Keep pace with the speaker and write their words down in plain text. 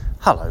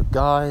Hello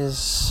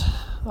guys.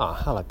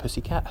 Hello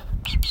pussycat.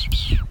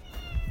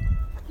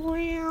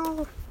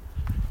 You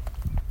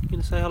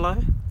gonna say hello?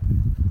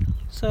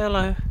 Say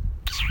hello.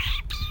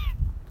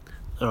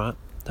 Alright,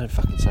 don't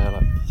fucking say hello.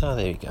 Oh,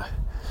 there you go.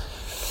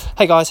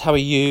 Hey guys, how are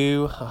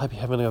you? I hope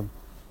you're having a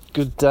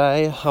good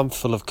day. I'm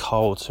full of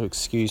cold, so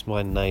excuse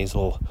my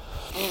nasal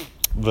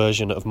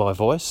version of my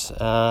voice.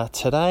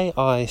 Today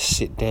I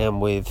sit down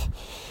with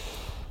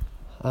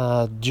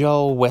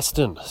Joel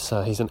Weston.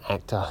 So he's an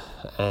actor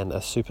and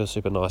a super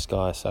nice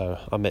guy. So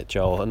I met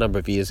Joel a number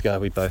of years ago.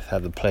 We both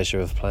had the pleasure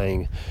of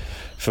playing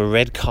for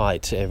Red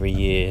Kite every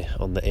year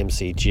on the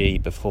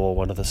MCG before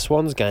one of the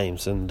Swans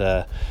games, and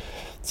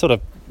sort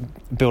of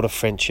built a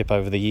friendship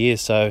over the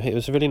years. So it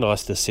was really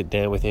nice to sit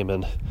down with him,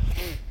 and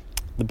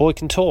the boy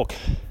can talk.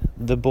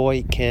 The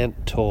boy can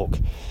talk.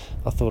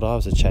 I thought I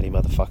was a chatty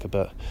motherfucker,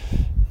 but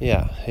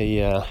yeah, he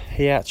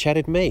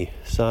out-chatted me.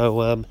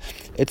 So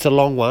it's a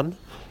long one,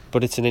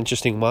 but it's an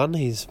interesting one.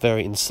 He's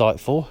very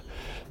insightful,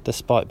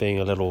 despite being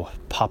a little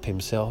pup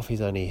himself.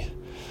 He's only,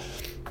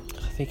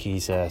 I think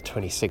he's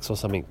 26 or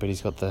something, but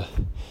he's got the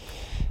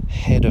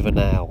head of an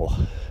owl,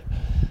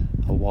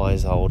 a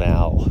wise old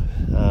owl.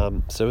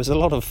 So it was a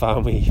lot of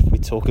fun. We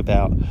talk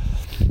about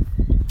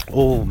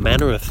all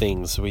manner of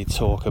things. We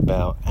talk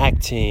about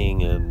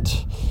acting and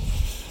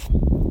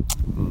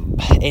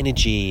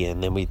energy,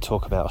 and then we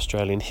talk about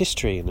Australian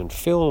history and then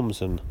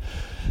films, and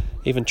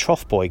even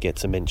Trough Boy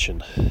gets a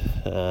mention,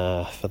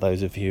 for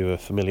those of you who are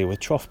familiar with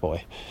Trough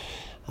Boy.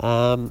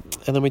 And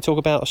then we talk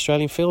about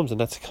Australian films, and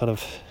that's kind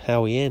of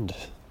how we end.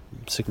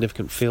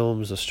 Significant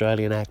films,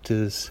 Australian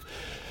actors.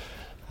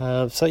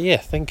 So yeah,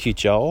 thank you,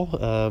 Joel.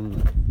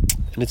 And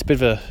it's a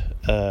bit of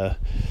a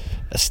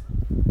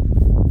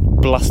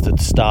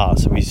blustered start.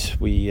 So I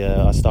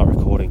start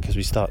recording because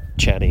we start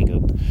chatting,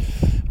 and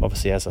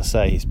obviously, as I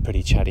say, he's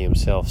pretty chatty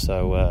himself.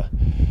 So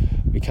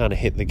we kind of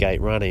hit the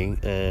gate running,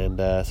 and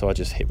so I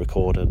just hit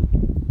record, and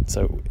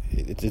so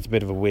it's a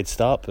bit of a weird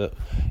start, but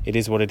it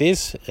is what it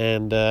is.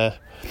 And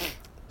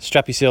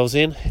strap yourselves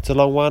in. It's a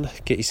long one.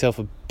 Get yourself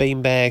a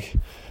beanbag,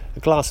 a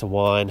glass of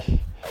wine,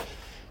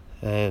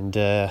 and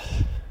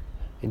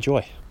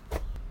enjoy.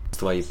 That's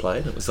the way you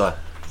played. It was like,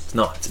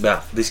 it's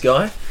about this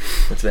guy,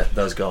 it's about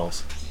those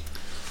goals.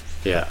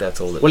 Yeah, that's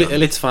all.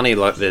 It's funny.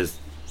 Like,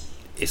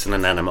 it's an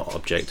inanimate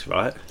object,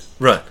 right?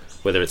 Right.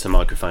 Whether it's a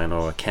microphone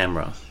or a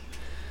camera,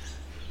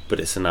 but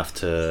it's enough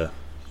to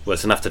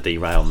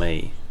derail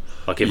me.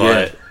 Like, if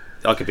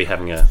I could be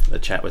having a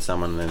chat with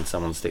someone, and then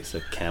someone sticks a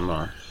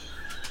camera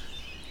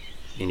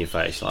in your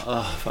face, like,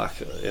 oh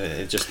fuck,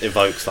 it just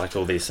evokes like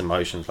all these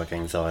emotions, like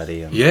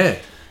anxiety. And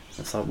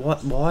it's like,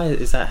 what? Why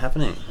is that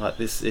happening? Like,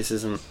 this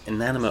is an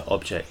inanimate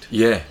object.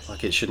 Yeah.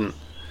 Like, it shouldn't.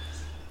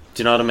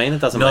 Do you know what I mean?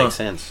 It doesn't make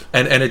sense.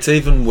 And it's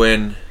even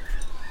when,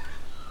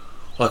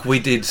 like, we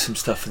did some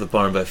stuff for the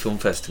Byron Bay Film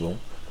Festival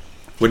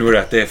when we were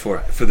out there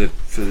for the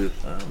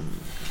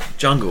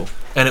jungle,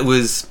 and it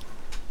was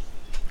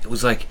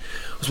like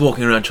I was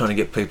walking around trying to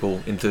get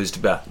people enthused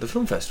about the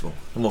film festival.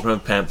 I'm walking around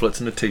with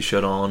pamphlets and a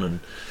t-shirt on, and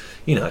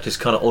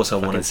just kind of also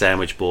wanted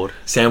sandwich board.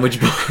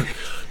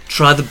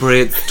 Try the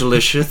bread, it's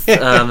delicious.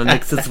 And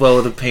mix it well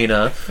with a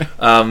peanut.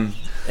 And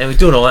we're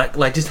doing all that,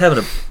 like just having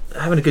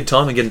a good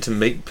time and getting to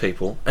meet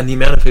people. And the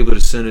amount of people,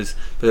 as soon as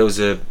there was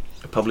a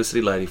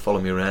publicity lady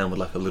following me around with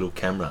like a little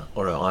camera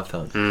or an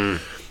iPhone,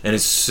 and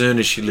as soon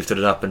as she lifted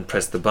it up and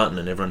pressed the button,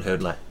 and everyone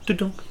heard like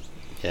dunk,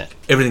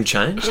 everything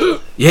changed.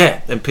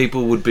 Yeah, and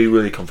people would be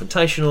really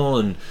confrontational,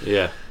 and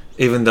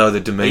even though the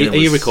demeanour are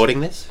you recording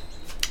this?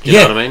 Do you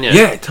know what I mean?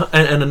 Yeah.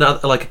 And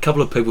another, like, a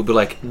couple of people would be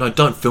like, no,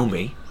 don't film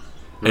me,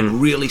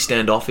 and really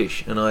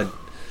standoffish, and I'd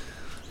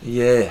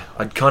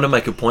kind of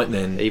make a point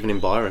then, even in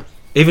Byron,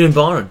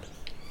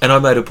 and I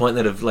made a point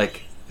then of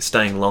like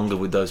staying longer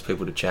with those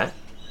people to chat,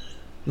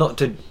 not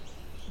to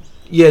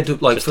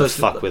like just first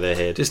to fuck with their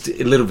head, just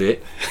a little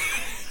bit.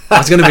 I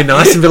was going to be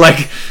nice and be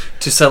like,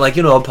 to say like,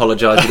 I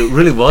apologise, but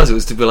it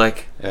was to be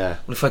like, well,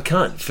 if I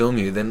can't film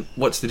you, then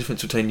what's the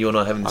difference between you and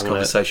I having this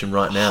conversation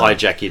right now?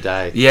 Hijack your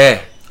day.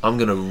 Yeah, I'm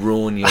going to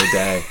ruin your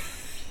day.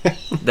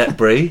 That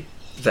brie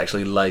is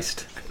actually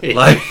laced.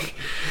 Like,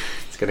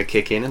 it's going to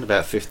kick in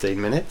about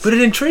 15 minutes. But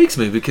it intrigues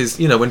me because,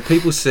 when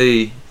people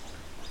see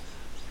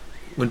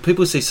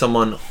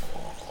someone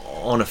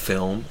on a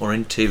film or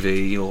in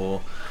TV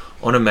or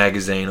on a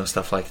magazine or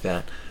stuff like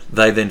that,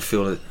 they then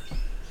feel that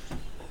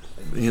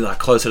like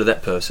closer to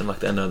that person,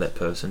 like they know that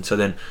person. So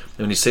then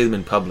when you see them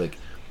in public,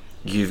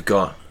 you're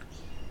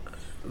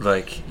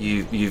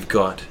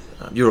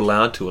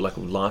allowed to, like, a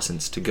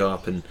license to go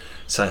up and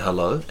say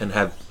hello and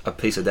have a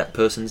piece of that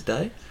person's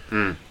day.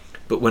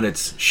 But when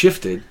it's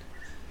shifted,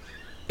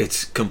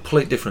 it's a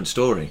complete different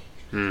story.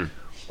 You're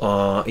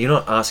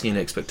not asking an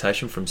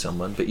expectation from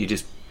someone, but you're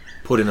just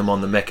putting them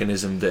on the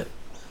mechanism that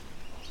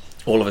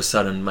all of a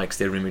sudden makes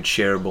their image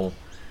shareable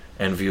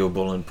and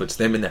viewable and puts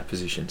them in that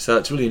position. So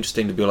it's really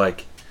interesting to be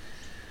like,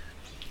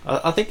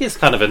 I think it's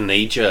kind of a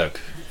knee-jerk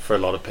for a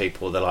lot of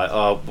people. They're like,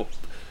 oh,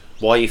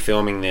 why are you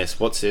filming this?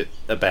 What's it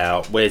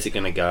about? Where's it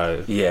going to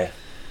go? Yeah.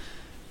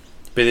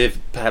 But if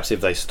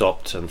they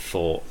stopped and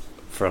thought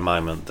for a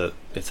moment that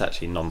it's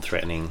actually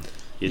non-threatening.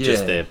 You're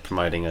just there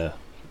promoting a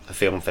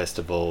film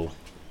festival.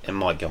 It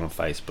might go on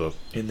Facebook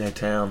in their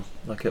town,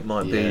 like it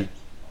might be.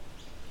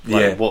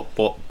 Like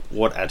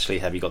what actually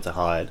have you got to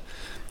hide?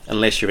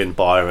 Unless you're in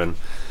Byron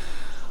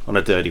on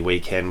a dirty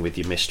weekend with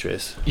your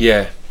mistress.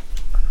 Yeah.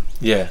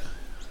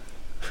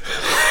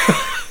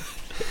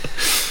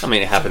 I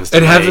mean, it happens to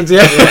me. It happens,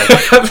 yeah.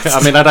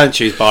 I mean, I don't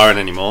choose Byron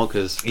anymore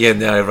because... Yeah,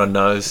 now everyone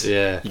knows.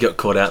 Yeah. You got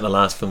caught out in the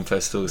last film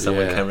festival,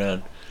 someone came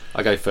around.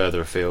 I go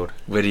further afield.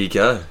 Where do you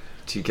go?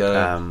 Do you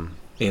go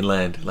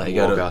inland? Like you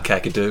go to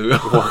Kakadu?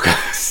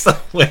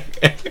 Somewhere.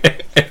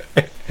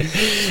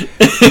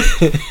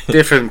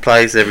 Different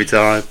place every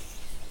time.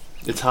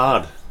 It's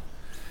hard.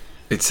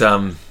 It's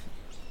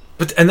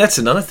but and that's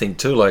another thing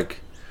too.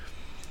 Like,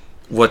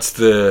 what's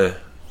the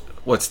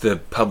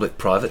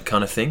public-private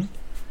kind of thing?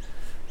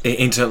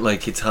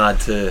 Like it's hard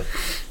to.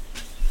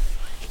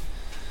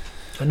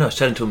 I don't know. I was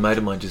chatting to a mate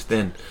of mine just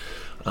then,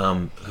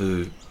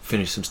 who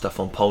finished some stuff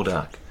on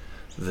Poldark,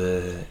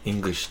 the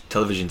English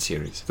television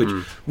series, which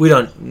we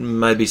don't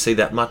maybe see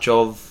that much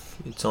of.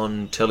 It's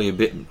on telly a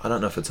bit. I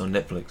don't know if it's on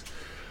Netflix,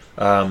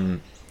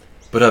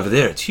 but over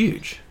there it's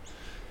huge.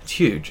 It's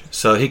huge.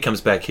 So he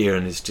comes back here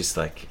and is just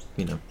like,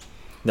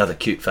 another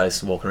cute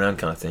face and walking around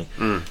kind of thing.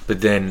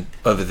 But then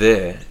over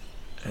there,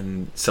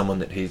 and someone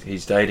that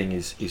he's dating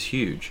is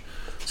huge.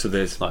 So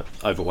there's like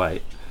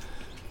overweight,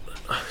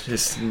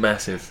 just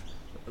massive.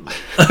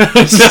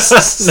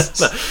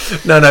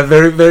 No,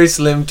 very very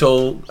slim,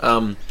 tall,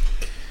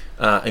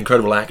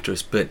 incredible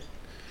actress. But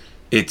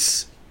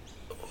it's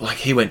like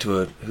he went to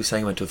a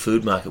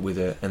food market with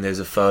her, and there's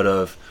a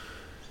photo of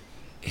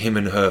him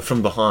and her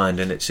from behind,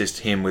 and it's just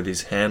him with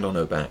his hand on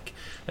her back,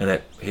 and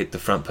that hit the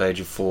front page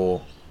of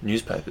 4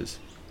 newspapers.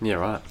 Yeah,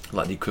 right.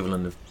 Like the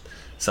equivalent of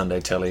Sunday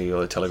Telly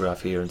or the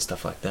Telegraph here and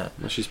stuff like that.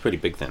 Well, she's pretty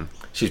big then.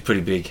 She's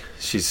pretty big.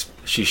 She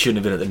shouldn't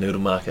have been at the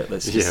noodle market.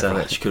 Let's just say right.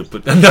 that. She could have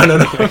put... No,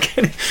 I'm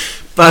kidding.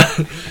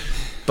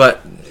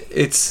 But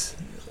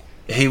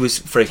he was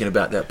freaking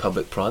about that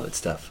public-private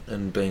stuff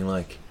and being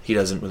like, he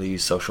doesn't really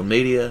use social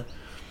media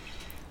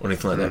or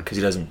anything like that because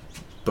he doesn't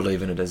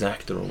believe in it as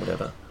actor or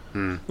whatever,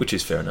 which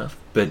is fair enough.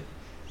 But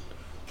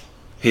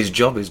his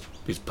job is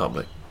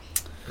public.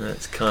 And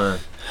it's kind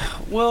of...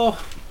 Well,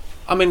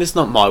 I mean, it's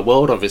not my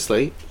world,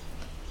 obviously,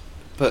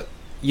 but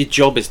your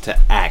job is to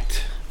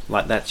act.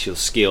 Like, that's your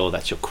skill,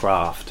 that's your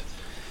craft.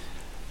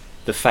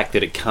 The fact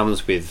that it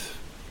comes with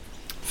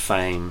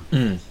fame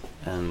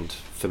and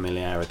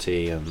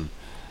familiarity and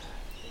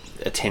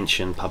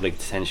attention, public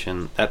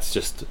attention, that's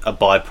just a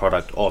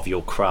byproduct of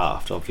your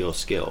craft, of your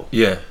skill.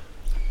 Yeah.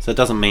 So it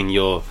doesn't mean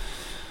you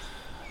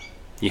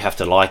have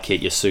to like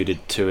it, you're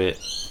suited to it.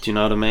 Do you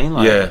know what I mean?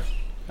 Like, yeah.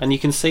 And you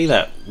can see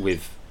that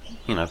with,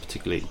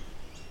 particularly,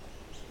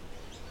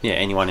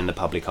 anyone in the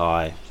public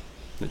eye.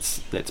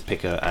 Let's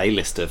pick a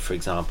A-lister, for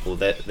example.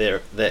 They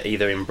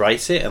either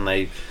embrace it and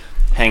they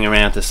hang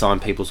around to sign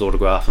people's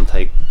autograph and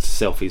take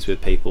selfies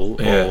with people,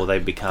 or they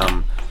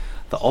become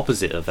the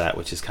opposite of that,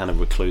 which is kind of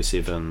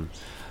reclusive and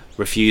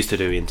refuse to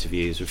do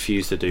interviews,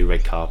 refuse to do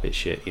red carpet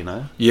shit,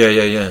 Yeah.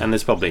 And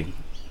there's probably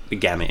a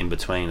gamut in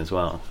between as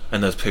well.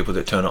 And those people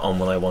that turn it on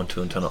when they want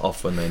to and turn it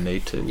off when they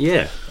need to.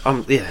 Yeah,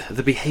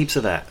 there'll be heaps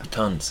of that.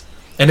 Tons.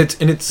 And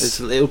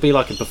it'll be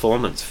like a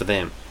performance for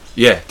them.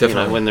 Yeah,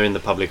 definitely. When they're in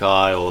the public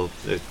eye, or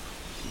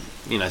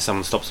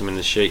someone stops them in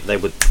the street, they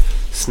would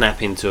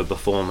snap into a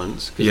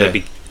performance. Cause they'd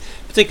be,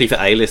 particularly for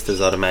A-listers,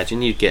 I'd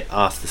imagine you'd get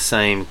asked the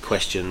same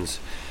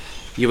questions.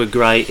 You were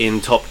great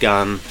in Top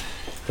Gun.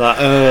 Like,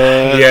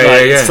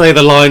 say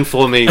the line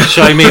for me.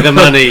 Show me the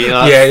money.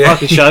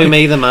 Fucking show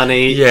me the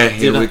money. Yeah,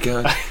 here we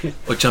go.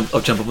 I'll jump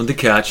up on the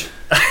couch.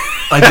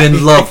 I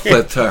then love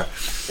flipped her.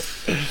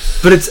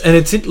 But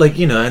it's like,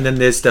 and then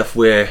there's stuff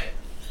where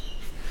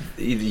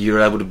you're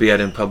able to be out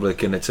in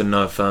public and it's a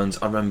no phones.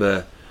 I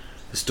remember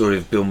the story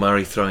of Bill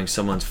Murray throwing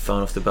someone's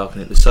phone off the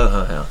balcony at the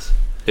Soho House.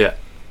 Yeah.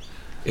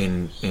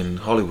 In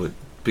Hollywood,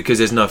 because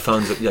there's no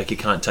phones, like you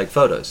can't take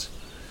photos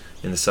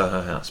in the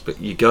Soho House,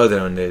 but you go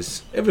there and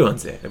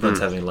everyone's there. Everyone's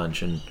having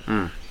lunch and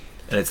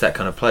it's that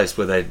kind of place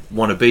where they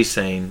want to be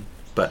seen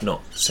but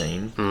not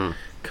seen,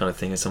 kind of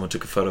thing. And someone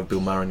took a photo of Bill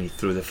Murray and he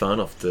threw the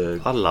phone off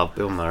the... I love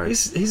Bill Murray.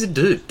 He's a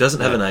dude.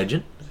 Doesn't have an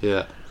agent.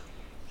 Yeah.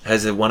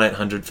 Has a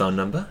 1-800 phone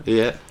number.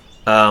 Yeah.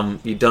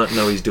 You don't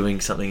know he's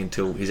doing something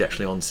until he's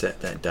actually on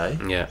set that day.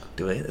 Yeah.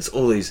 There's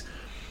all these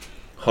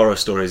horror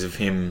stories of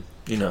him,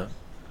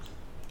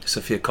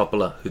 Sofia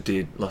Coppola, who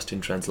did Lost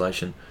in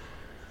Translation,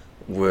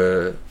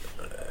 were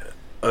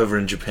over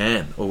in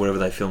Japan or wherever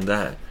they filmed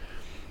that,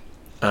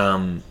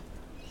 and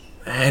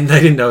they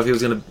didn't know if he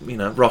was going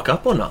to rock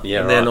up or not.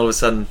 Yeah, and then all of a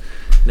sudden,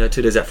 2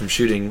 days out from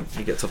shooting,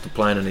 he gets off the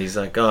plane and he's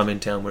like, I'm in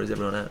town, where's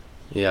everyone at?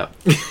 Yeah.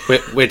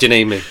 Where'd you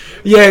need me?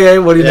 Yeah,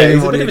 what do you need?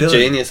 He's what a bit are you of a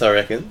doing? genius, I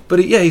reckon. But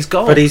he's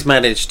gone. But he's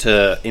managed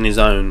to, in his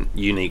own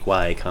unique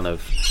way, kind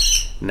of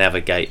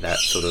navigate that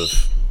sort of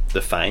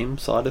the fame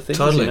side of things.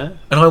 Totally. And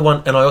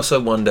I also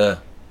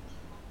wonder,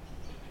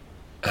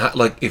 how,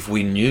 like, if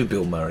we knew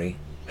Bill Murray,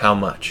 how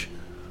much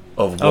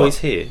of what... Oh, he's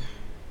here.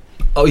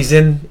 Oh, he's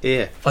in.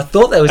 Yeah. I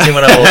thought that was him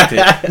when I walked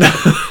in.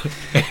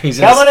 He's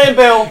Come on in,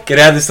 Bill. Get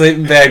out of the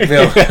sleeping bag,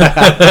 Bill.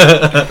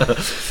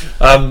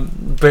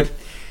 But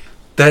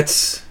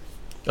that's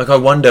like, I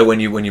wonder when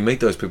you meet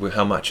those people,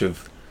 how much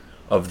of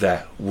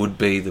that would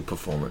be the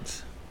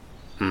performance.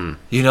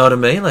 You know what I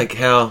mean? Like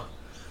how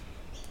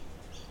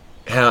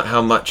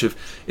much of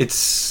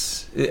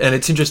it's, and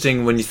it's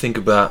interesting when you think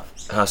about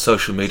how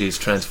social media has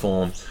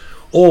transformed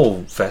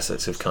all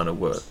facets of kind of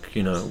work.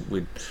 You know,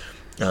 with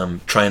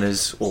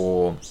trainers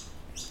or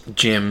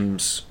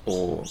gyms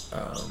or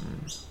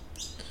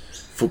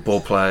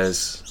football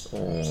players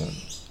or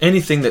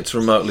anything that's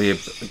remotely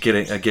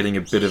getting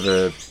a bit of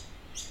a,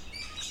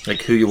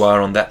 like, who you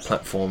are on that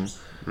platform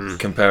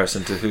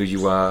comparison to who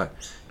you are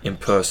in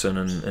person,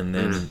 and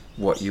then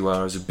what you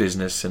are as a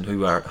business and who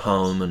you are at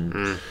home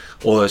and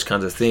all those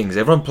kinds of things.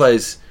 Everyone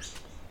plays,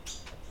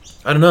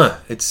 I don't know,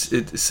 it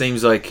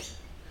seems like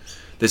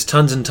there's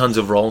tons and tons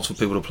of roles for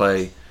people to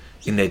play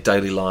in their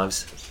daily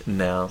lives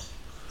now,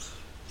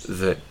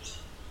 that,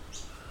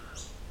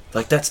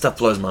 like, that stuff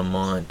blows my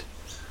mind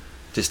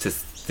just to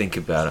think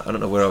about it. I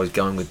don't know where I was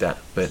going with that,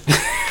 but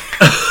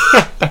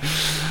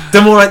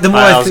the more I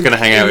was going to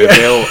hang out with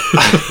Bill.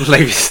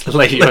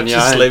 leave you on your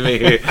just own. leave me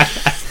here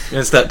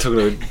and start talking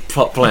to a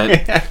pot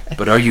plant.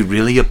 But are you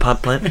really a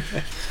pot plant?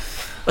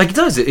 Like, it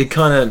does. It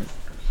kind of,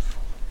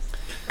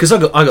 because I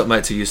got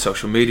mates who use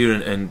social media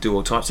and do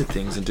all types of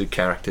things and do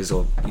characters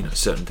or, you know,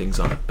 certain things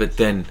on it. But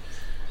then,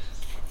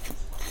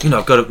 you know,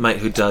 I've got a mate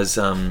who does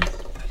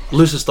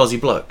Loosest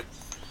Aussie Bloke.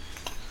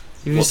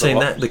 Have you seen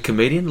that? The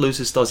comedian,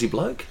 Loosest Aussie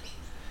Bloke?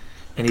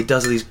 And he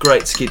does these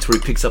great skits where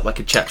he picks up like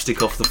a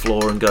chapstick off the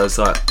floor and goes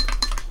like,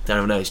 don't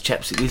even know whose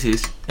chapstick this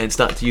is, and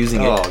starts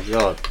using it. Oh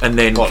god! And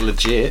then what,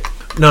 legit?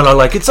 No,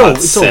 like it's all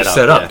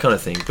set up yeah. kind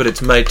of thing, but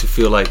it's made to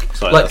feel like,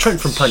 Sorry, like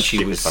Trent from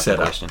Punchy was set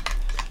up.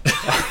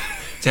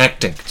 It's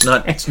acting.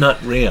 It's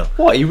not real.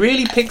 What? He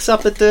really picks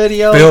up the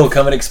dirty old. Bill,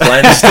 come and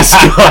explain this to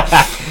Scott.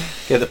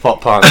 Get the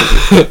pot plant.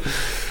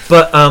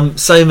 But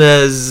same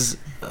as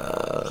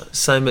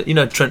you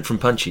know, Trent from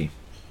Punchy.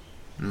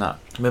 No.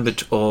 Remember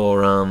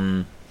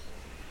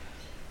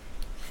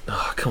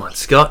oh, come on,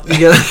 Scott. You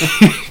gotta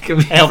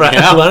Help me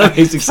out. One of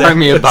these Throw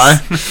me a bone.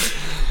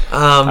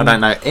 I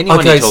don't know anyone.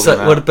 Okay, you're talking so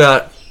about. what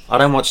about? I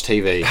don't watch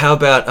TV. How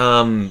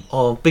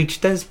about Beach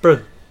Days,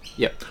 bro?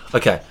 Yep.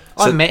 Okay,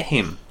 I so, met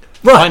him.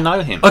 right. I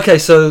know him. Okay,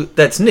 so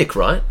that's Nick,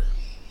 right?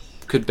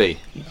 Could be.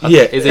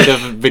 Yeah. Is it a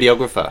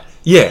videographer?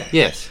 Yeah.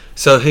 Yes.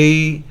 So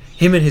him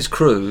and his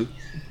crew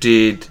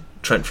did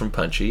Trent from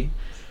Punchy,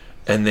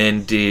 and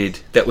then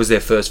that was their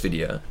first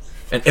video,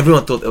 and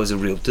everyone thought that was a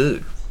real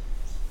dude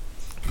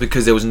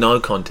because there was no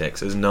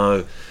context. There was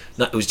no,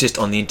 it was just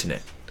on the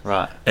internet,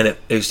 Right. and it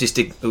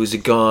was a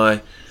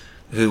guy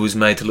who was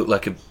made to look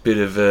like a bit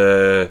of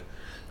a,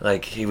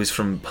 like he was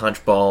from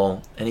Punch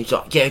Bowl, and he's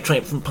like, yeah,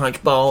 Trent from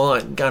Punch Bowl,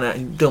 like going out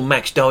and doing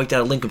Max Doe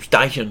down at Lincoln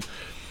Station.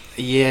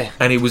 Yeah,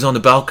 and he was on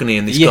the balcony,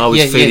 and this guy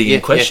was feeding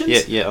him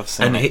questions. Yeah, I've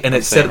seen it. And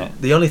it said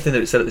the only thing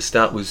that it said at the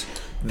start was,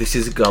 "This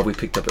is a guy we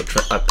picked up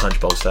at Punch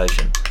Bowl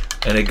Station,"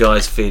 and a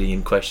guy's feeding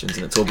him questions,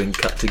 and it's all been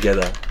cut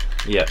together.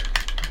 Yeah,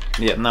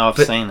 yeah. No, I've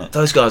seen it.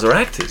 Those guys are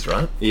actors,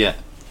 right? Yeah,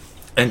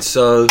 and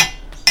so,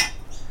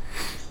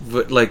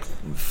 but like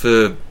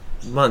for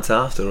months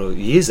after or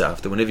years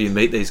after, whenever you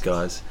meet these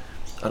guys,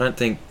 I don't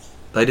think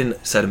they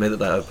didn't say to me that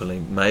they openly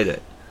made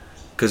it.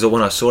 Because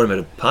when I saw him at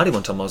a party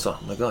one time, I was like,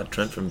 oh my god,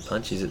 Trent from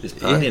Punchy's at this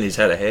party, and he's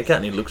had a haircut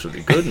and he looks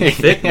really good and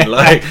fit, and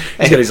like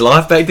he's got his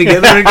life back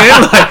together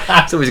again.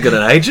 Like, so he's got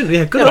an agent.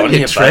 Yeah, good on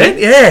you, Trent.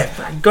 Buddy.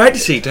 Yeah, great to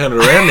see you turn it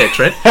around there,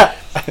 Trent.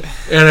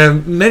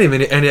 And many,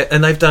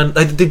 and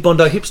they did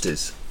Bondi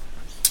Hipsters,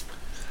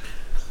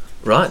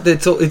 right?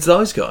 It's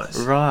those guys,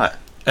 right?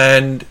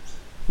 And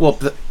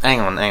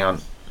hang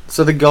on.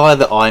 So the guy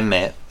that I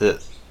met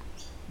that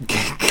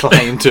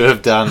claimed to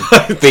have done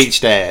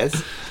Beach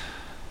Dares.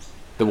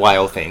 The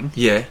whale thing,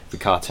 yeah, the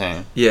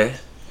cartoon, yeah.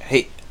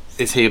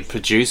 Is he a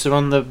producer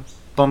on the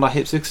Bondi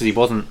Hipsters? Because he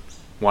wasn't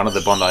one of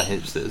the Bondi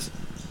Hipsters.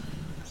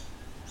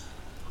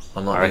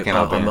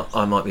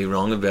 I might be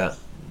wrong about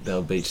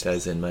the Beach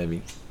Days. Then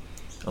maybe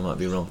I might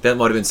be wrong. That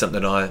might have been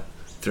something that I,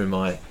 through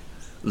my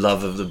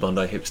love of the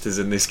Bondi Hipsters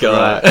and this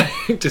guy,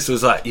 right. Just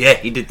was like, yeah,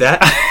 he did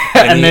that,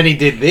 and then he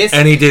did this,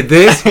 and he did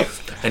this.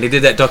 And he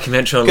did that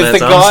documentary on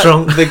Lance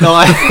Armstrong. The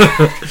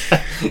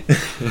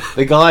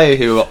guy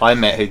who I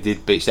met who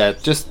did Beach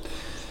Dad just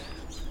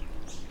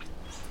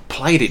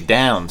played it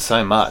down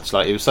so much.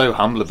 Like, he was so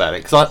humble about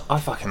it. Because I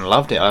fucking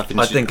loved it. I've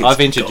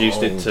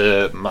introduced it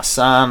to my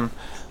son.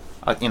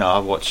 I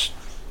watch.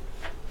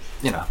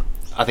 I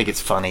think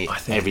it's funny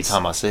every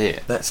time I see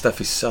it. That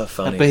stuff is so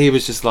funny. But he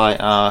was just like,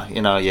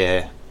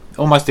 yeah.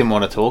 Almost didn't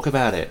want to talk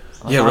about it.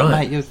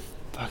 Mate, you're a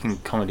fucking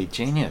comedy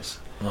genius.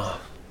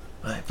 Oh.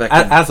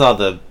 As are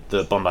the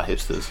Bondi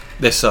Hipsters.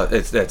 That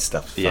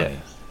stuff's funny.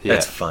 Yeah.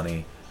 That's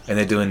funny, and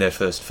they're doing their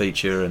first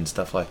feature and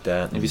stuff like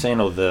that. Have you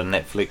seen all the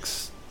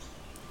Netflix?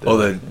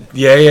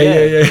 Yeah.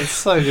 It's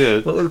so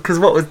good. Because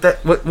what was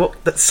that?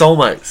 What that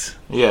Soulmates?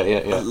 Yeah.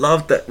 I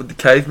loved that with the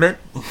cavemen.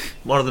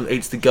 One of them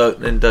eats the goat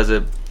and then does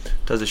a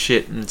does a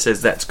shit and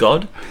says that's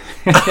God,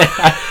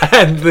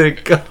 and the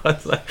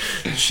guy's like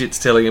shit's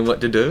telling him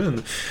what to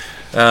do,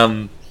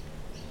 and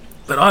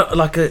but I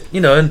like it,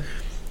 and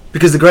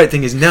because the great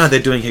thing is now they're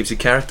doing heaps of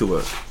character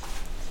work,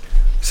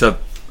 so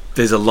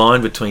there's a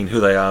line between who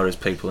they are as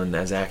people and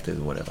as actors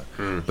or whatever.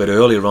 But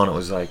earlier on, it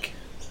was like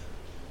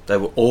they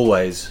were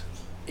always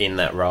in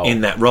that role.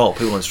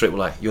 People on the street were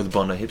like, "You're the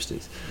Bondi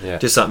hipsters." Yeah.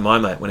 Just like my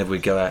mate, whenever we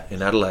go out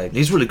in Adelaide,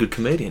 he's a really good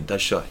comedian.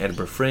 Does show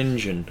Edinburgh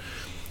Fringe and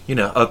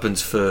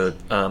opens for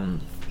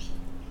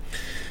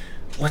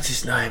what's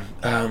his name,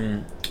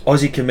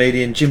 Aussie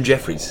comedian Jim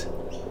Jeffries.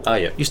 Oh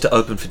yeah, Used to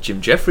open for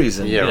Jim Jeffries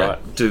and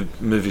right. do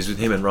movies with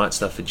him and write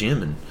stuff for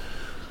Jim and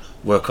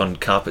work on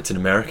carpets in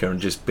America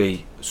and just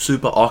be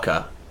super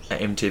ochre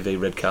at MTV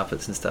red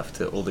carpets and stuff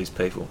to all these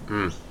people.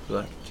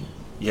 Like,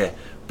 yeah,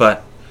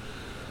 but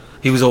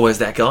he was always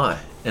that guy,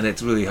 and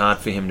it's really hard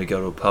for him to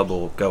go to a pub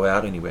or go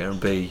out anywhere and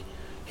be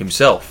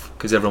himself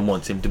because everyone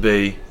wants him to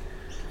be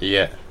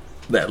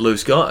that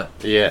loose guy.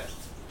 Yeah,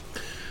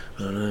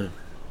 I don't know.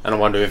 and I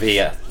wonder if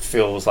he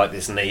feels like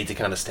this need to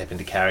kind of step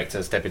into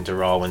character, step into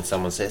role when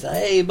someone says,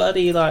 "Hey,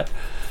 buddy," like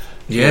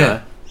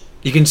you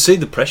can see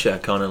the pressure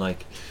kind of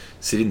like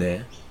sitting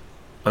there.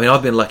 I mean,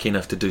 I've been lucky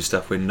enough to do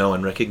stuff where no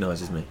one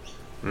recognises me,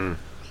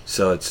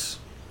 so it's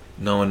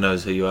no one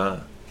knows who you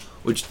are,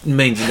 which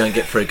means you don't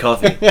get free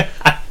coffee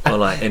or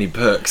like any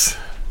perks.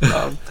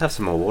 Have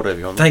some more water if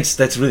you want. Thanks,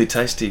 that's really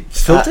tasty.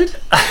 Filtered?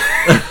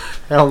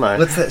 Hell no.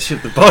 What's that shit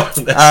at the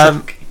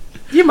bottom?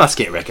 You must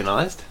get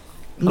recognised.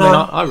 No. I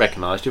mean, I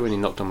recognised you when you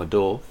knocked on my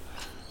door.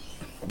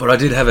 But I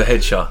did have a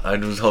headshot. I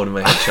was holding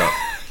my headshot.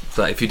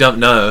 So if you don't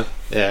know,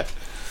 Yeah.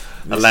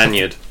 A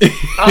lanyard.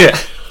 yeah,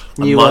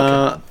 You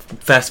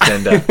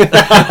Fassbender.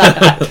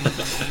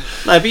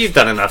 No, but you've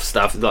done enough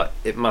stuff. Like,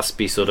 it must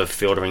be sort of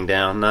filtering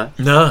down,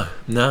 no?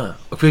 No,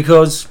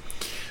 because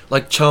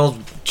like Charles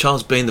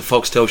Bean, the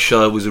Foxtel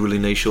show was a really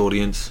niche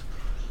audience.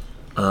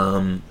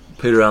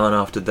 Peter Allen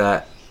after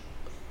that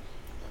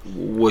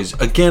was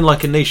again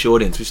like a niche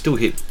audience. We still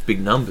hit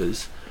big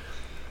numbers,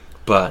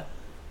 but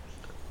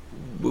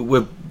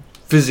we're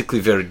physically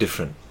very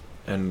different,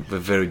 and we're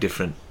very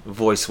different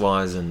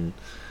voice-wise and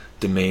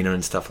demeanour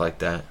and stuff like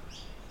that.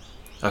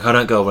 Like, I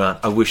don't go around,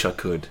 I wish I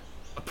could,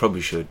 I probably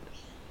should.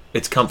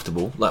 It's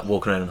comfortable, like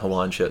walking around in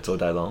Hawaiian shirts all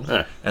day long,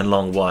 and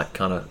long white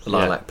kind of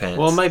lilac pants.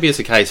 Well, maybe it's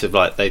a case of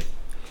like they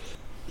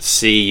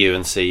see you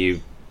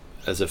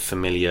as a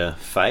familiar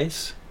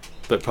face,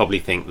 but probably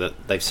think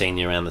that they've seen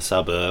you around the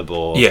suburb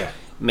or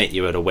met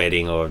you at a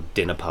wedding or a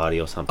dinner party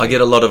or something. I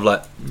get a lot of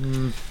like,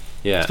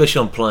 especially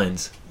on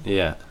planes.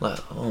 Yeah. Like,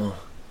 oh,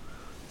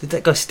 did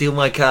that guy steal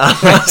my car?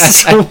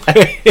 Has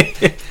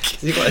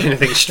he got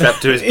anything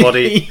strapped to his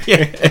body?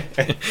 Yeah,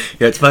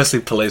 it's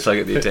mostly police I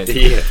get the attention.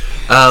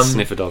 Yeah.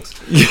 Sniffer dogs.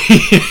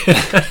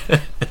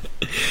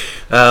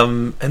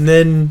 And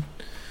then...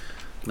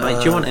 Mate,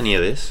 do you want any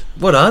of this?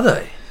 What are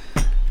they?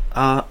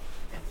 I've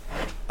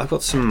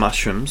got some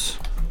mushrooms.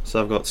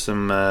 So I've got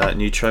some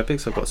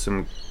nootropics. I've got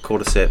some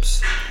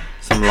cordyceps,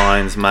 some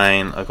lion's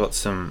mane. I've got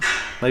some...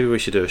 Maybe we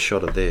should do a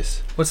shot of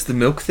this. What's the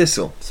milk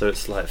thistle? So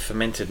it's like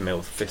fermented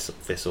milk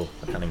thistle.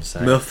 I can't even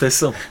say milk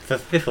thistle.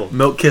 Thistle.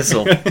 Milk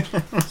kissel.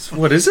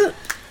 What is it?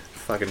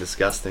 Fucking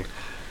disgusting.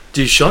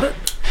 Do you shot it?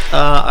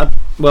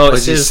 Well, it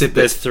says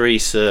there's 3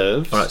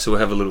 serves. Alright, so we'll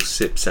have a little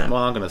sip, Sam.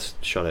 Well, I'm going to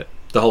shot it.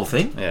 The whole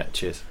thing? Yeah,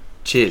 cheers.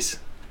 Cheers.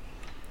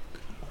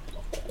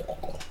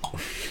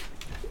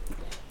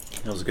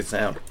 That was a good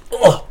sound.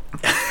 Oh!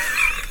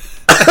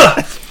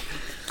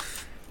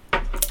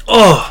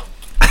 Oh!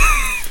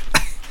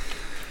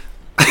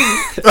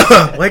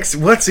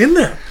 What's in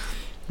there?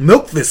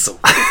 Milk thistle.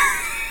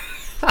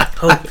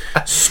 Oh,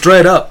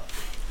 straight up.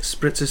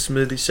 Spritzer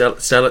smoothie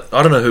salad.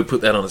 I don't know who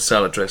put that on a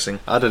salad dressing.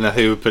 I don't know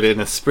who put it in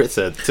a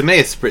spritzer. To me,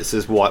 a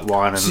spritzer's white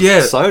wine and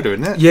soda,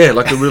 isn't it? Yeah,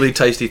 like a really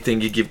tasty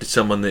thing you give to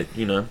someone that,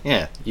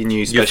 Yeah, your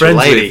new your special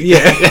lady.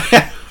 With.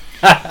 Yeah.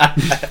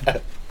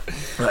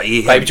 Right,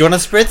 yeah. Babe, do you want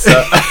a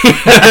spritzer?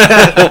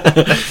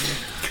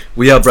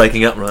 We are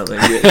breaking up right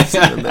now.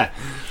 Yeah.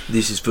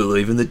 This is for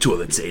leaving the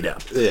toilet seat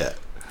up. Yeah.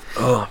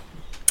 Oh.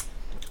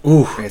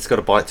 Ooh. It's got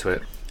a bite to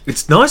it.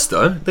 It's nice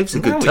though. Leaves a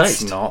good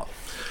taste. It's not.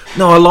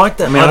 No, I like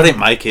that. I mean, I didn't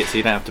make it, so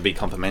you don't have to be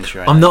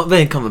complimentary. I'm not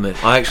being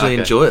complimentary. I actually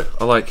enjoy it.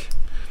 I like...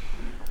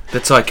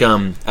 That's like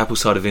apple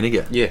cider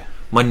vinegar. Yeah.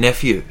 My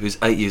nephew, who's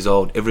 8 years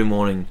old, every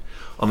morning...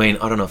 I mean,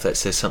 I don't know if that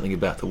says something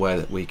about the way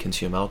that we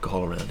consume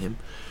alcohol around him,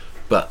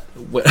 but...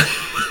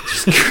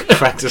 Just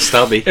cracks a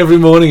stubby. Every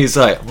morning he's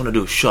like, I want to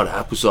do a shot of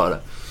apple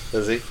cider.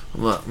 Does he?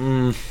 I'm like,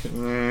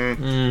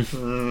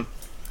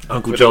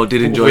 Uncle Joel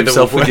did enjoy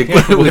himself with your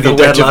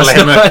dad last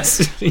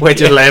night.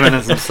 Wedge of lemon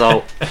and some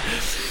salt.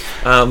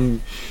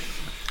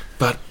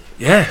 But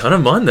yeah, I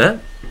don't mind that.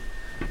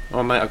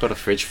 Oh mate, I've got a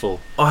fridge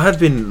full. I have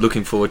been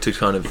looking forward to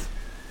kind of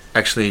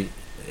actually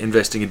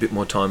investing a bit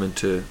more time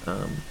into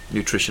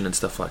nutrition and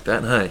stuff like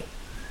that. And hey,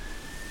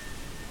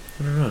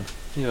 I don't know.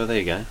 Yeah, well, there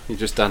you go. You've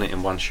just done it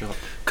in one shot.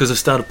 Because I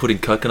started putting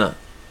coconut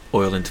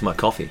oil into my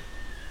coffee.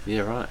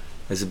 Yeah, right.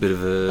 As a bit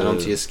of a... And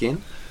onto your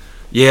skin?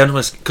 Yeah,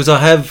 because I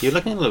have... You're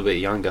looking a little bit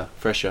younger,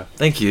 fresher.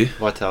 Thank you.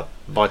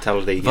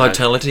 Vitality.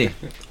 Vitality.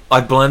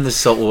 I blame the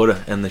salt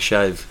water and the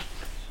shave.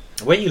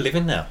 Where are you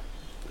living now?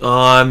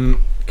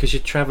 I'm... Because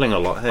you're travelling a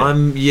lot, hey?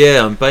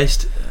 I'm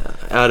based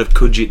out of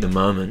Coogee at the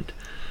moment.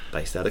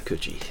 Based out of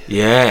Coogee.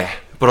 Yeah,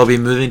 but I'll be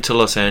moving to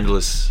Los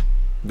Angeles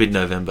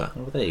mid-November.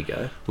 Oh, well, there you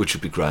go. Which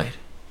would be great.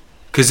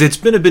 Because it's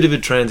been a bit of a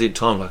transit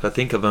time. Like, I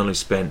think I've only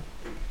spent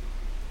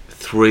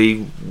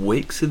 3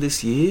 weeks of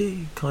this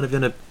year kind of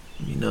in a,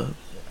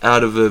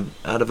 out of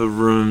a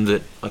room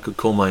that I could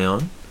call my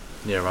own.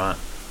 Yeah, right.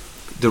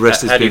 The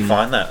rest How do you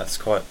find that? That's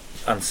quite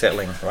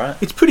unsettling, right?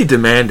 It's pretty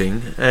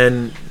demanding,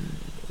 and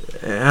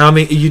I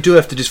mean, you do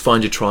have to just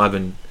find your tribe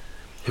and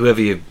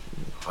whoever you...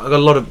 I got a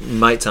lot of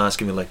mates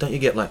asking me, like, don't you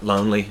get, like,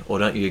 lonely, or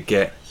don't you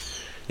get...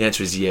 The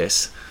answer is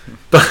yes.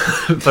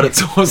 But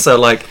it's also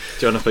like...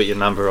 Do you want to put your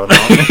number on?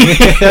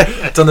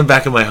 It's on the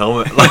back of my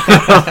helmet, like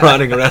I'm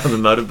riding around on the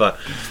motorbike.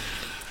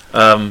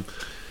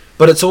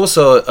 But it's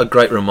also a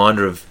great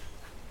reminder of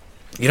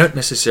you don't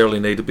necessarily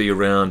need to be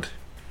around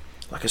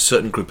like a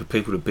certain group of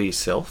people to be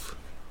yourself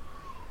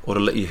or to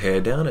let your hair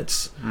down.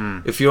 It's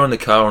if you're in the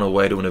car on the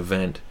way to an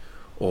event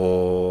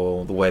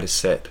or the way to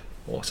set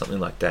or something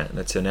like that, and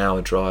it's an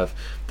hour drive,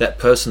 that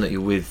person that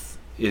you're with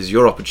is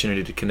your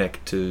opportunity to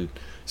connect to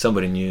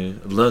somebody new,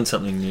 learn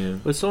something new.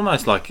 It's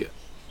almost like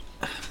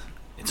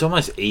it's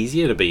almost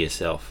easier to be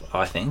yourself,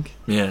 I think.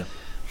 Yeah,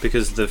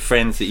 because the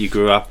friends that you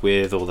grew up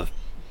with or the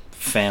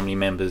family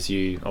members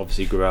you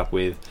obviously grew up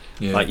with,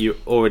 like you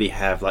already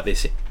have like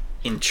this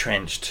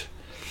entrenched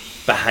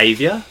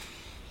behaviour,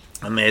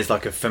 and there's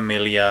like a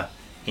familiar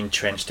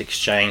entrenched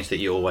exchange that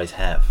you always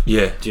have.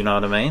 Yeah, do you know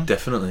what I mean?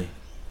 Definitely.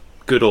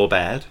 Good or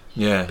bad.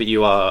 Yeah, but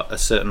you are a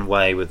certain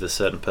way with a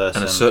certain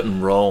person and a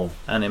certain role,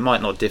 and it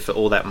might not differ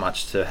all that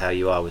much to how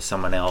you are with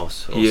someone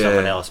else or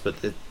someone else, but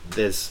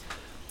there's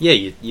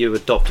you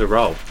adopt a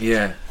role.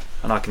 Yeah,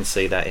 and I can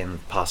see that in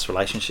past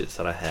relationships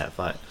that I have,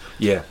 like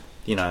it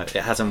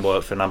hasn't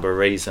worked for a number of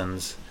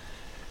reasons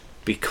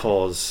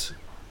because,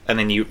 and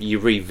then you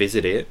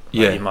revisit it.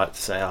 Like you might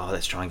say, oh,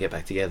 let's try and get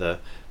back together,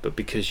 but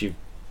because you're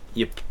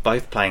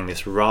both playing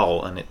this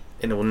role and it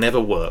will never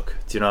work.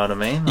 Do you know what I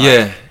mean?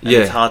 Like,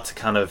 it's hard to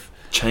kind of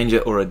change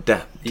it or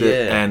adapt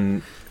it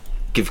and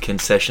give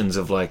concessions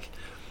of like,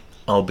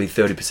 I'll be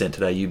 30%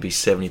 today, you be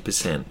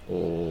 70%,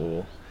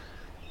 or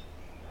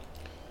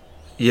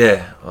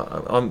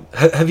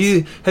have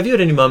you had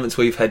any moments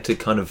where you've had to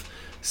kind of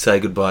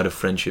say goodbye to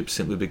friendships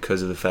simply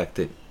because of the fact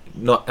that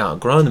not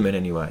outgrown them in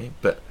any way,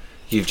 but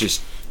you've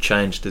just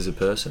changed as a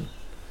person?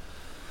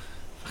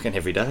 Fucking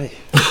every day.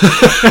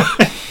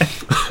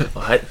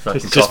 I hate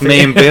fucking it's just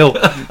me and Bill.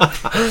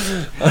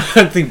 I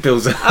don't think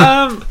Bill's...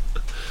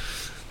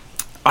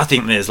 I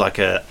think there's like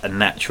a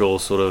natural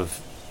sort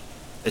of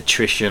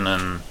attrition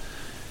and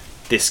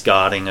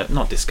discarding.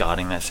 Not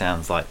discarding, that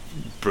sounds like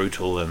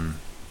brutal and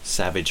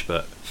savage,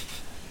 but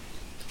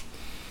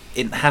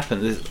it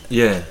happens.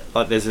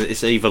 Like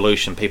it's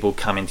evolution. People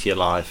come into your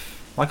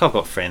life. Like I've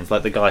got friends,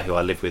 like the guy who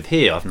I live with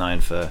here, I've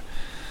known for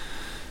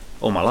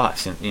all my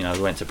life. We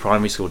went to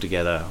primary school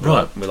together.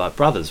 Right. We're like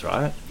brothers,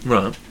 right?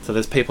 Right. So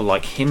there's people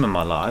like him in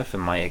my life,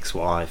 and my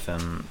ex-wife,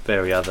 and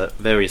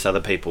various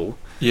other people.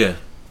 Yeah.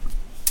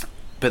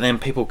 But then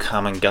people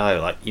come and go.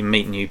 Like you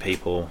meet new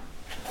people,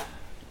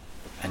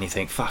 and you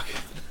think, "Fuck,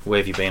 where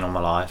have you been all my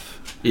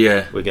life?"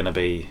 Yeah. We're gonna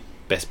be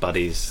best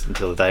buddies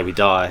until the day we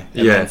die.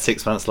 And then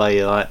 6 months later,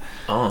 you're like,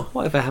 "Oh,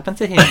 whatever happened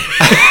to him?"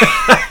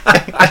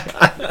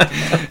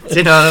 Do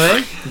you know what I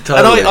mean?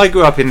 Totally. And I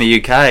grew up in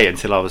the UK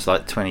until I was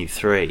like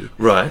 23.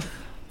 Right.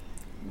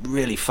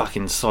 Really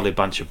fucking solid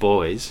bunch of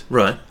boys.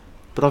 Right.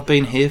 But I've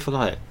been here for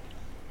like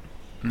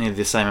nearly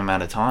the same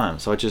amount of time,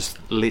 so I just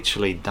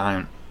literally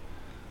don't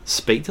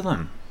speak to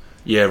them.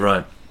 Yeah,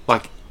 right.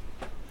 Like,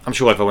 I'm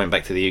sure if I went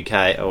back to the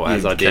UK, or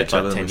as I did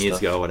like 10 years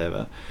ago or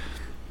whatever,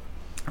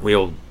 we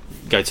all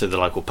go to the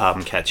local pub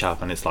and catch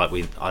up, and it's like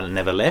I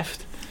never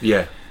left.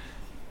 Yeah.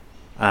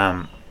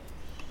 But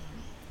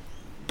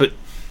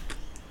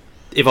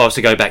if I was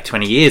to go back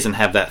 20 years and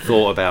have that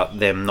thought about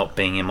them not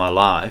being in my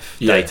life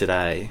day to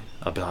day,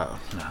 I'd be like, oh,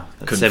 no,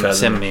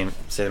 send me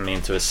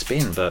into a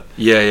spin. But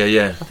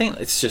yeah. I think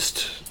it's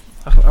just,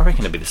 I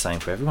reckon it'd be the same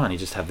for everyone. You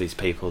just have these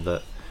people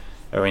that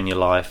are in your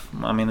life.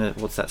 I mean,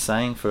 what's that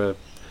saying? For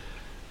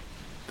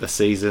a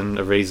season,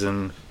 a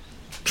reason.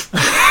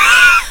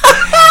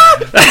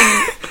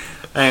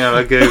 Hang on,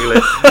 I'll Google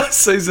it.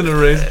 Season, a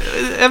reason.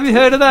 Have you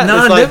heard of that?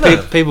 No, it's like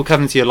never. People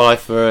come into your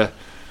life for a...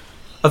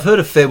 I've heard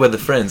of Fair Weather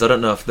Friends. I don't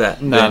know if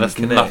that... No, that's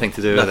nothing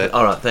to do with it.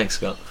 Alright, thanks,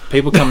 Scott.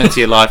 People come into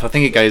your life, I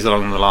think it goes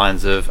along the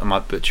lines of, I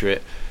might butcher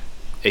it,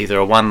 either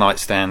a one-night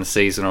stand,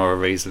 season, or a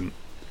reason.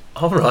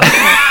 Alright.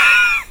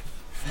 I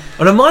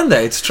don't mind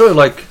that, it's true,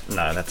 like...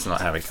 No, that's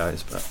not how it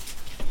goes, but...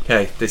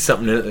 Hey, there's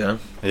something in it, though.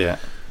 Yeah.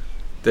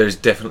 There's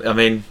definitely... I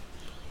mean...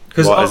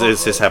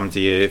 Has this happened to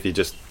you if you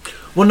just...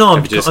 Well, no,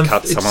 Have you just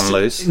cut someone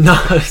loose? No,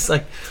 it's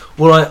like...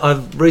 Well,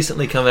 I've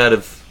recently come out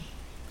of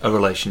a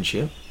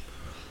relationship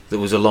that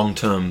was a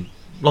long-term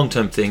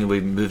thing, and we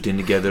moved in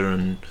together,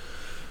 and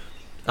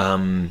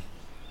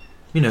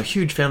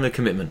huge family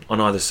commitment on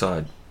either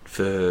side.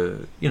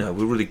 We're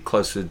really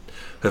close with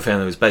her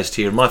family was based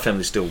here. My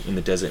family's still in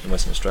the desert in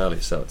Western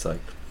Australia, so it's like,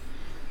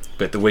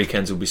 but the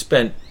weekends will be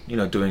spent,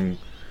 doing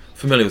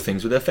familiar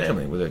things with her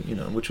family, with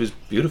her, which was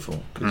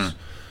beautiful.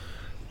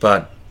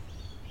 But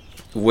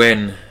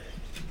when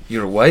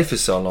you're away for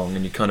so long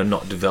and you're kind of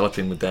not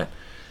developing with that,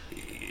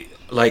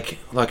 like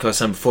I was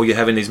saying before, you're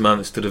having these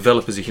moments to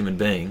develop as a human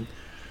being,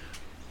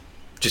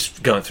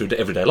 just going through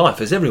everyday life,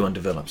 as everyone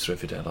develops through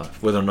everyday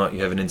life. Whether or not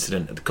you have an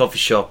incident at the coffee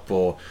shop,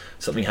 or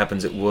something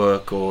happens at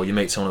work, or you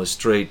meet someone on the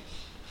street,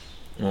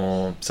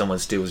 or someone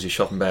steals your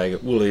shopping bag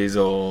at Woolies,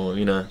 or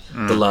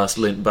the last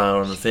lint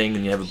bar on the thing,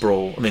 and you have a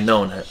brawl. I mean, no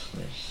one has.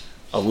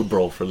 I would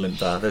brawl for a lint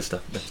bar. That's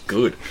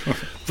good.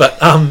 But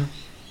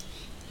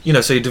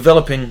so you're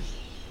developing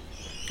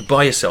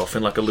by yourself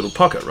in like a little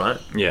pocket, right?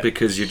 Yeah.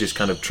 Because you're just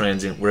kind of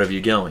transient wherever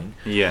you're going.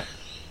 Yeah.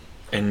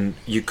 And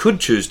you could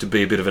choose to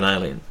be a bit of an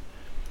alien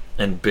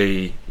and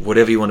be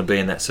whatever you want to be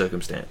in that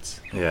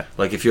circumstance. Yeah.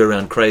 Like if you're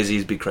around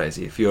crazies, be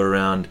crazy. If you're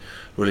around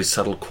really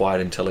subtle,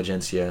 quiet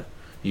intelligentsia,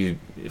 you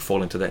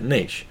fall into that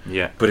niche.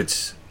 Yeah. But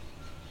it's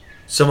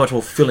so much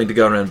more fulfilling to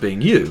go around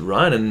being you,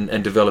 right?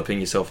 And developing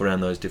yourself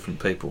around those different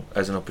people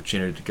as an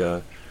opportunity to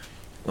go,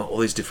 well, all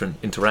these different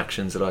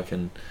interactions that I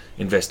can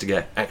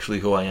investigate actually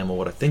who I am or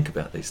what I think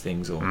about these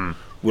things, or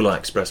will I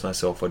express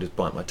myself or just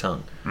bite my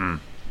tongue?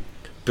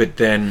 But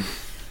then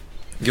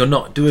you're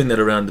not doing that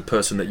around the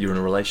person that you're in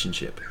a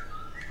relationship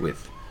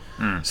with.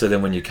 So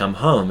then when you come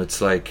home, it's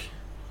like,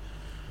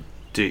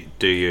 do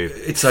you?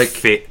 It's like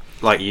fit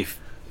like you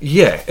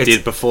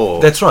did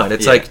before. That's right.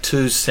 It's like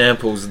two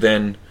samples.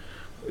 Then,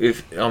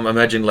 if I'm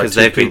imagining like because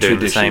two they've been petri doing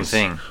dishes. the same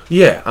thing.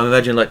 Yeah, I'm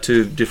imagining like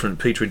two different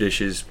petri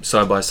dishes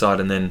side by side,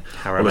 and then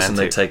How all of a sudden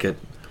they romantic. take it.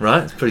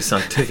 Right, it's pretty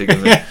scientific,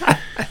 isn't it?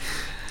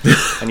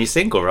 And you're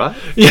single, right?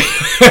 Yeah.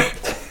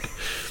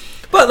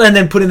 But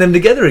then putting them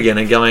together again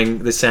and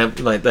going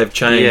like they've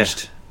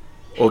changed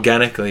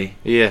organically.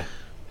 Yeah.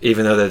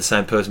 Even though they're the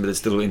same person, but they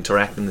still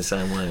interact in the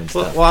same way and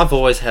stuff. Well, I've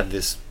always had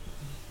this,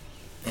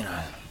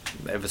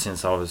 ever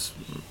since I was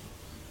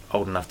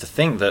old enough to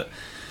think that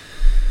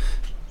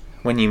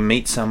when you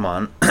meet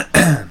someone,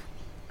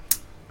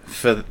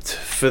 for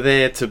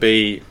there to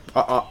be,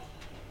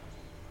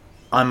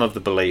 I'm of the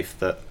belief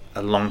that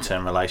a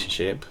long-term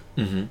relationship,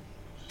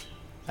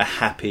 a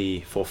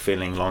happy,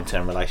 fulfilling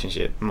long-term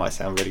relationship, might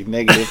sound really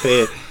negative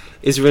here,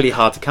 is really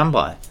hard to come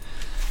by.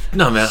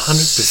 No, man,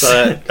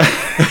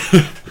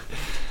 100%.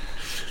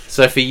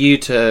 So for you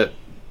to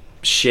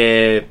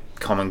share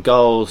common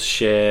goals,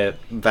 share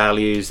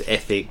values,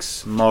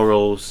 ethics,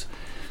 morals,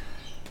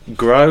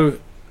 grow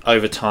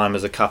over time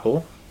as a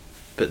couple,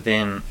 but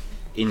then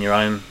in your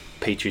own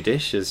petri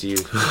dish, as you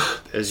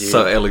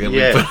so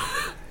elegantly put.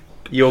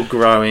 You're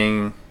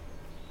growing,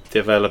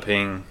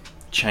 developing,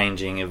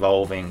 changing,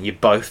 evolving. You're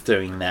both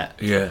doing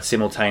that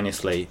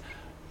simultaneously,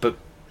 but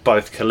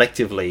both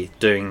collectively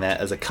doing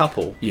that as a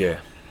couple. Yeah.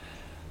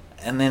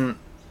 And then,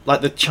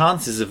 like, the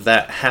chances of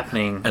that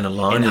happening and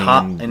aligning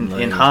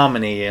in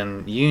harmony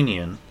and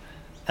union,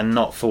 and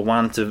not for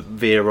one to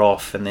veer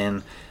off and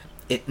then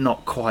it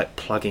not quite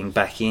plugging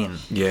back in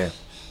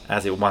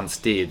as it once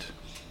did,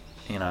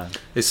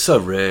 it's so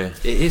rare.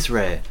 It is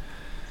rare.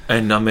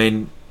 And I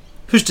mean,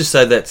 who's to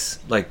say that's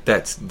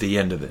the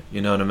end of it,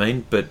 you know what I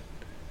mean? But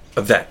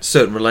of that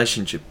certain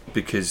relationship,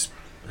 because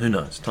who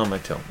knows, time may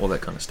tell, all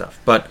that kind of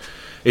stuff. But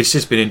it's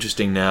just been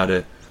interesting now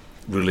to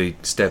really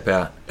step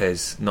out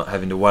as not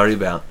having to worry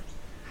about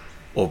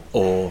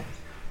or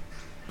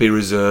be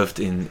reserved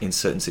in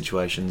certain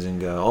situations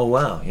and go, oh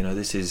wow,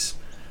 this is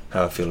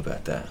how I feel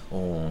about that,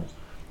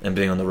 and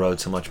being on the road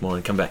so much more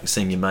and come back and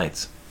seeing your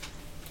mates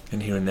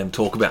and hearing them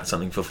talk about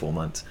something for 4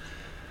 months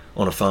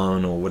on a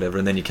phone or whatever,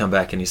 and then you come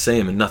back and you see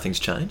them and nothing's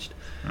changed.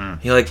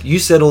 You're like, you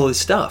said all this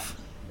stuff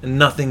and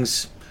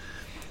nothing's.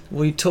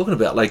 What are you talking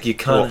about? Like, you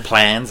can't...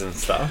 plans and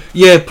stuff?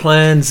 Yeah,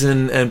 plans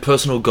and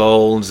personal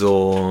goals,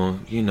 or,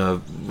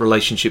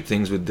 relationship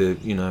things with the,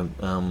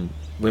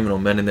 women or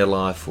men in their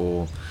life,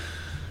 or...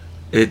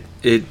 I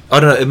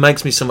don't know, it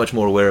makes me so much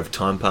more aware of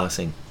time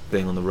passing,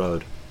 being on the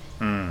road.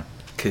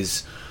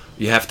 Because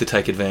you have to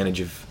take advantage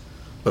of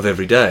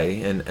every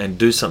day and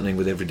do something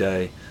with every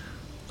day.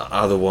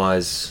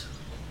 Otherwise,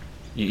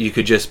 you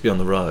could just be on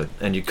the road,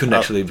 and you couldn't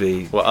actually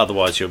be... Well,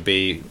 otherwise you'll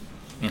be...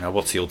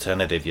 what's the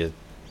alternative? You're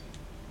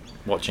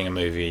watching a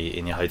movie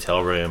in your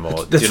hotel room,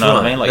 or do you know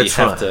what I mean? Like, you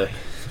have to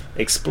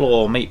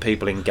explore, meet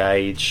people,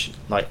 engage,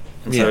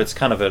 so it's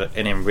kind of an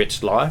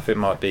enriched life. It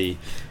might be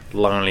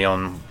lonely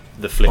on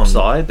the flip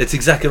side. That's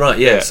exactly right.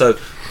 Yeah. So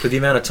for the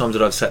amount of times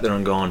that I've sat there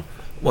and gone,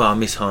 well, I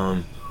miss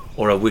home,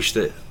 or I wish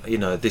that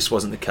this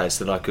wasn't the case,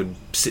 that I could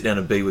sit down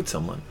and be with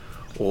someone,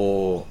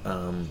 or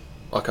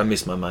like I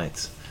miss my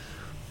mates.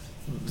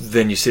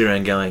 Then you sit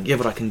around going, yeah,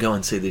 but I can go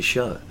and see this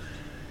show.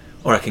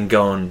 Or I can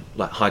go and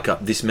hike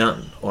up this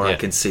mountain, or I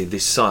can see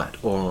this site,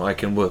 or I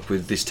can work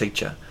with this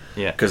teacher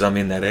because I'm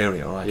in that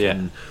area, or I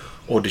can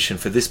audition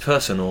for this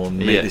person, or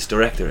meet this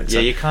director. It's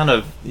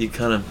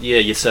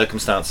your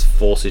circumstance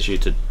forces you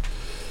to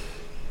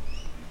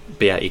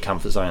be out your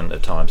comfort zone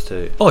at times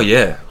too. Oh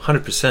yeah,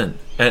 100%.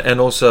 And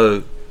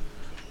also,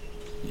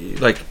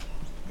 like,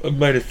 I've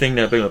made a thing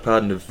now, being a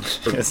pardon of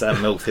It's that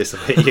milk thistle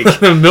hit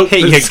your, milk hit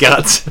your thistle.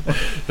 guts.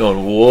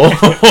 Going,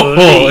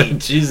 whoa,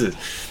 Jesus!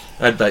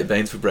 I had baked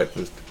beans for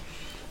breakfast,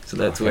 so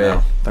that's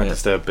where. Don't yeah.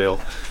 disturb Bill.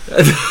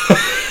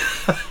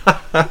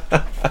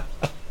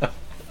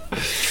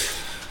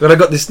 But I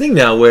got this thing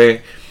now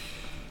where,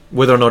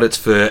 whether or not it's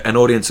for an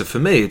audience or for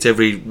me, it's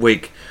every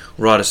week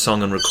write a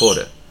song and record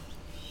it.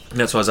 And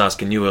that's why I was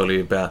asking you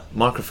earlier about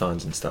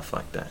microphones and stuff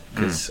like that,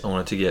 because I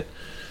wanted to get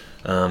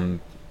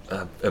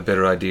a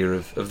better idea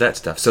of that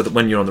stuff, so that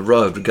when you're on the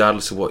road,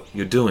 regardless of what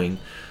you're doing,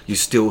 you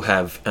still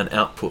have an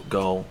output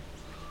goal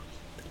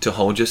to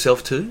hold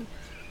yourself to,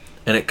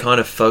 and it kind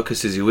of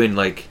focuses you in.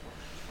 Like,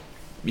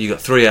 you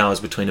got 3 hours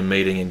between a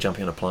meeting and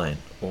jumping on a plane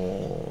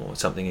or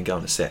something and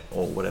going to set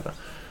or whatever,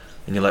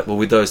 and you're like, well,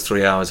 with those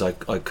 3 hours I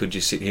could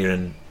just sit here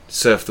and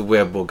surf the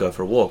web or go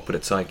for a walk. But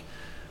it's like,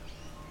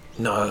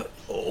 no,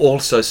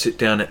 also sit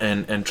down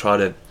and try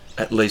to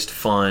at least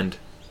find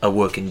a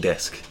working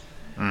desk,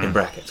 in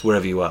brackets,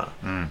 wherever you are,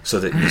 so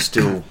that you're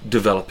still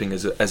developing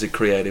as a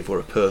creative or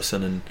a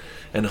person,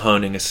 and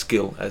honing a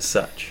skill as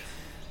such.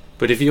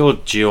 But if you're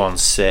due on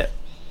set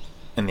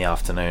in the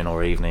afternoon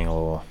or evening,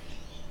 or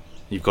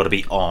you've got to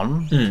be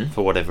on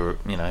for whatever,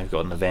 you've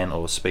got an event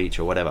or a speech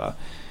or whatever,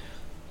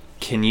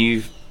 can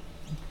you,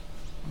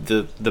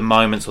 the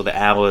moments or the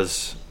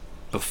hours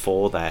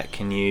before that,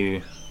 can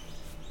you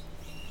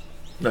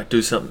like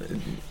do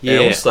something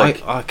else?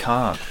 Like, I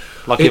can't.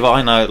 Like, if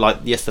I know, like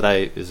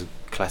yesterday is a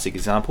classic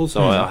example.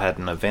 So I had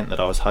an event that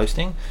I was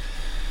hosting,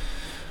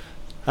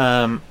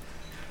 and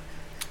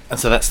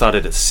so that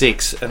started at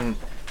 6, and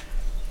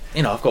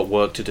I've got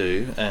work to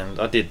do, and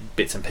I did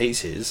bits and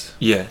pieces.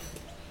 Yeah.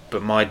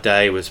 But my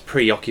day was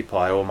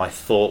preoccupied, or my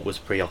thought was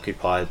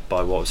preoccupied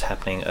by what was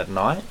happening at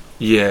night.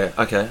 Yeah.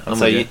 Okay. And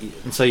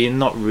so you're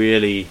not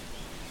really,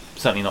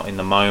 certainly not in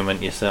the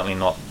moment. You're certainly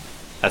not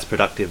as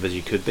productive as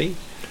you could be.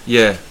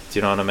 Yeah. Do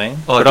you know what I mean?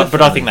 Oh,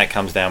 but I think that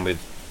comes down with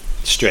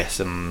stress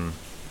and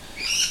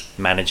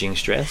managing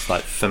stress.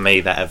 Like, for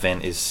me, that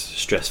event is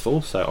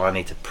stressful, so I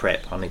need to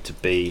prep. I need to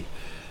be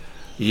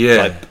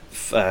like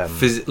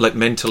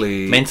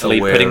mentally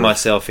aware putting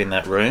myself in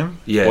that room.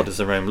 Yeah. What does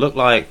the room look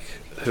like?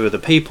 Who are the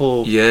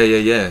people?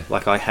 Yeah.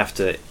 Like, I have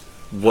to.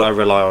 I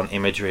rely on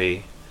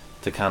imagery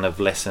to kind of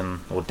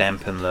lessen or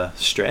dampen the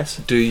stress.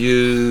 Do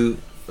you?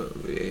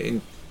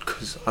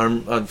 Because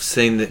I've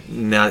seen that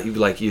now.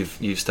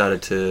 You've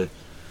started to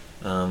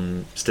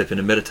step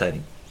into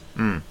meditating,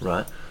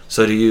 right?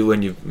 So do you,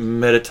 when you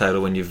meditate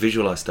or when you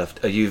visualize stuff,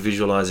 are you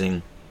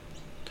visualizing?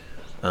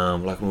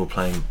 Like when we were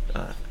playing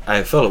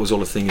AFL, it was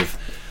all a thing of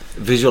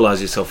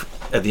visualize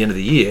yourself at the end of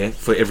the year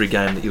for every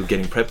game that you were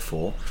getting prepped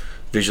for.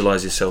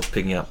 Visualize yourself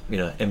picking up,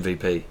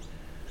 MVP,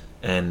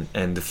 and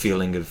the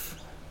feeling of,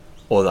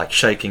 or like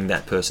shaking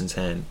that person's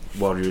hand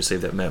while you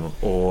receive that medal,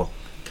 or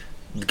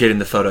getting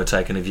the photo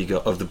taken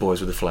of the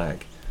boys with the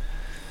flag.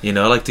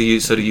 Do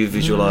you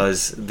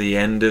visualize the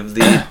end of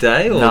the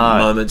day or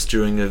moments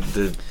during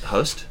the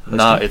hosting?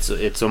 No,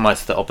 it's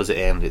almost the opposite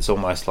end. It's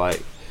almost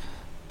like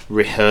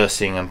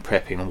rehearsing and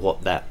prepping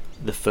what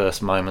the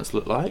first moments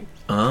look like.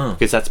 Oh.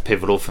 Because that's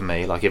pivotal for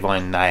me. Like, if I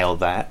nail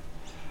that,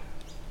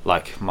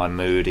 like, my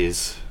mood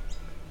is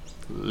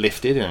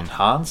lifted and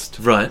enhanced.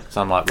 Right.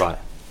 So I'm like, right.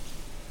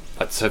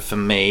 But so for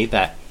me,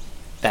 that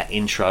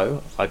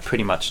intro, I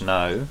pretty much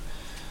know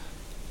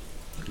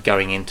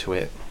going into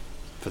it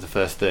for the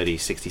first 30,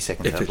 60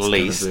 seconds If at it's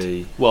least. gonna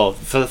be... Well,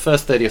 for the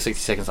first 30 or 60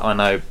 seconds, I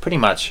know pretty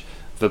much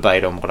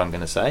verbatim what I'm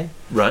going to say.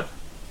 Right.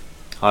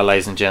 Hi,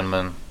 ladies and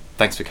gentlemen.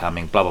 Thanks for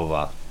coming. Blah, blah,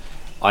 blah.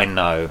 I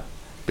know,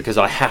 because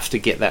I have to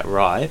get that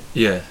right.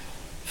 Yeah.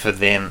 For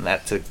then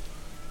that to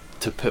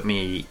put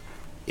me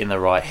in the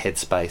right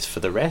headspace for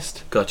the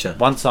rest. Gotcha.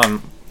 Once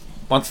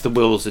the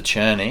wheels are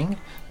churning,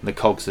 the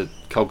cogs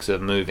are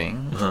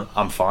moving,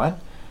 I'm fine.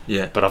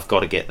 Yeah. But I've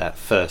got to get that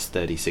first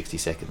 30, 60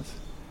 seconds.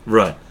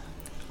 Right.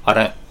 I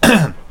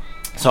don't.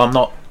 So I'm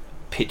not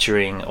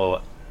picturing,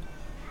 or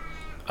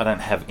I don't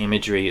have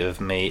imagery of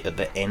me at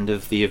the end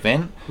of the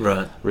event,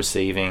 right,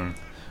 receiving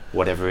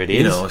whatever it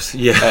is.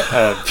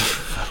 Yeah.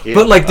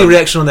 But like the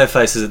reaction on their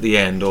faces at the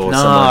end, or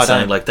someone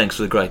saying like, "Thanks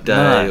for the great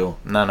day," or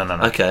no.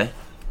 Okay.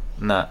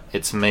 No,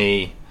 it's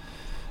me.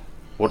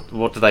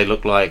 What do they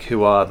look like?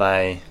 Who are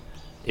they?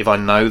 If I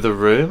know the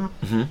room,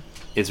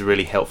 is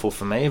really helpful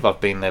for me. If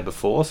I've been there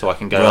before, so I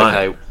can go,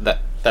 okay,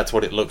 that's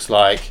what it looks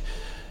like.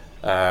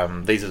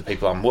 These are the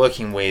people I'm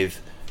working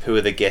with. Who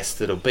are the guests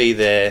that'll be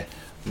there?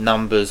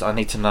 Numbers, I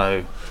need to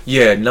know.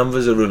 Yeah,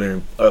 numbers are really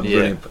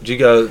important. Do you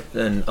go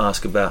and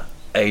ask about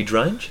age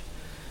range?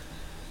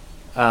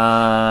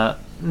 No.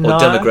 Or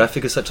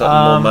demographic or such, like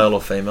more male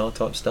or female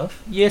type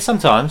stuff? Yeah,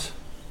 sometimes.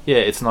 Yeah,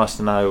 it's nice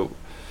to know,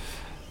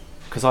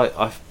 because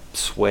I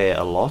swear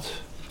a lot.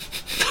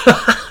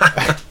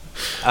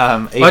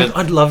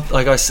 I'd love,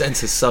 like, I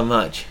sense it so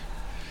much.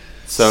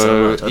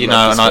 So much. And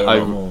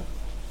I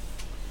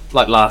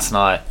like last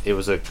night, it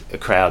was a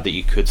crowd that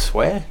you could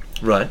swear.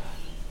 Right.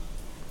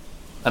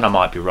 And I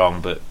might be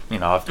wrong, but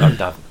I've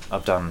done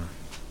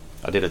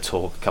I did a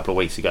talk a couple of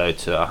weeks ago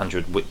to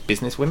 100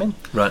 business women.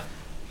 Right.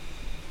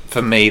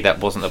 For me, that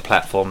wasn't a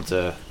platform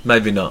to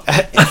maybe not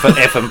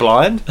F and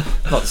blind.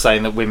 Not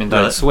saying that women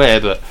don't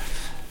swear, but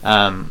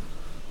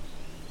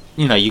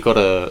you got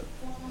to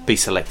be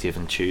selective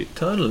and choose.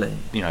 Totally.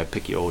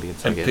 Pick your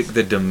audience. And I guess. Pick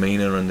the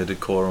demeanour and the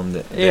decorum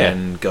that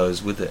then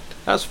goes with it.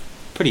 That was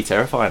pretty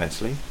terrifying,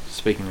 actually.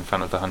 Speaking in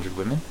front of 100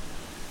 women.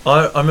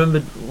 I remember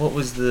one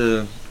of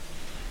the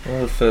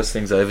first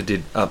things I ever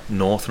did up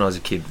north when I was a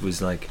kid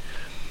was like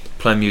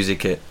play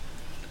music at.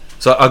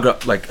 So I grew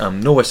up like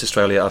Northwest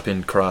Australia, up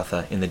in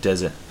Karratha in the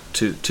desert,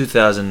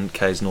 2,000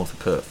 k's north of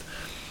Perth.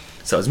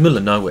 So it was middle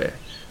of nowhere,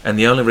 and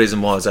the only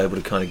reason why I was able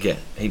to kind of get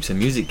heaps of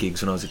music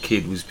gigs when I was a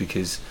kid was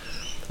because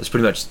I was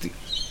pretty much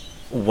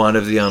one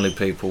of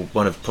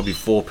probably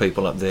 4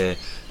 people up there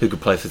who could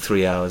play for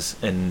 3 hours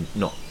and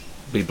not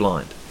be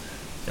blind.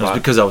 And it was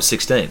because I was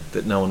 16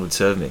 that no one would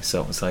serve me.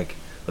 So it was like,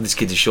 well, this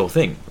kid's a sure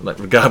thing. Like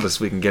regardless,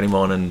 we can get him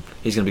on, and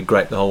he's going to be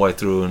great the whole way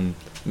through, and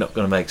not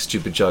going to make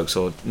stupid jokes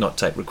or not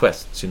take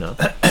requests,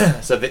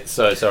 So this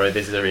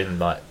is in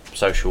like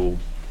social,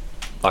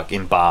 like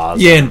in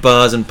bars. Yeah, in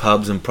bars and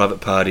pubs and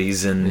private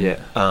parties and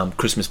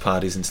Christmas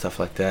parties and stuff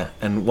like that.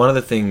 And one of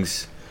the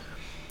things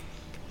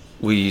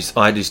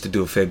I used to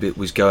do a fair bit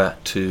was go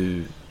out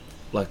to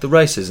like the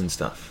races and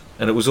stuff,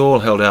 and it was all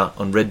held out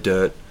on red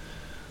dirt.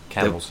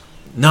 Camels.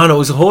 No, it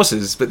was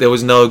horses, but there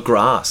was no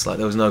grass. Like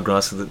there was no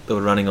grass that they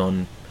were running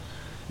on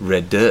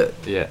red dirt.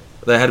 Yeah.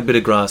 They had a bit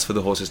of grass for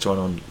the horses to run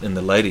on in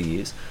the later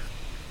years.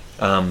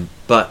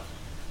 But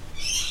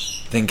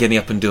then getting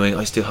up and doing, I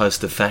used to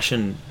host a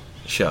fashion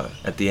show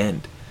at the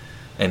end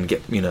and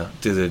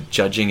do the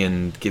judging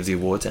and give the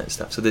awards out and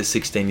stuff. So there's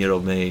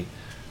 16-year-old me,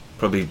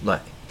 probably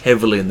like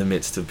heavily in the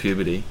midst of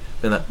puberty,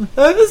 and like,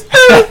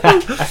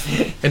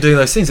 and doing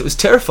those things. It was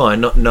terrifying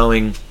not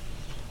knowing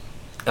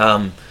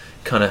kind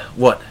of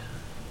what.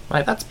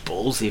 Mate, that's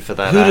ballsy for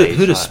that age.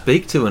 Who to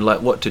speak to and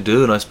like what to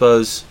do, and I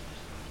suppose.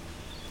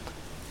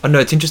 I know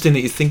it's interesting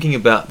that you're thinking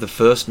about the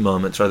first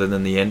moments rather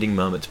than the ending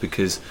moments,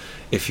 because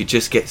if you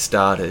just get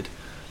started,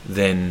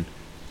 then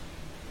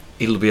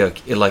it'll be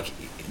okay. Like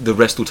the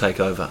rest will take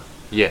over.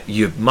 Yeah.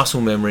 Your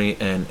muscle memory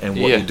and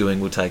what you're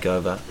doing will take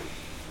over,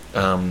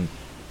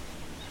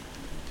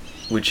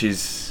 which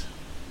is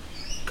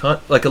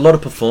like a lot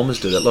of performers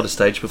do that. A lot of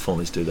stage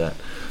performers do that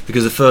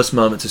because the first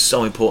moments are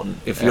so important.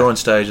 If you're on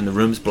stage and the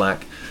room's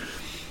black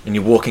and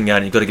you're walking out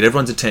and you've got to get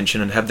everyone's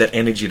attention and have that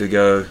energy to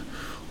go.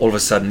 All of a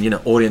sudden,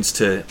 audience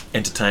to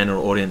entertainer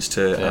or audience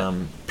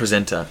to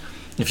presenter.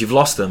 If you've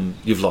lost them,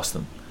 you've lost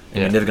them,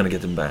 and you're never going to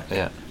get them back.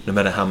 Yeah. No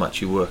matter how much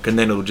you work, and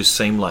then it'll just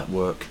seem like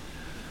work,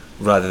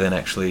 rather than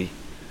actually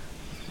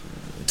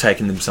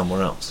taking them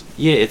somewhere else.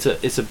 Yeah,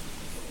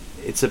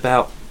 it's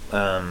about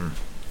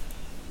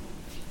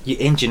you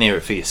engineer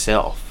it for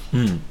yourself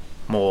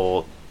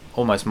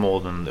almost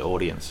more than the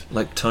audience.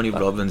 Like Tony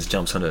Robbins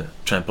jumps on a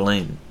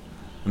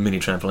mini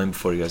trampoline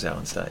before he goes out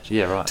on stage.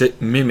 Yeah, right. To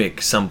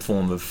mimic some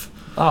form of.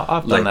 Oh,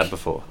 I've done that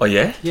before. Oh,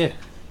 yeah? Yeah.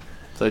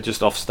 So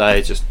just off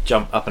stage, just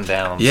jump up and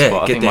down on the spot.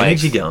 spot. Get the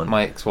energy going.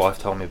 My ex-wife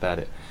told me about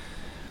it.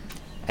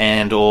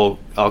 Or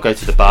I'll go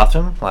to the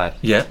bathroom. Like,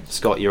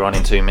 Scott, you're on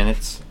in 2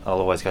 minutes. I'll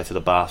always go to the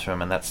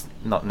bathroom, and that's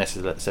not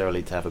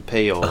necessarily to have a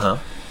pee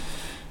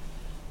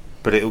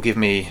but it'll give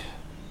me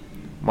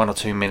 1 or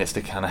 2 minutes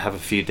to kind of have a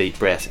few deep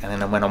breaths, and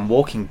then when I'm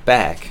walking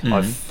back,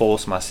 I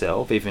force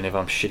myself, even if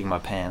I'm shitting my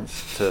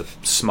pants, to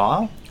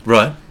smile.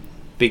 Right.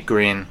 Big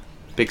grin,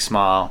 big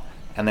smile.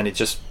 And then it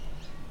just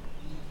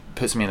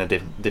puts me in a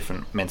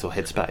different mental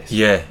headspace.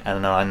 Yeah.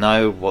 And then I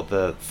know what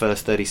the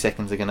first 30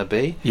 seconds are going to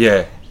be.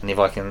 Yeah. And if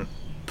I can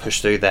push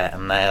through that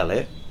and nail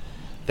it,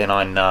 then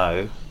I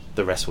know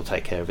the rest will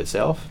take care of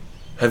itself.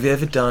 Have you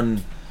ever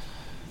done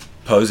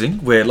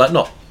posing where, like,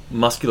 not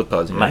muscular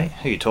posing? Mate, right?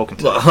 who are you talking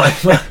to?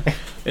 Well,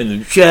 in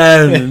the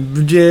shower, in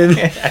the gym.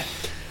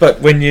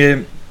 But when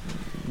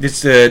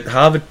it's a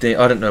Harvard thing,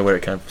 I don't know where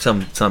it came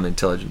from. Some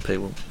intelligent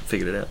people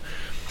figured it out.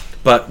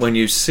 But when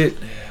you sit,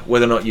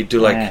 whether or not you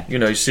do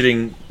you're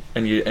sitting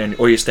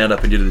or you stand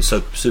up and you do the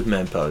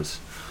Superman pose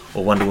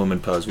or Wonder Woman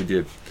pose with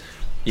your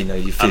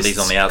fists undies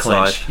on the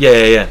outside. Clenched.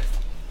 Yeah.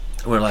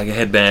 Wear like a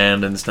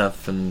headband and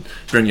stuff, and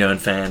bring your own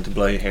fan to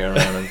blow your hair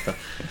around and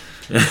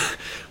stuff.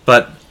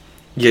 But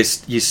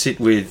yes, you sit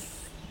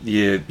with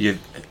your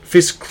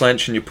fists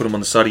clenched and you put them on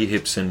the side of your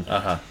hips and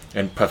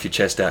puff your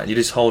chest out. And you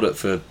just hold it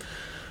for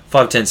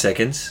 5 or 10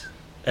 seconds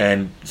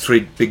and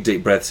 3 big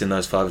deep breaths in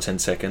those 5 or 10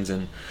 seconds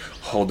and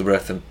hold the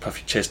breath and puff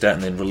your chest out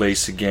and then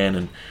release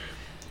again,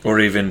 or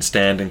even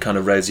stand and kind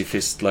of raise your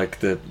fist like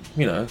the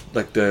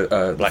Black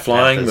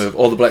flying Panthers. move,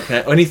 or the Black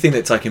Panther, anything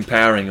that's like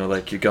empowering or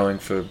like you're going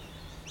for.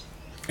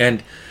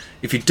 And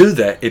if you do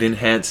that, it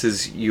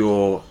enhances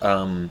your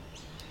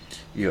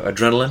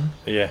adrenaline,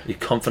 your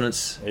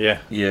confidence,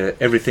 your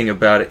everything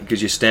about it,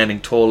 because you're standing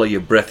taller,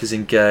 your breath is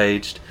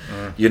engaged,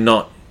 you're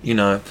not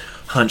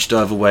hunched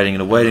over waiting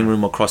in a waiting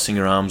room or crossing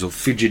your arms or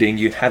fidgeting.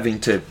 You're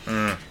having to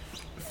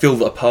feel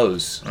the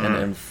pose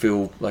and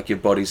feel like your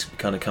body's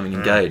kind of coming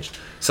engaged.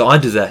 So I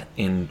do that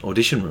in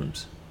audition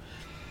rooms.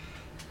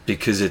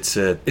 because it's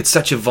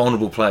such a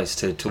vulnerable place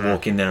to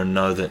walk in there and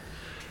know that,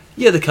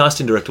 yeah, the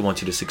casting director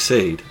wants you to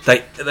succeed.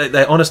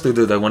 They honestly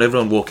do. They want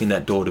everyone walking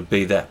that door to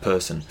be that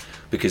person,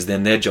 because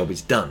then their job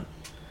is done.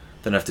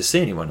 They don't have to see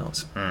anyone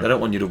else. They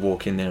don't want you to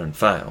walk in there and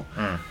fail.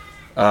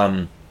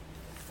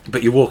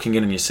 But you're walking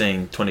in and you're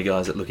seeing 20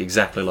 guys that look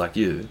exactly like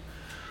you,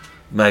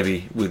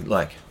 maybe with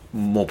like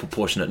more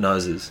proportionate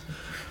noses,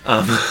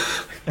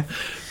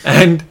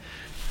 and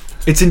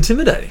it's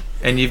intimidating.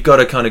 And you've got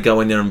to kind of go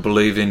in there and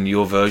believe in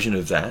your version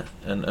of that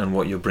and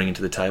what you're bringing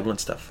to the table and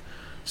stuff.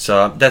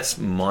 So that's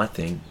my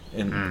thing,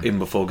 even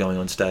before going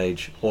on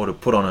stage, or to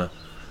put on a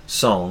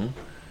song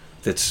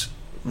that's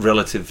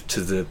relative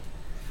to the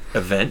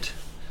event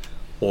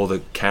or the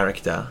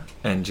character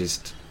and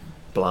just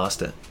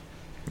blast it.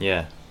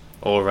 Yeah.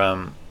 Or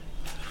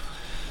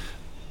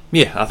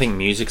yeah, I think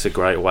music's a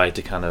great way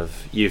to kind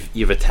of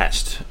you've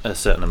attached a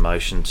certain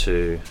emotion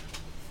to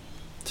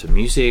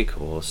music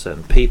or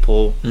certain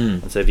people,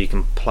 and so if you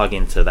can plug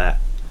into that,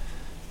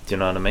 do you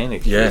know what I mean?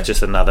 It's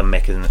just another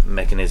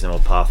mechanism or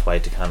pathway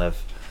to kind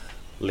of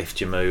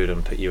lift your mood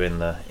and put you in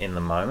the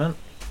moment.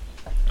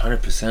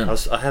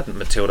 100%. I had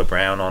Matilda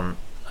Brown on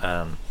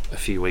a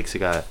few weeks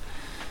ago,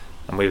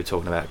 and we were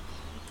talking about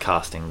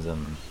castings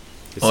and.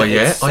 She did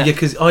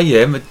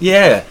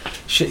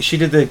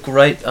the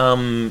great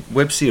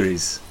web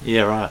series.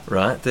 Yeah,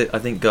 right. That I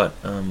think got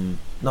no,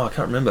 I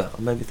can't remember.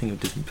 I maybe think of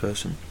a different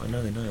person. I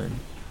know their name.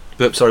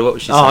 But sorry, what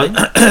was she saying?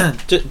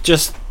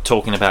 Just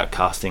talking about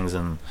castings,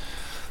 and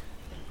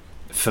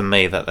for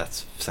me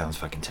that sounds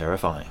fucking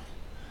terrifying.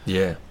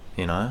 Yeah,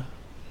 you know.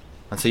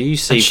 And so you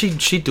see, and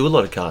she do a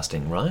lot of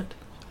casting, right?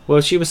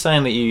 Well, she was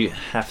saying that you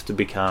have to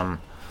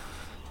become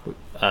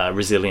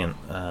resilient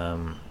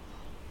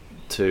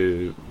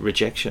to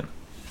rejection,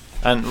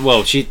 and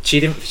well, she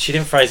didn't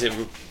phrase it.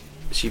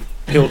 She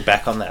peeled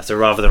back on that. So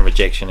rather than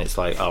rejection, it's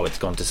like, oh, it's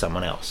gone to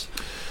someone else.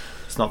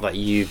 It's not that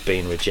you've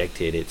been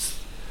rejected. It's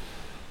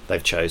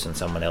they've chosen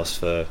someone else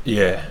for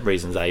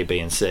reasons A, B,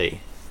 and C.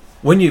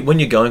 When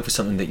you're going for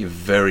something that you're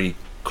very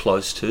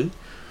close to,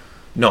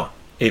 not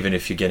even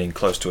if you're getting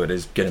close to it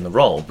as getting the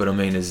role, but I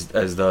mean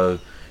as though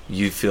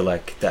you feel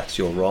like that's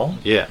your role.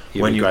 Yeah,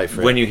 when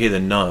you hear the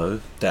no,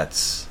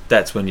 that's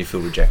when you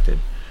feel rejected.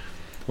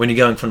 When you're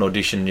going for an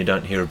audition and you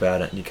don't hear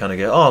about it and you kind of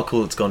go, oh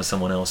cool, it's gone to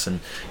someone else, and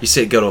you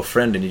see it go to a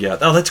friend and you go,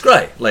 oh that's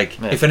great, like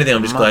if anything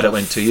I'm just glad it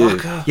went to you.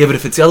 Yeah, but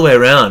if it's the other way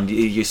around,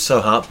 you're so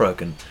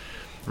heartbroken.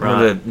 I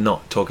remember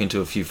not talking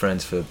to a few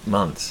friends for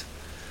months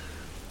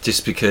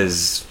just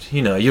because,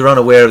 you know, you're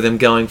unaware of them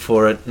going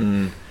for it,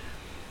 and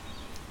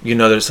you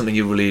know there's something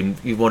you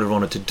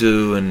wanted to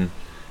do, and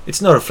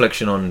it's not a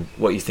reflection on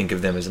what you think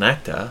of them as an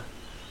actor,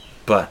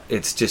 but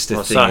it's just a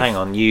thing. So hang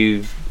on,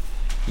 you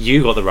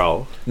got the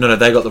role? No,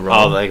 they got the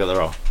role. Oh, they got the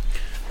role.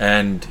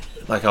 And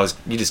like you're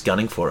just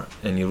gunning for it,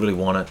 and you really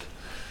want it.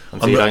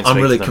 So I'm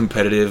really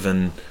competitive,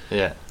 and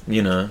yeah,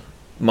 you know,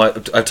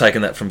 I've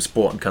taken that from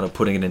sport and kind of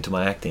putting it into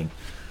my acting.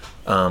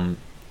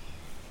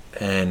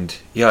 And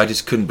yeah, I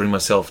just couldn't bring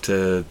myself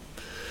to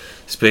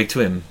speak to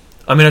him.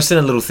 I mean, I sent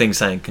a little thing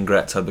saying,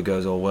 "Congrats, hope it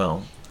goes all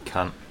well."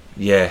 Cunt.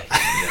 Yeah,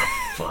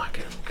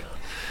 fucking cunt.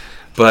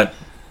 But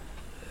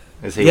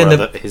is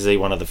he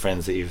one of the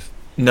friends that you've?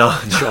 No,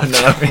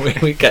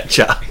 we catch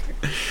up.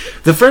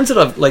 The friends that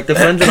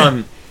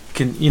I'm,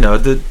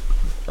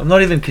 I'm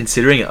not even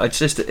considering it. It's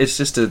just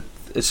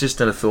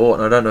a thought,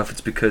 and I don't know if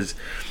it's because,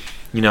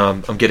 you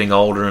know, I'm getting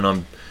older and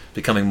I'm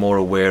becoming more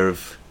aware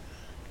of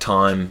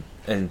time,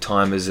 and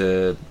time is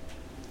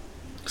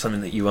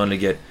something that you only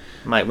get.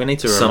 Mate, we need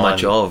to so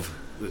much of.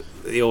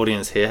 The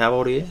audience here. How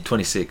old are you?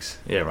 26.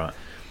 Yeah, right.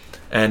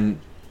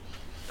 And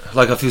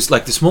like I feel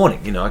like this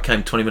morning, you know, I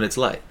came 20 minutes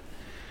late.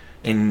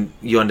 And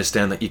you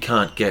understand that you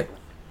can't get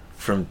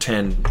from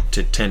 10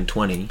 to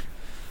 10:20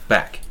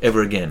 back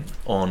ever again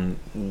on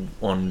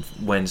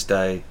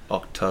Wednesday,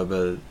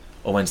 November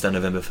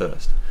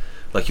 1st.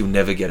 Like you'll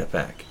never get it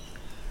back.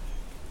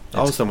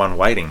 I was the one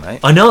waiting, mate.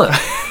 I know,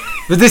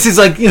 but this is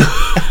like, you know,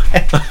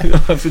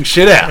 I feel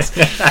shit out.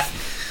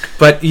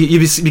 But you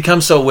become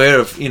so aware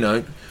of, you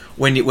know,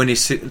 when you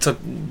sit. It's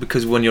like,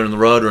 because when you're on the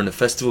road or in a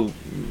festival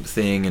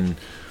thing, and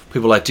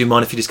people are like, do you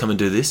mind if you just come and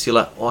do this? You're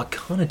like, oh, I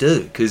kind of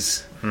do,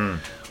 because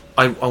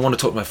I want to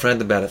talk to my friend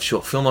about a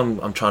short film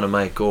I'm trying to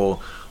make, or I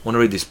want to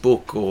read this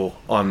book, or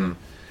I'm...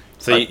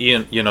 So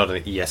you're not a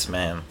yes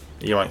man.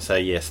 You won't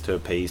say yes to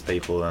appease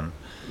people. And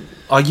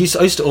I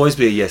used to always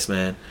be a yes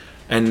man,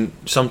 and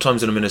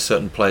sometimes when I'm in a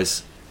certain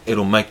place,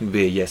 it'll make me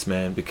be a yes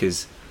man,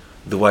 because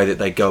the way that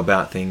they go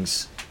about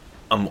things,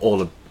 I'm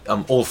all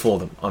for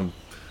them.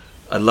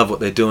 I love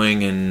what they're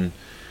doing, and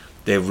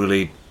they're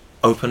really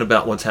open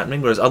about what's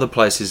happening, whereas other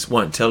places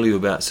won't tell you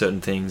about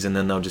certain things, and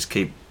then they'll just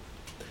keep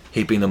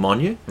heaping them on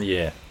you.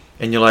 Yeah.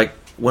 And you're like,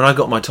 when I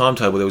got my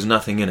timetable, there was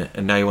nothing in it,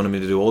 and now you wanted me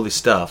to do all this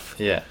stuff.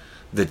 Yeah.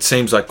 That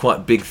seems like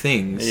quite big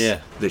things. Yeah.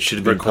 That should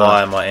have been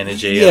require my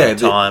energy and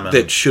time.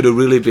 That should have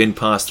really been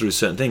passed through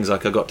certain things.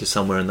 Like I got to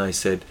somewhere and they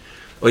said,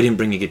 "Oh, you didn't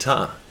bring your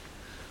guitar."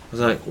 I was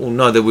like, "Well,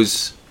 no, I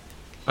didn't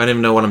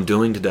even know what I'm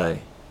doing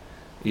today."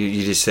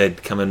 You just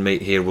said, come and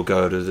meet here, we'll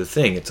go to the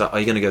thing. It's like, are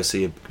you going to go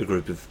see a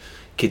group of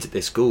kids at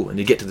their school? And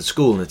you get to the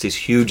school and it's this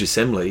huge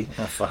assembly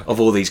of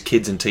all these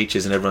kids and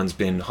teachers, and everyone's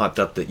been hyped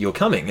up that you're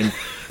coming. And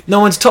no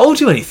one's told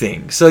you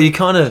anything. So you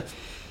kind of,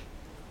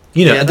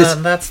 you know...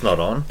 that's not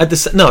on.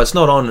 No, it's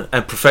not on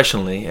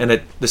professionally. And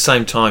at the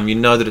same time, you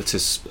know that it's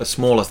a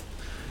smaller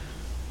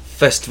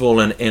festival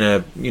in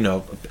a, you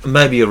know,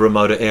 maybe a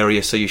remoter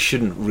area, so you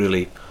shouldn't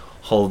really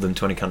hold them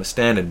to any kind of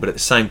standard. But at the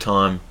same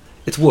time,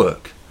 it's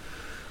work.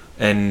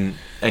 And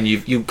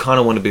you kind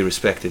of want to be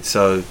respected,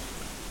 so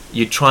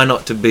you try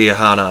not to be a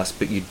hard ass,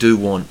 but you do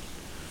want,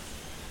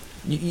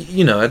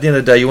 you know, at the end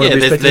of the day, you want to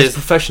be respected as a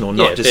professional,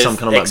 not just some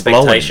kind of like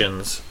blowing.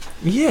 Expectations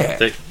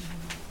that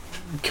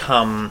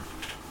come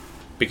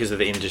because of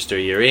the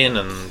industry you're in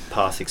and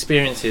past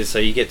experiences. So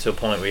you get to a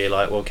point where you're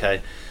like, well,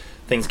 okay,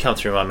 things come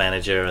through my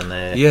manager, and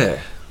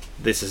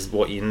this is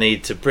what you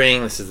need to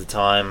bring. This is the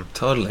time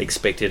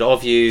expected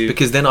of you,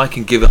 because then I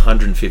can give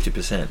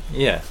 150%.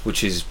 Yeah,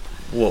 which is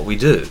what we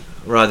do,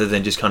 rather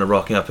than just kind of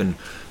rocking up and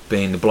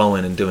being the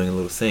blow-in and doing a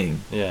little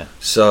thing. Yeah.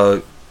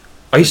 So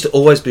I used to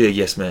always be a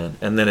yes man,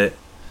 and then it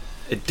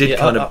did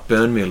kind of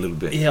burn me a little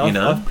bit. Yeah, you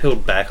know? I've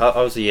peeled back. I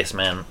was a yes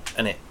man,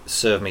 and it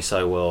served me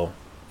so well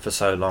for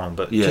so long.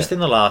 But just in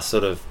the last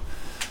sort of,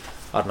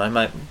 I don't know,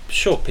 mate,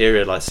 short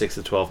period, like 6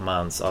 to 12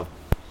 months, I've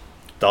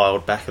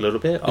dialed back a little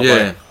bit.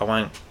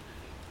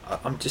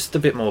 I'm just a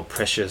bit more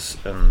precious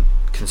and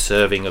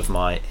conserving of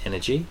my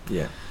energy.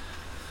 Yeah.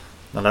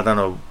 And I don't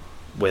know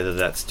whether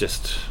that's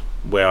just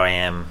where I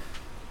am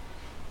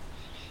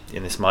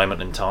in this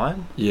moment in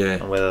time,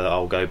 and whether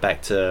I'll go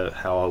back to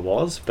how I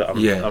was. But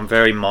I'm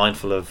very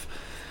mindful of,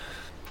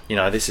 you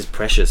know, this is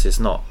precious. It's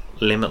not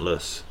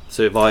limitless.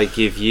 So if I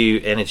give you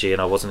energy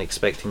and I wasn't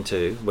expecting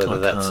to, whether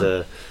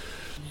that's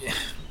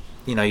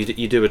you know,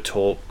 you do a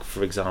talk,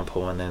 for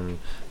example, and then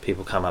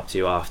people come up to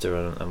you after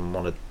and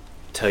want to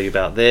tell you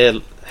about their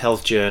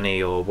health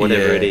journey or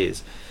whatever it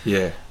is.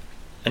 Yeah.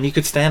 And you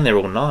could stand there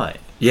all night.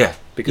 Yeah.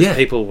 Because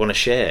people want to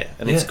share,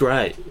 and it's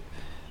great.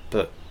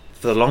 But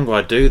for the longer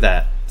I do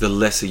that, the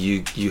lesser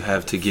you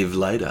have to give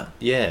later.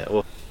 Yeah.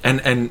 Or,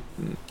 and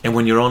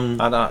when you're on,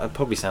 I know it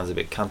probably sounds a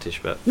bit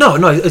cuntish, but no,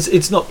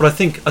 it's not. But I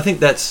think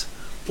that's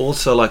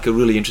also like a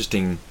really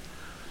interesting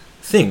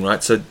thing,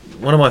 right? So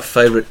one of my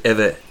favourite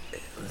ever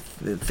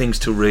things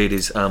to read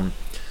is On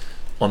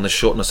the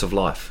Shortness of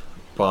Life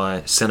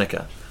by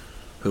Seneca,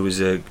 who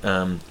was a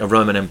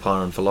Roman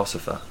emperor and a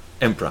philosopher.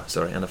 He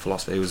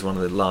was one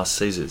of the last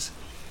Caesars.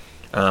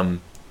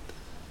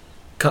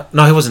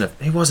 No, he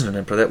wasn't an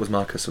emperor. That was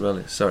Marcus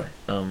Aurelius. Sorry.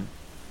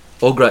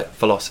 All great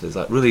philosophers,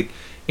 like really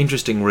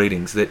interesting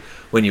readings. That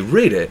when you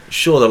read it,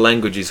 sure, the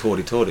language is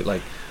hoity-toity,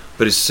 like,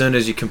 but as soon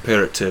as you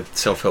compare it to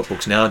self-help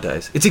books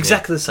nowadays, it's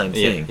exactly the same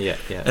thing. Yeah.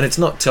 And it's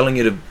not telling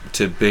you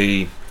to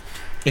be.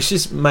 It's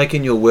just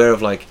making you aware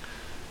of, like,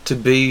 to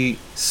be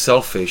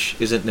selfish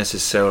isn't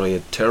necessarily a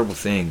terrible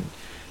thing,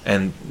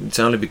 and it's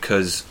only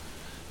because.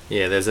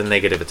 Yeah, there's a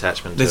negative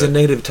attachment to it. There's a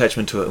negative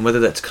attachment to it, and whether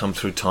that's come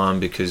through time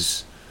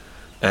because...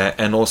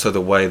 and also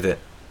the way that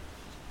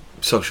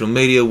social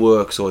media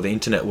works or the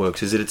internet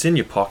works is that it's in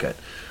your pocket.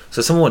 So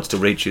if someone wants to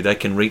reach you, they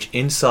can reach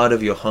inside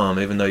of your home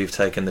even though you've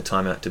taken the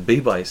time out to be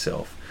by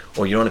yourself,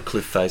 or you're on a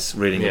cliff face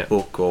reading a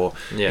book, or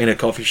in a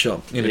coffee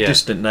shop in a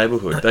distant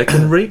neighbourhood. They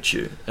can reach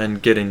you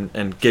and get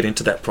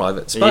into that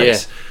private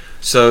space. Yeah.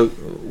 So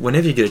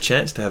whenever you get a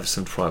chance to have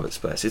some private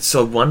space, it's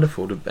so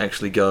wonderful to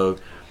actually go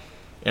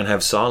and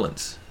have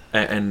silence.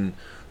 And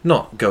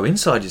not go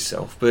inside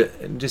yourself,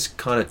 but just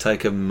kind of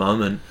take a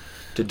moment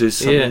to do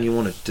something you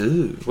want to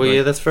do.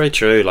 Well, that's very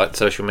true. Like,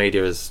 social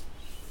media is,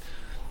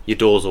 your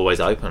door's always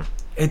open.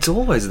 It's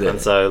always there.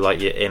 And so, like,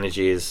 your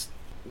energy is...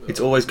 It's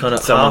always kind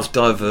of half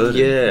diverted.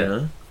 Yeah. You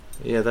know?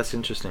 Yeah, that's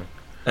interesting.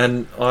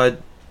 And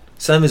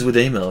same as with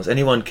emails.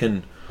 Anyone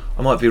can...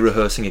 I might be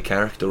rehearsing a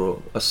character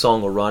or a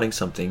song or writing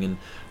something, and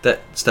that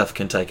stuff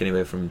can take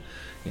anywhere from,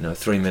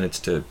 3 minutes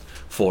to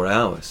 4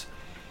 hours.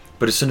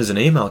 But as soon as an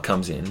email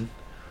comes in,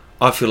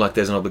 I feel like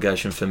there's an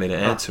obligation for me to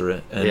answer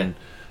it,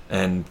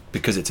 and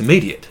because it's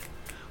immediate.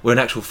 Where in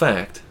actual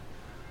fact,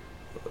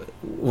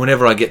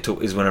 whenever I get to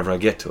it is whenever I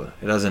get to it.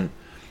 It doesn't,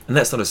 and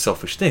that's not a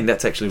selfish thing.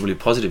 That's actually a really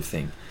positive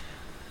thing,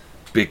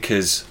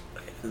 because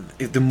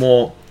the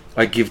more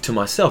I give to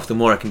myself, the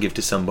more I can give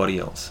to somebody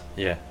else.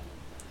 Yeah.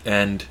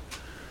 And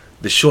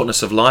the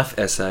Shortness of Life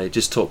essay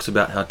just talks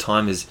about how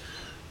time is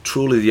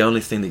truly the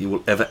only thing that you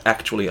will ever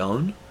actually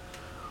own.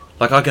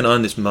 Like, I can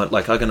own this,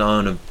 I can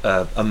own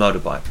a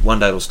motorbike. One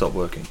day it'll stop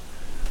working,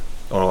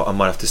 or I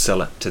might have to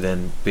sell it to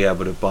then be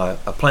able to buy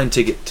a plane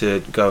ticket to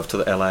go over to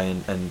the LA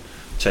and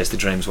chase the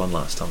dreams one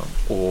last time.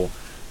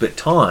 But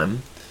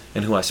time,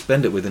 and who I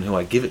spend it with, and who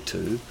I give it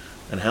to,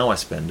 and how I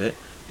spend it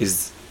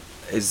is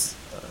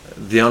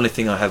the only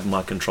thing I have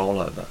my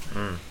control over.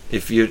 Mm.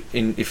 If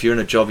you're in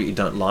a job that you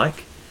don't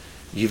like,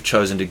 you've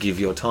chosen to give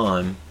your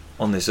time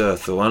on this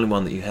earth, the only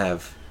one that you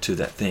have, to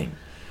that thing.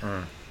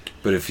 Mm.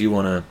 But if you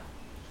want to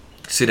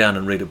sit down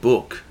and read a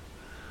book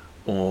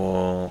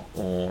or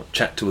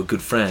chat to a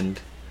good friend,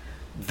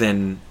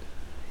 then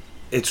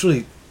it's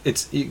really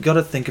it's you got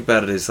to think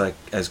about it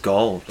as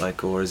gold,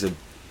 like, or as a,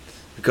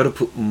 you've got to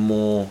put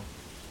more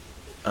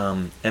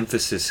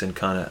emphasis and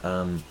kind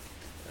of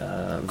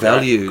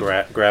value,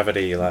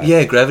 gravity,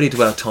 like gravity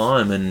to our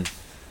time, and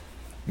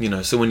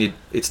so when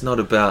it's not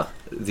about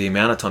the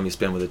amount of time you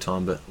spend with the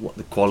time, but what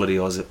the quality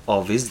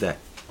of is that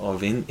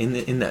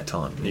in that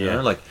time. You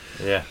know, like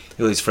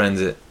all these friends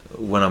that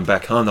when I'm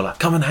back home, they're like,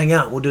 "Come and hang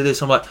out, we'll do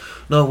this." I'm like,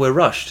 "No, we're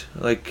rushed.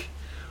 Like,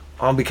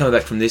 I'll be coming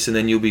back from this, and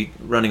then you'll be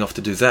running off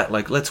to do that.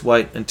 Like, let's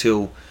wait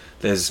until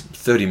there's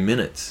 30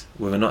 minutes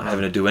where we're not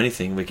having to do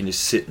anything. We can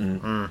just sit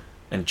and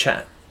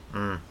chat.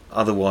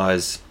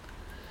 Otherwise,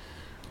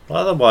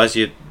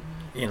 you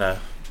know,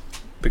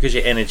 because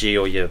your energy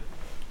or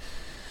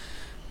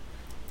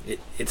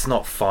it's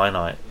not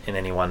finite in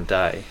any one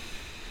day.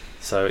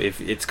 So if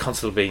it's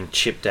constantly being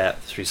chipped out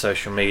through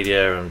social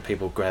media and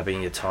people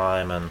grabbing your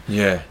time and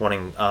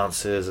wanting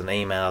answers and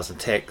emails and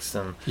texts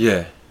and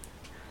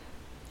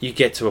you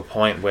get to a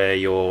point where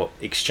your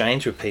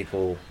exchange with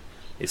people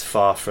is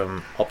far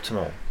from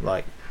optimal.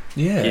 Like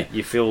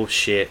you feel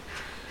shit.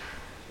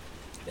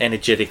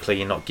 Energetically,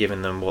 you're not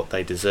giving them what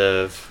they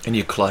deserve, and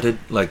you're cluttered.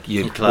 Like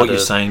what you're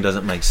saying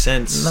doesn't make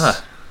sense. No,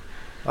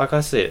 like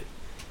I see it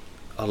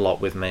a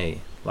lot with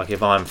me. Like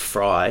if I'm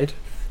fried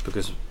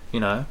because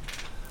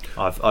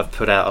I've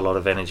put out a lot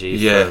of energy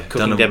for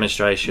cooking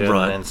demonstration,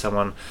 and then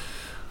someone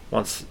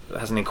has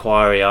an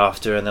inquiry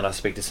after, and then I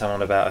speak to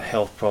someone about a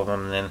health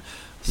problem, and then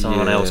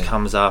someone else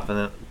comes up, and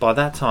then by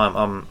that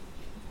time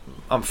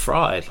I'm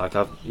fried. Like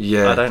I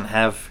don't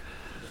have.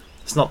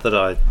 It's not that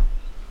I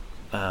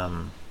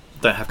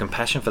don't have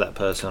compassion for that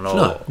person,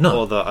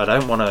 or that I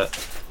don't want to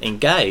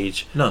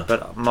engage. No,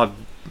 but my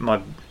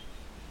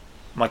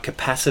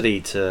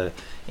capacity to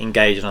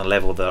engage on a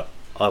level that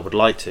I would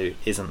like to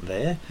isn't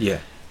there. Yeah.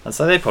 And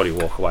so they probably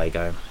walk away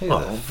going,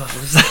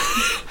 it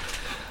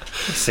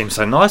seems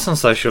so nice on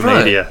social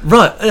media.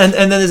 Right. And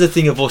then there's a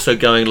thing of also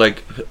going,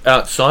 like,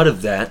 outside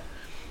of that,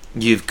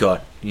 you've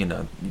got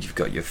your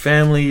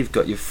family, you've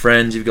got your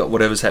friends, you've got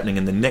whatever's happening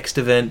in the next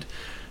event,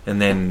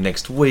 and then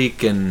next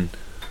week, and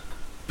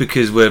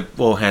because we're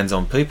all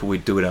hands-on people, we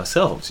do it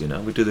ourselves,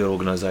 we do the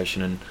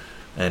organisation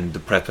and the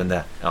prep and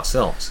that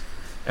ourselves.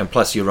 And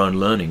plus your own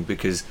learning,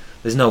 because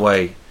there's no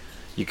way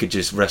you could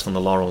just rest on the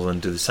laurels and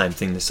do the same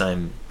thing the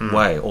same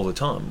way all the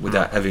time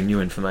without having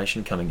new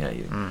information coming at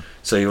you.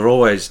 So you're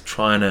always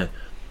trying to,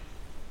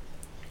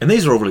 and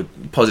these are all really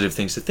positive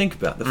things to think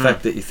about. The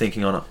fact that you're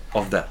thinking on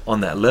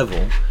that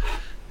level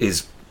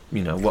is,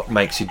 what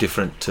makes you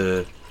different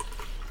to,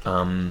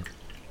 what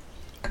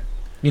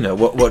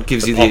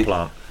gives you the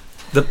plant.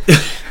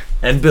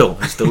 And Bill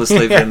is still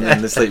asleep in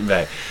the sleeping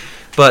bag,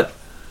 but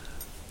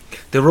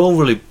they're all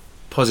really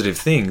positive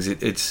things.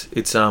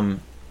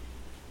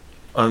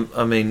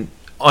 I mean,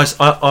 I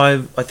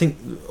think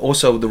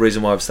also the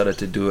reason why I've started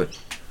to do it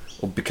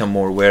or become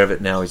more aware of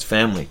it now is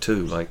family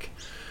too. Like,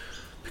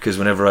 because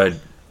whenever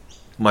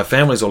my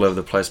family's all over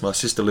the place. My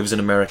sister lives in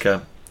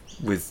America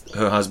with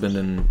her husband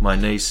and my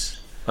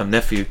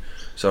nephew,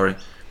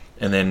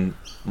 and then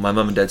my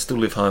mum and dad still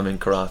live home in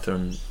Karratha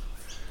and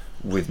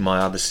with my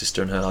other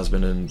sister and her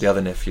husband and the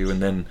other nephew,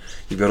 and then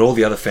you've got all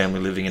the other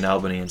family living in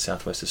Albany in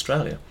Southwest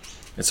Australia.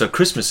 And so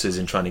Christmases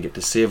and trying to get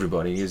to see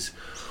everybody is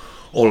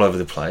all over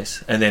the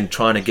place, and then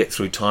trying to get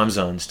through time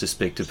zones to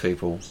speak to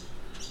people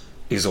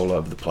is all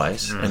over the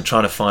place, and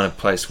trying to find a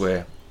place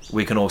where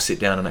we can all sit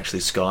down and actually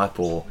Skype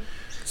or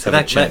so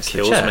that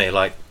kills me,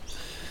 like,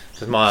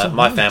 because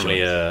my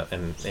family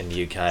in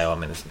the UK, I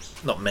mean there's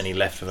not many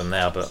left of them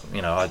now, but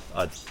I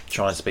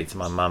try and speak to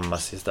my mum and my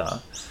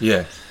sister,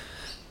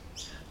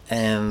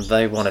 and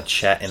they want to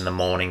chat in the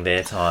morning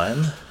their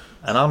time,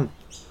 and I'm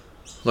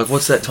like,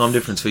 what's that time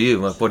difference for you?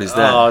 Like, what is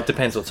that? Oh, it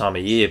depends what time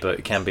of year, but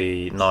it can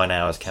be 9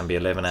 hours, can be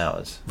 11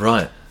 hours.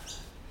 Right.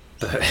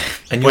 But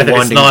and you're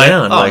winding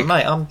down. Oh,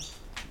 mate,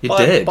 you're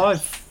dead. By,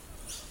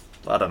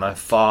 I don't know,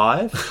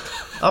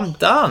 5, I'm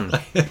done.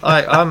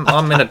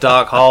 I'm in a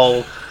dark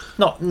hole.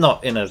 Not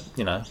in a,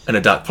 in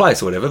a dark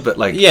place or whatever, but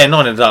like... Yeah,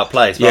 not in a dark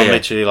place, but I'm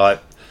literally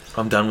like...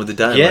 I'm done with the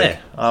day. Yeah,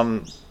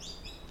 I'm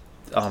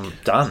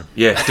done.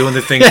 Yeah, doing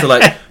the things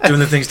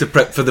to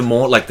prep for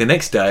the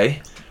next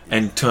day,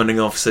 and turning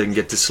off so you can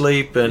get to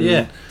sleep,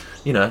 and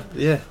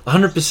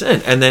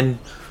 100%. And then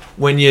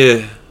when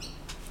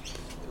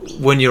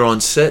you're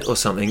on set or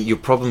something, your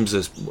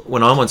problems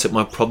when I'm on set,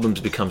 my problems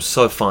become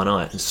so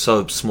finite and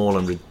so small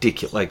and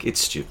ridiculous. Like, it's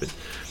stupid,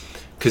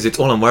 because it's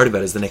all I'm worried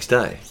about is the next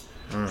day,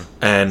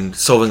 and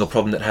solving a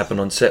problem that happened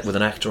on set with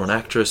an actor or an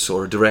actress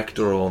or a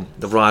director or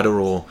the writer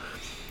or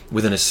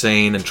within a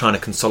scene, and trying to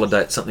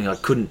consolidate something I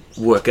couldn't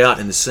work out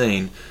in the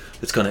scene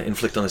that's going to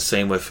inflict on the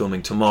scene we're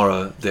filming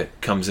tomorrow that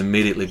comes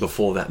immediately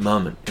before that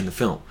moment in the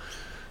film.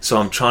 So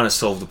I'm trying to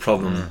solve the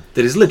problem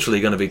that is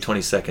literally going to be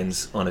 20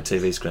 seconds on a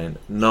TV screen.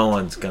 No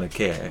one's going to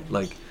care.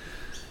 Like,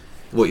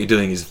 what you're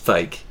doing is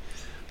fake.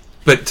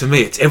 But to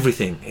me, it's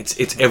everything.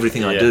 It's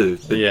everything I do.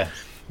 But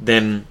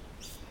then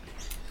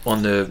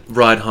on the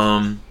ride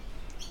home,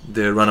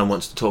 the runner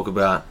wants to talk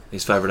about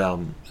his favourite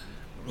album.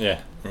 Yeah.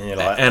 And you're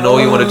like, and all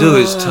you want to do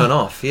is turn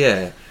off.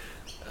 Yeah.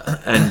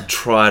 and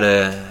try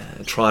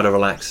to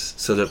relax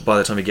so that by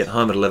the time you get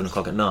home at 11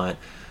 o'clock at night,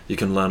 you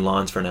can learn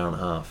lines for an hour and a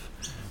half,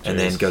 and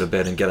then go to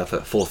bed and get up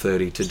at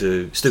 4:30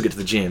 to still get to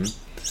the gym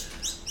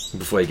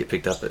before you get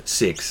picked up at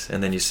 6,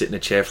 and then you sit in a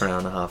chair for an hour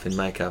and a half in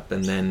makeup,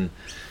 and then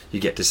you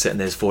get to sit and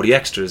there's 40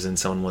 extras and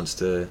someone wants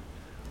to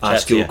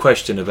ask you a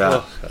question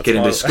about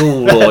getting to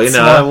school or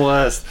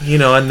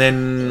and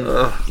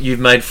then you've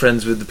made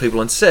friends with the people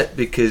on set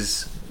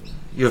because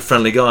you're a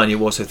friendly guy and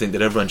you also think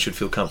that everyone should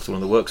feel comfortable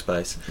in the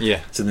workspace. Yeah.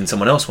 So then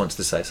someone else wants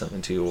to say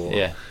something to you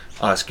or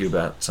ask you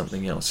about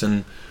something else.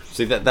 And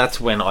see,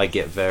 that's when I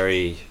get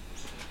very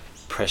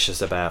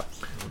precious about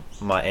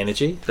my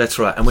energy. That's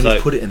right. And when you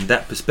put it in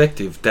that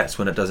perspective, that's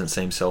when it doesn't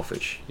seem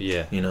selfish.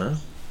 Yeah. You know?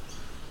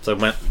 So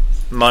when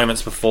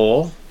moments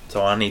before,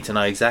 so I need to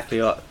know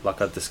exactly,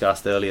 like I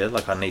discussed earlier,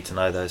 like I need to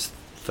know those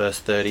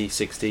first 30,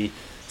 60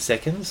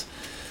 seconds.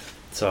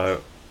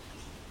 So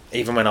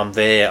even when I'm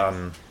there,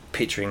 I'm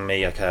picturing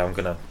me, okay, I'm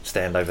going to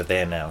stand over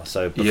there now.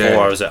 So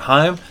before I was at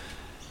home,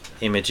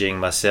 imaging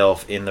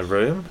myself in the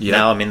room.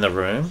 Now I'm in the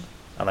room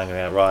and I'm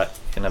going to go, right,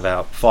 in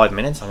about 5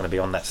 minutes I'm going to be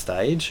on that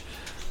stage.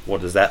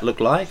 What does that look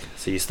like?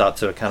 So you start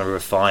to kind of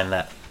refine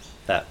that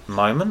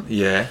moment.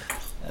 Yeah.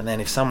 And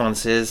then if someone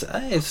says,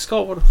 "Hey,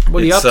 Scott,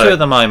 what are you up to at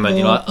the moment?"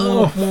 You're like,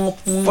 "Oh,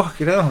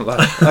 fuck it out!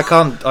 Like,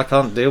 I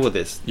can't deal with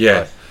this.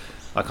 Yeah,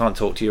 like, I can't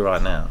talk to you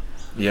right now."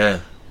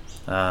 Yeah.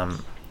 But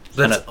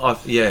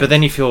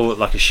then you feel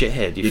like a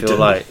shithead. You feel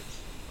like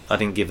I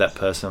didn't give that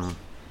person,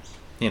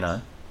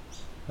 they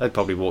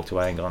probably walked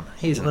away and gone,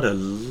 "He's a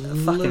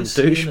fucking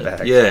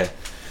douchebag." Yeah.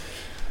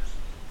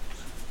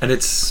 And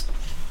it's,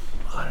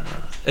 I don't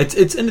know.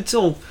 It's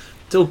all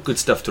good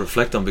stuff to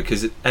reflect on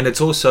because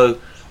it's also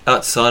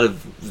outside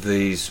of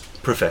these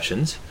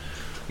professions.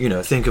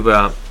 Think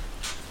about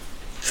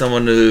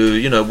someone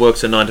who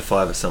works a 9 to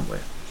 5 or somewhere.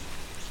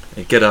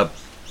 You get up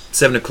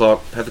 7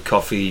 o'clock, have a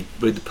coffee,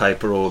 read the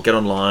paper, or get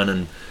online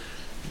and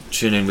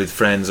tune in with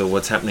friends or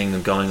what's happening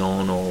and going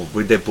on, or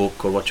read their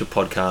book or watch a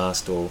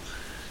podcast or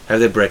have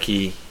their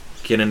brekkie,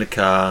 get in the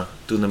car,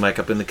 doing the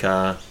makeup in the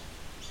car,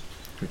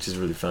 which is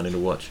really funny to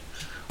watch.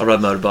 I ride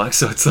motorbikes,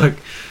 so it's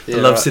like I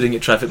love sitting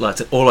at traffic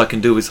lights and all I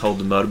can do is hold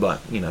the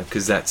motorbike,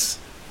 because that's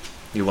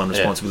your one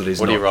responsibility is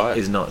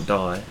not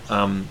die.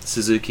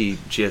 Suzuki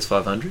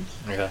GS500.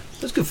 Okay.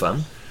 That's good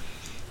fun.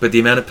 But the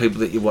amount of people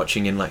that you're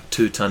watching in like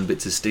 2-ton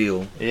bits of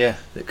steel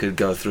that could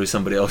go through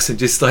somebody else and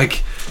just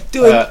like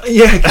doing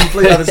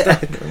complete other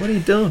stuff. What are you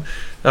doing?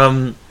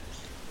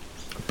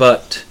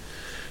 But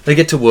they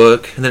get to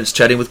work and then it's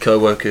chatting with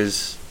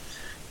co-workers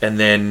and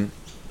then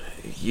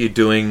you're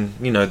doing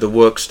the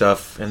work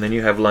stuff and then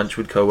you have lunch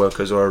with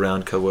co-workers or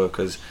around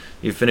co-workers.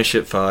 You finish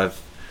at 5,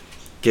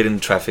 get in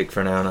traffic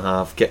for an hour and a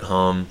half, get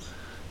home,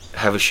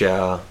 have a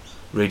shower,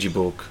 read your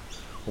book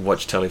or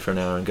watch telly for an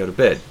hour and go to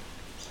bed.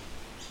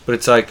 But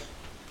it's like,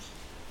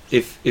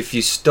 if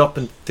you stop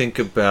and think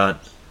about,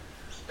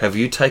 have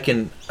you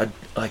taken an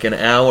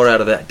hour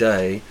out of that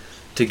day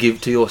to give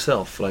to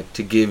yourself, like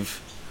to give?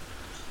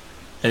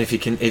 And if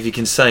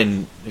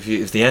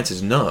the answer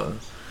is no,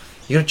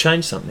 you got to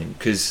change something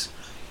because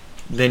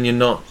then you're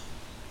not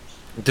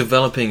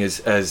developing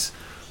as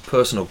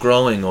personal,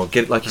 growing, or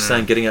like you're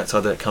saying, getting outside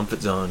that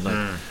comfort zone,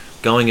 like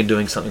going and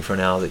doing something for an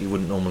hour that you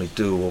wouldn't normally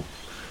do, or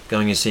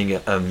going and seeing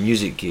a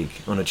music gig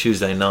on a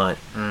Tuesday night.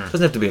 It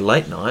doesn't have to be a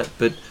late night,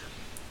 but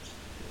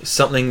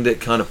something that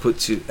kind of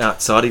puts you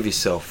outside of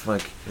yourself.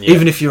 Like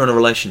even if you're in a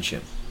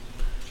relationship,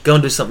 go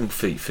and do something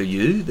for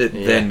you that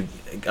then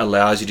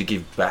allows you to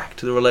give back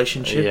to the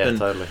relationship. And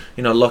totally.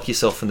 Lock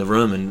yourself in the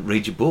room and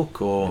read your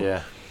book,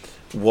 or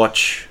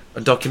watch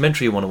a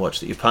documentary you want to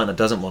watch that your partner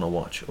doesn't want to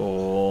watch,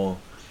 or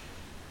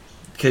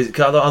because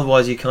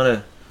otherwise you're kind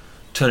of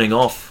turning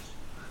off.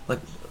 Like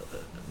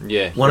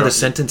one of the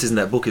sentences in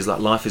that book is like,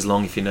 life is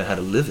long if you know how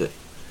to live it.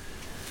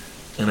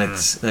 And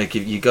it's like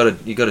you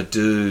got to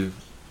do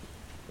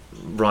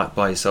right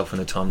by yourself in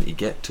the time that you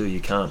get to. You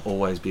can't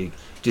always be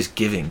just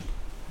giving.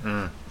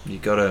 You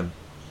got to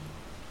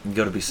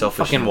be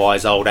selfish. Fucking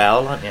wise old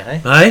owl, aren't you?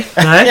 Hey?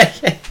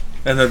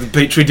 And the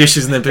petri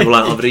dishes, and then people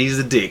are like, "Oh, but he's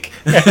a dick."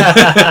 So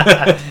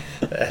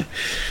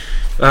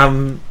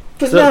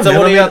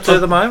what are you up to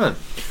at the moment?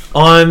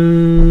 What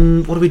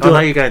are we doing? I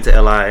know you're going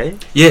to LA.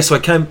 Yeah, so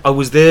I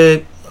was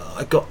there.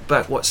 I got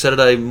back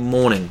Saturday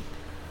morning,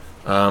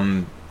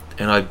 and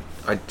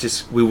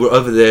we were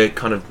over there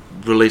kind of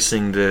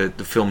releasing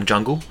the film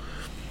Jungle,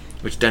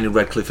 which Daniel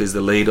Radcliffe is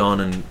the lead on,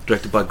 and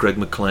directed by Greg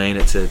McLean.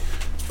 It's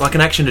like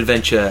an action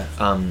adventure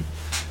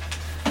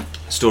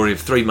story of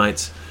 3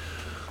 mates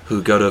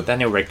who go to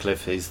Daniel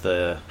Radcliffe is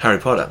the Harry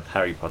Potter,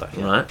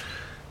 right?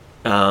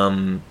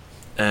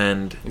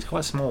 And he's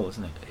quite small,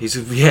 isn't he?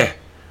 So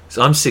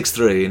I'm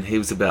 6'3", and he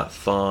was about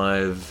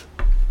 5'8",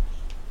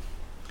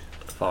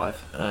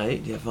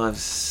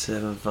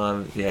 5'7",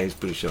 5. Yeah, he's a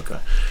pretty short guy,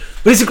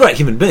 but he's a great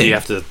human being. You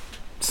have to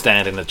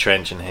stand in the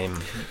trench and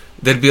him.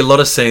 There'd be a lot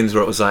of scenes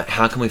where it was like,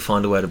 how can we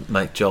find a way to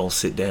make Joel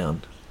sit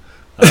down?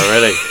 Oh,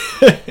 really?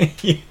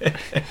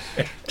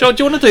 Joel,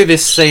 do you want to do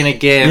this scene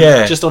again?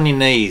 Yeah. Just on your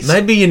knees.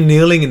 Maybe you're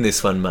kneeling in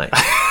this one, mate.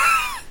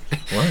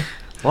 What?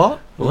 What?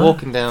 We're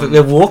walking down.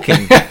 They're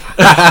walking.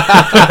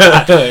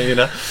 You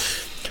know.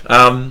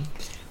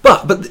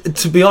 But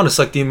to be honest,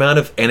 like the amount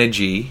of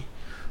energy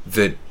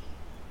that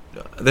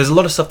there's a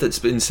lot of stuff that's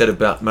been said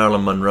about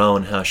Marilyn Monroe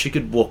and how she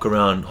could walk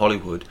around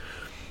Hollywood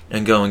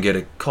and go and get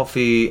a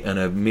coffee and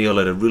a meal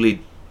at a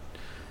really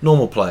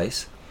normal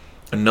place,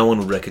 and no one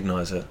would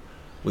recognize her.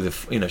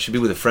 She'd be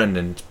with a friend,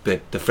 and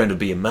the friend would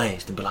be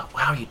amazed and be like,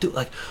 "Wow, you do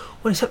like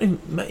what is happening?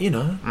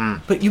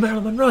 But you're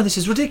Marilyn Monroe. This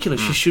is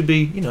ridiculous. You should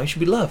be, you should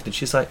be loved." And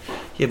she's like,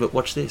 "Yeah, but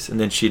watch this." And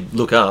then she'd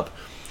look up,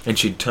 and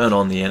she'd turn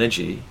on the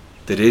energy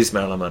that is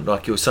Marilyn Monroe.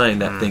 Like you were saying,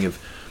 that thing of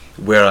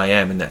where I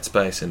am in that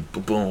space, and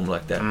boom,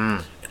 like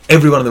that.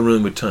 Everyone in the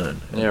room would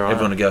turn. Yeah, right.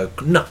 Everyone would go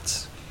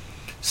nuts.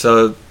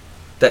 So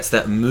that's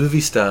that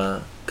movie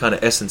star kind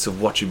of essence of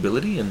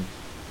watchability,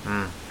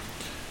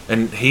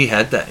 and he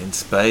had that in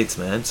spades,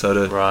 man. So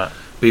to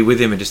be with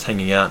him and just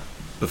hanging out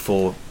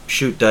before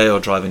shoot day or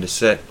driving to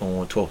set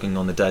or talking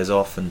on the days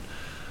off,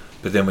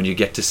 but then when you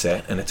get to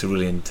set and it's a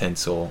really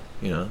intense or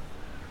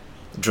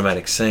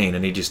dramatic scene,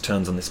 and he just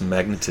turns on this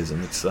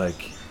magnetism, it's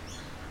like.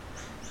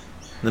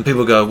 And then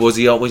people go, was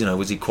he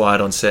quiet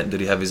on set and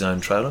did he have his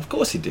own trailer? Of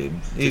course he did.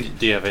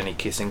 Do you have any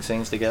kissing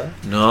scenes together?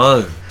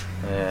 No.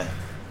 Yeah.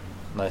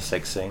 No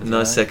sex scenes?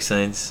 No sex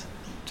scenes.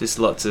 Just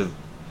lots of...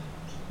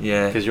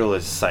 Yeah. Because you're all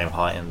the same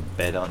height in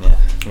bed, aren't you?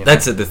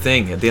 That's the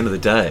thing. At the end of the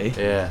day...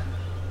 Yeah.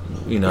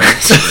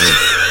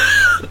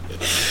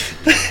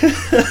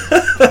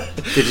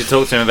 Did you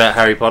talk to him about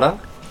Harry Potter?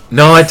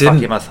 No, I didn't.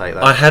 Fuck, you must hate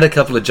that. I had a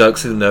couple of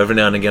jokes with him every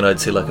now and again.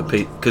 I'd see like a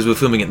peek, because we're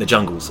filming it in the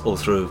jungles all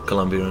through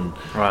Colombia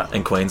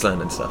and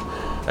Queensland and stuff.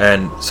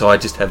 And so I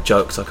just have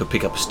jokes. I could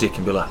pick up a stick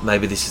and be like,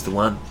 maybe this is the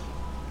one.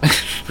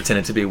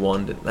 Pretending to be a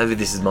wand. And maybe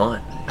this is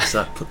mine. It's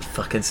like, put the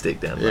fucking stick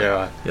down. Mate. Yeah,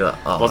 right. You're like,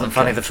 oh, wasn't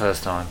funny the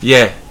first time.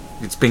 Yeah,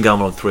 it's been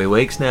going on 3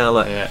 weeks now.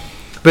 Like, yeah,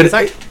 but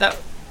that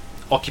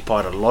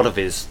occupied a lot of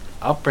his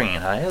upbringing.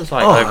 Hey, it was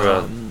like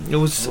it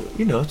was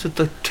it's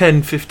a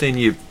 10-15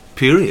 year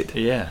period.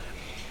 Yeah.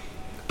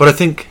 But I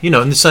think, in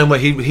the same way,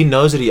 he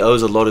knows that he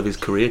owes a lot of his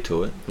career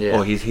to it,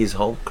 or his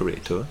whole career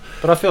to it.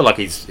 But I feel like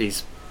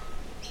he's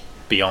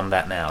beyond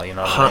that now, you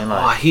know what I mean?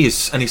 Like, he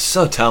is, and he's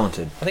so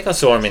talented. I think I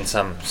saw him in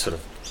some sort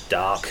of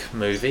dark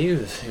movie.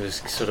 It was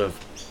sort of...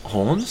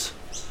 Horns?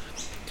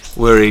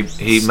 Where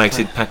he makes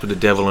it pact with the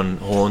devil and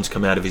horns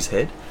come out of his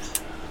head.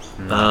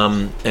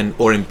 No.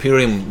 Or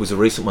Imperium was a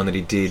recent one that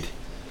he did,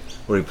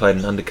 where he played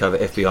an undercover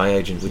FBI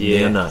agent with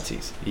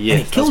neo-Nazis. Yeah,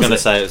 I was going to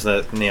say it was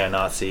the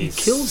neo-Nazis.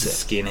 He kills it.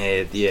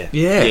 Skinhead, yeah.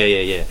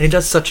 And he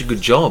does such a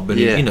good job, and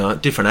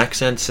different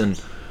accents,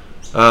 and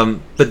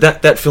but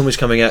that film is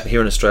coming out here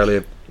in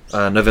Australia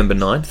November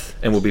 9th,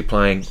 and will be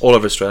playing all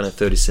over Australia,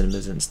 30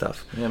 cinemas and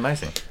stuff. Yeah,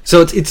 amazing.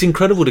 So it's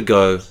incredible to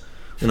go.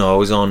 I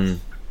was on,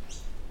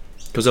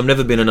 because I've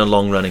never been in a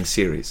long-running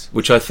series,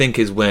 which I think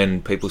is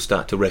when people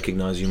start to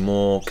recognise you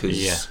more,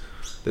 because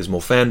there's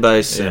more fan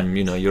base, and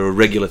you're a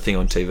regular thing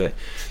on TV.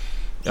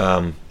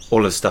 All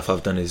of the stuff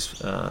I've done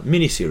is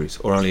mini-series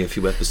or only a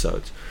few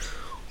episodes,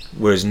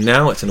 whereas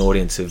now it's an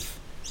audience of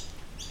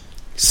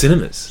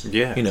cinemas.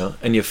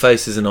 And your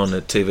face isn't on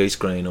a TV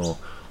screen or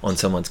on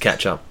someone's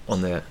catch-up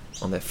on their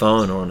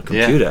phone or on a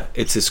computer.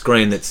 It's a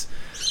screen that's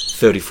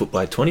 30 foot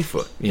by 20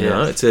 foot.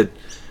 It's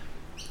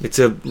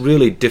a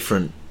really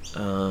different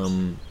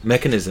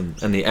mechanism,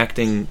 and the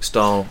acting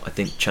style I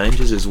think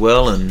changes as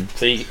well. And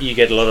so you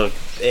get a lot of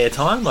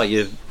airtime, like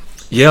you.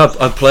 Yeah,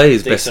 I play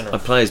his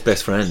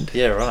best friend.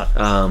 Yeah, right.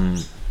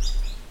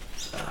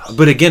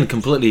 But again,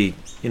 completely,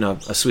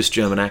 a Swiss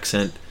German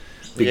accent,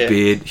 big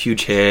beard,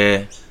 huge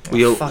hair.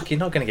 Fuck, you're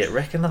not going to get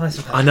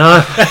recognised. I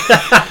know.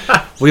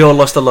 We all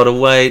lost a lot of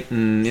weight,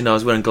 and I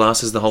was wearing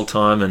glasses the whole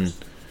time, and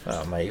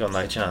oh mate, you got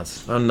no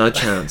chance. Oh, no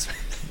chance.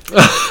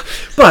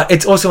 But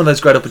it's also one of those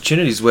great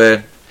opportunities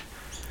where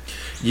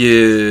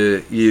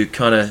you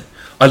kind of,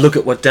 I look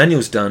at what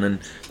Daniel's done,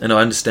 and I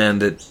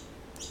understand that,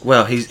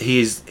 well, he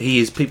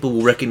is people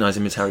will recognise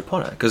him as Harry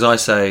Potter, because I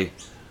say,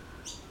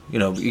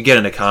 you get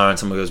in a car and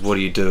someone goes, what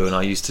do you do? And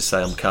I used to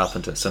say I'm a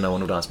carpenter, so no one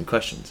would ask me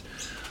questions.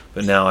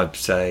 But now I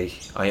say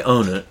I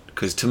own it,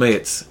 because to me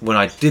it's, when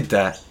I did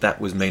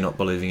that was me not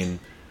believing in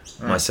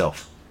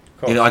myself.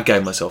 Cool. I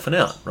gave myself an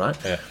out, right?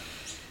 Yeah.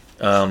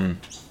 And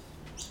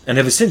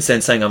ever since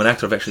then, saying I'm an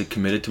actor, I've actually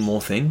committed to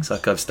more things.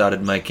 Like I've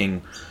started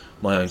making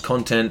my own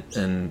content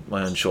and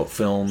my own short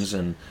films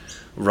and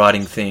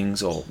writing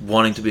things, or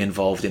wanting to be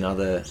involved in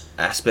other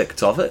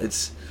aspects of it.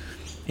 It's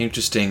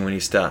interesting when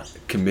you start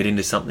committing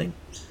to something,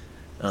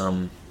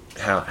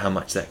 how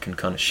much that can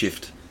kind of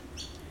shift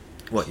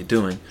what you're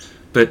doing.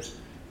 But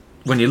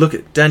when you look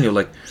at Daniel,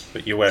 like...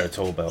 But you wear a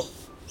tall belt.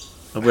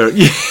 I wear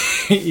it,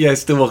 yeah,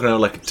 still walking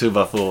around like a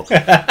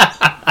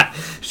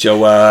 2x4.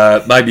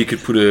 So maybe you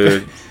could put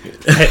a...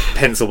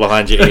 pencil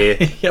behind your ear.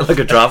 Yeah, like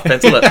a draft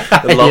pencil, a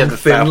long,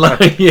 thin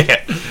line.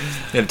 Yeah.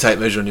 You had a tape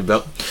measure on your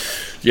belt.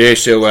 Yeah,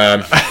 so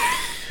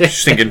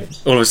just thinking,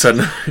 all of a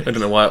sudden, I don't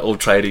know why all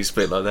tradies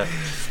speak like that.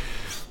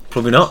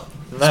 Probably not.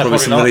 No, probably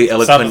some really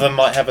eloquent. Some of them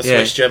might have a Yeah.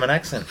 Swiss German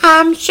accent.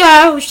 I'm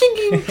so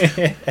thinking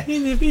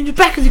in the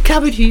back of the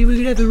cupboard here we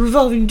could have a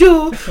revolving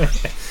door.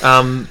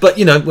 But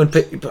you know, when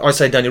I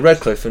say Daniel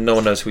Radcliffe and no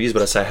one knows who he is,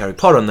 but I say Harry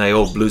Potter and they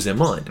all lose their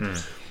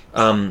mind.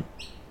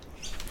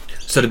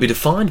 So to be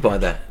defined by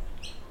that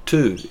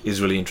too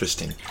is really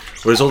interesting.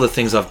 Whereas all the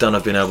things I've done,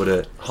 I've been able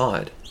to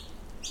hide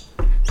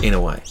in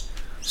a way.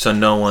 So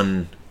no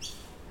one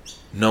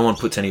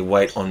puts any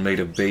weight on me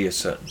to be a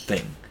certain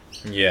thing.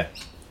 Yeah.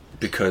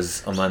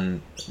 Because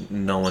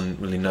no one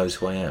really knows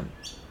who I am,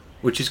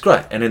 which is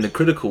great. And in the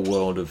critical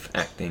world of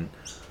acting,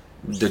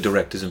 the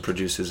directors and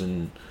producers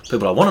and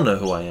people I want to know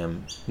who I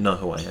am know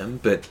who I am,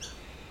 but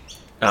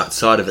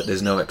outside of it,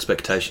 there's no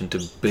expectation to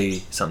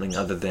be something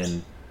other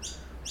than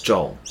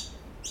Joel.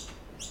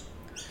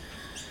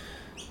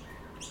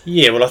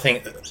 Yeah, well, I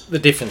think the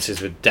difference is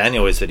with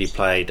Daniel is that he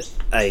played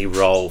a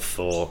role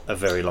for a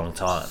very long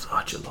time.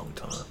 Such a long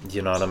time. Do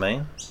you know what I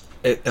mean?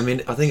 I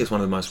think it's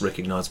one of the most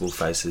recognisable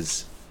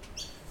faces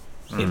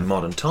in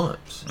modern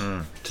times,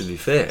 to be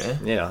fair.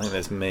 Yeah, I think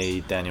there's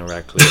me, Daniel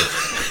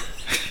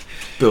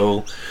Radcliffe.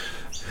 Bill.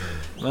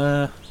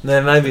 No,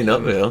 maybe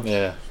not Bill.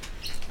 Yeah.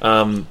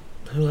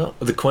 Who else?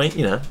 The Queen,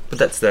 you know, but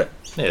that's that.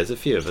 Yeah, there's a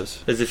few of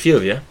us. There's a few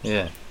of you.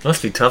 Yeah.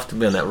 Must be tough to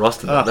be on that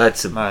roster. Oh,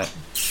 That's mate.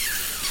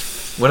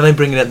 When are they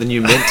bringing out the new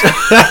mint?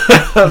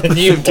 The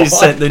new 50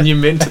 cent, the new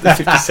mint of the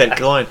 50 cent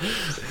coin.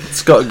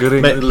 Scott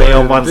Gooding. Me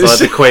on one side,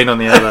 the Queen on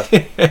the other.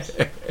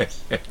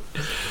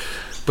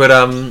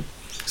 But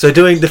so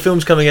doing the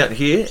film's coming out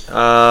here,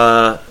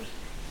 and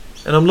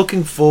I'm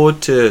looking forward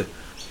to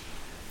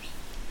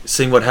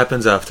seeing what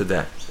happens after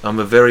that. I'm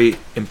a very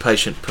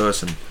impatient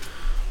person,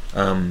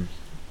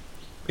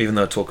 even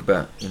though I talk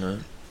about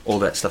all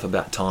that stuff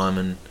about time,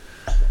 and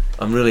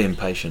I'm really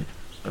impatient.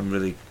 I'm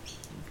really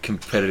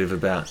competitive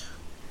about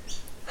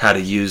how to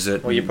use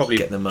it. Well, you're probably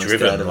get the most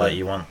driven, out of like it.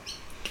 you want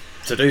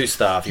to do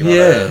stuff. You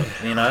Yeah, want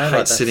to, I hate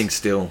like sitting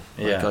still.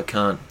 Yeah. I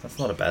can't. That's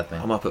not a bad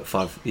thing. I'm up at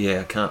 5.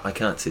 Yeah, I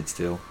can't sit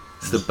still.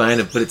 It's the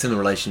bane of, but it's in the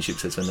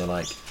relationships. It's when they're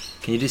like,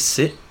 "Can you just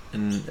sit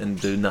and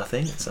do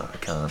nothing?" It's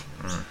like I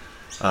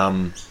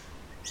can't.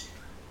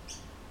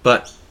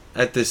 But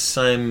at the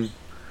same,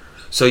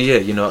 so yeah,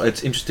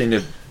 it's interesting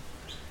to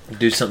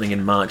do something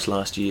in March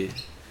last year,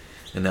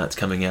 and now it's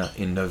coming out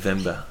in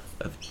November.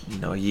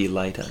 A year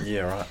later.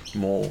 Yeah, right.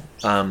 More.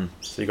 So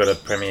you got a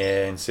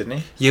premiere in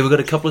Sydney? Yeah, we've got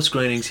a couple of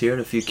screenings here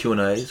and a few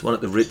Q&As. One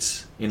at the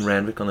Ritz in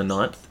Randwick on the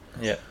 9th.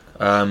 Yeah.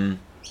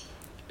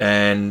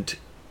 And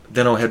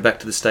then I'll head back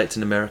to the States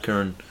and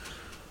America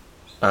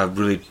and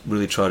really,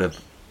 really try to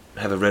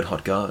have a red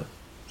hot go.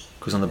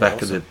 Because on the back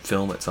awesome. of the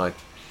film, it's like,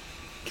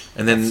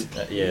 and then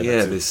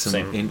there's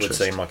some interest.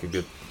 Would seem like a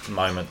good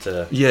moment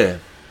to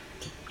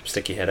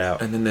stick your head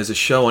out. And then there's a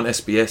show on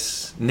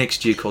SBS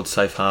next year called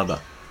Safe Harbour,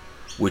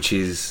 which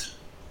is,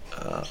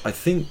 I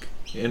think,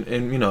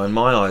 in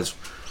my eyes,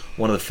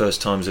 one of the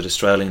first times that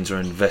Australians are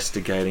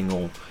investigating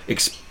or,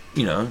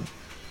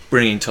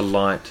 bringing to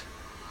light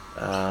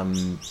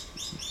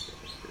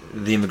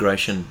the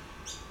immigration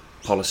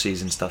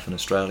policies and stuff in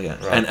Australia,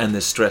 right. and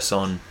the stress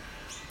on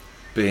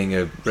being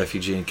a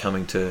refugee and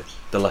coming to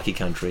the lucky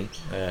country,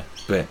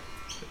 but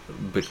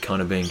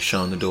kind of being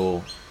shown the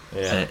door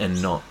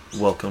and not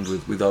welcomed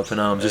with open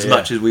arms, as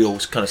much as we all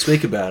kind of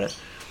speak about it.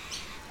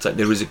 It's like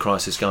there is a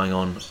crisis going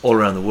on all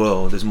around the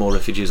world. There's more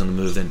refugees on the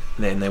move than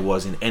there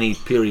was in any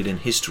period in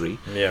history.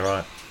 Yeah,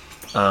 right.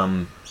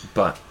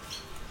 But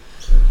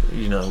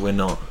we're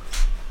not.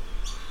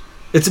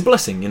 It's a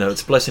blessing,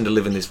 It's a blessing to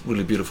live in this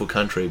really beautiful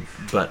country,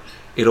 but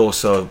it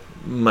also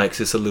makes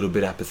us a little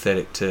bit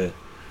apathetic to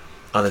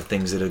other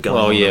things that are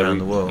going on around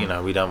the world.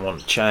 We don't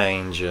want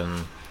change,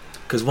 and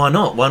because why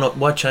not?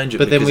 Why change it?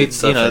 But because then it's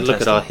so look at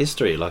fantastic. our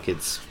history. Like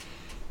it's,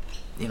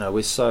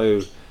 we're so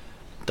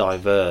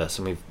diverse,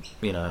 and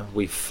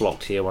we've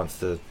flocked here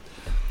once it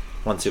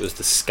was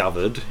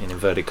discovered in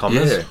inverted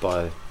commas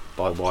by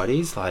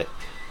whiteys. Like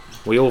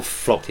we all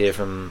flocked here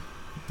from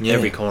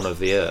every corner of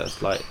the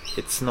earth. Like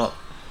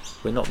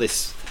we're not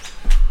this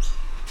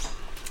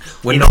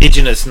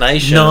indigenous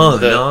nation.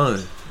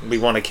 No. We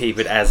want to keep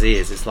it as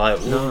is. It's like,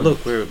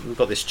 look, we've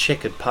got this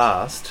checkered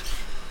past,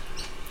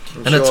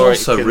 and it's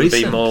also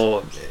recent.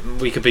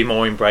 We could be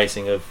more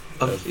embracing of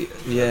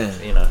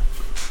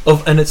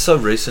and it's so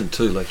recent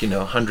too. Like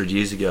 100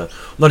 years ago.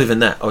 Not even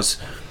that. I was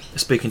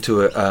speaking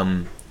to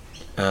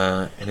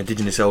an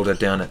Indigenous elder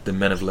down at the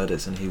Men of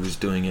Letters, and he was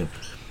doing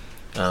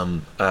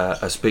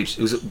a speech.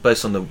 It was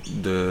based on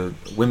the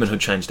women who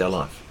changed our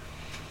life,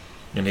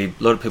 and a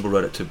lot of people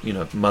wrote it to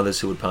mothers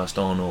who had passed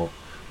on, or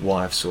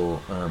wives,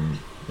 or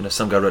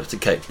some guy wrote it to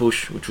Kate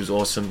Bush, which was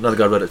awesome. Another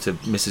guy wrote it to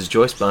Mrs.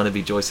 Joyce,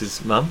 Barnaby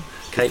Joyce's mum.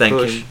 Kate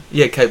Bush?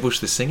 Yeah, Kate Bush,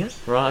 the singer.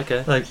 Right,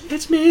 okay. Like,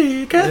 it's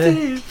me,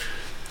 Kathy.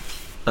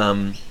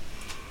 Yeah.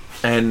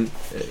 And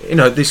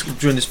this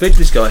during the speech,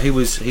 this guy he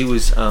was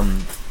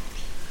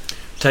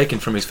taken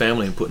from his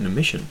family and put in a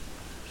mission.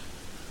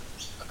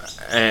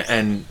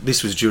 And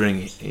this was during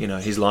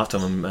his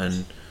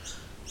lifetime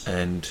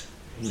and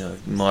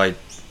my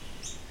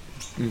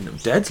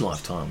dad's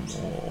lifetime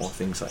or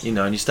things like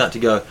and you start to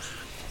go,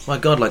 my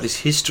God, like this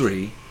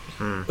history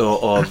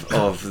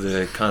of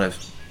the kind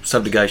of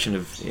subjugation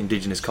of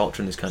indigenous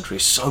culture in this country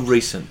is so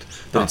recent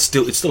that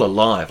it's still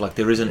alive. Like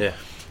there isn't,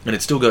 and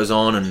it still goes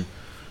on.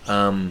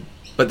 And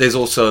but there's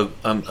also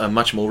a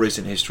much more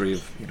recent history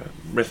of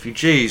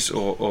refugees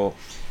or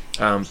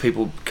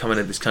people coming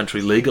into this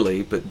country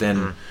legally, but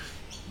then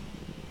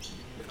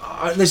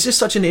there's just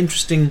such an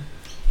interesting.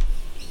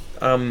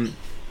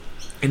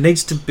 It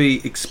needs to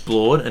be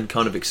explored and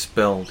kind of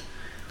expelled.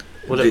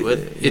 Well,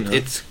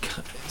 it's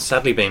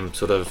sadly been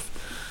sort of.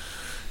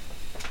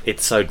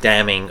 It's so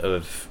damning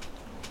of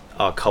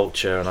our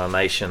culture and our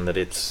nation that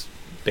it's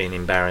been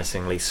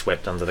embarrassingly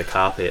swept under the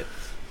carpet.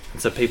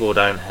 And so people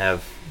don't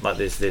have, like,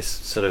 there's this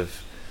sort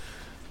of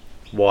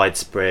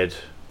widespread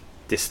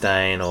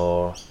disdain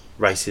or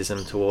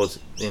racism towards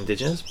the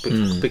Indigenous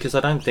because I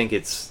don't think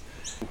it's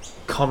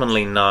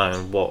commonly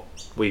known what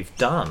we've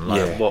done,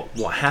 like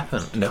what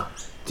happened. No.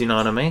 Do you know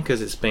what I mean?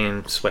 Because it's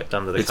been swept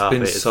under the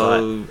carpet. It's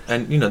been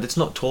and it's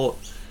not taught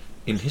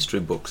in history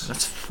books.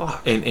 That's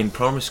fucked. In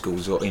primary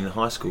schools or in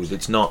high schools,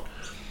 it's not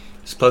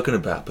spoken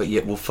about. But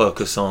yet we'll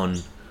focus on,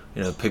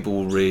 people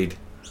will read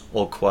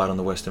All Quiet on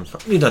the Western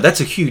Front.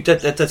 That's a huge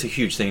that's a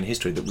huge thing in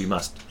history that we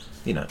must,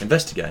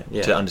 investigate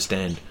to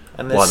understand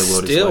why the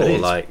world is the way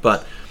it is.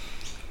 But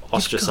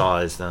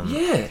ostracised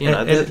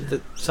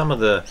and some of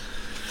the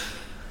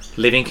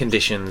living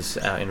conditions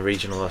out in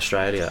regional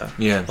Australia.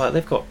 Yeah, like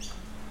they've got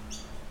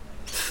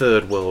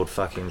third world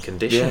fucking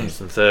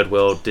conditions and third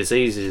world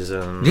diseases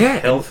and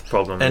health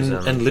problems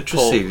and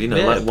literacy,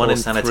 like one in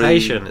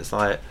sanitation. 3. It's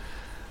like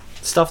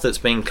stuff that's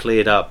been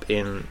cleared up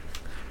in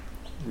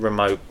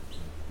remote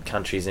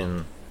countries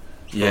in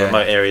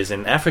remote areas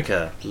in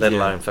Africa, let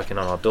alone fucking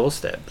on our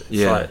doorstep.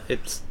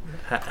 It's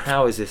like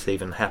how is this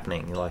even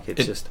happening? Like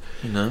it's just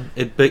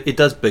it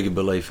does beg a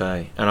belief,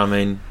 eh? And I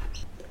mean,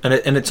 and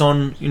it's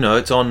on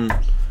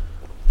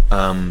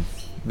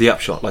the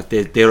upshot. Like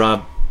there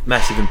are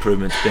massive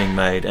improvements being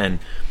made,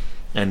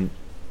 and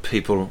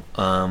people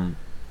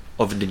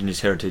of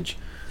Indigenous heritage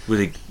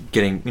really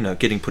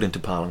getting put into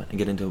Parliament and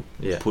getting to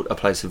put a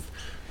place of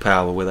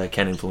power where they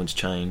can influence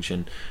change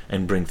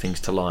and bring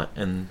things to light.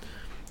 And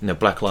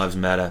Black Lives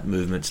Matter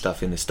movement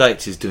stuff in the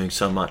States is doing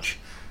so much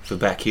for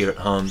back here at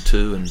home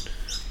too.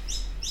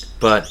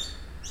 But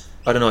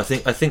I don't know.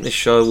 I think this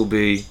show will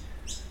be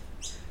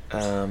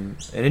an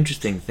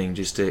interesting thing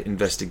just to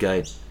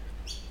investigate.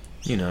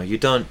 You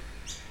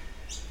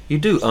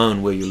do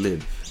own where you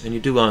live, and you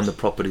do own the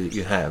property that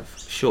you have,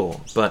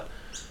 sure. But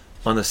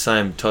on the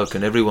same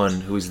token, everyone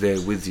who is there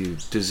with you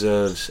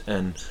deserves,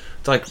 and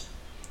it's like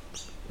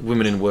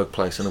women in the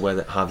workplace and the way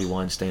that Harvey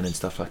Weinstein and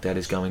stuff like that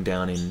is going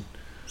down in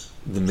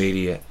the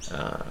media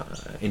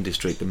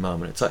industry at the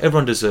moment. It's like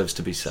everyone deserves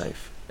to be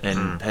safe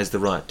and has the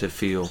right to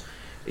feel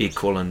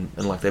equal and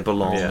like they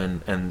belong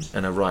and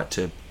a right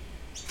to,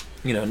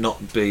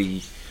 not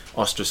be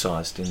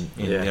ostracised in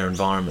their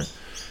environment.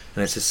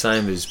 And it's the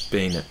same as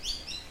being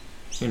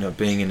in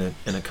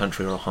a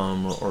country or a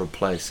home or a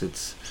place.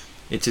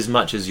 It's as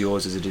much as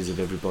yours as it is of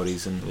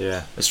everybody's. And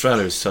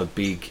Australia is so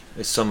big.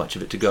 There's so much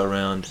of it to go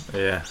around.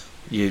 Yeah.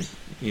 We've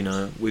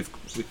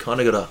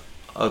kind of got to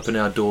open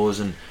our doors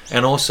and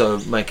also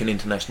make an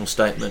international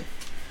statement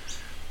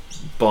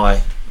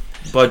by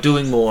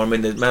doing more. I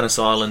mean, the Manus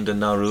Island and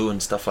Nauru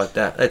and stuff like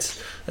that.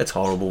 That's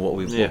horrible what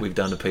we've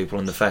done to people.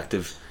 And the fact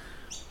of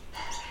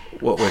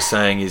what we're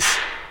saying is,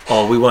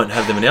 we won't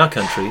have them in our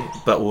country,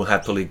 but we'll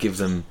happily give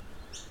them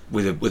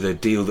with a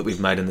deal that we've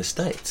made in the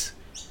States.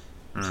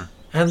 And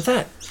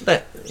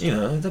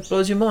that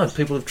blows your mind.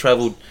 People have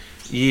travelled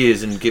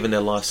years and given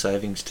their life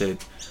savings to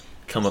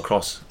come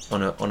across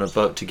on a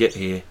boat to get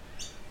here,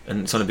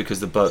 and it's only because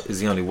the boat is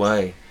the only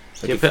way.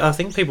 But I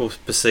think people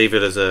perceive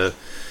it as I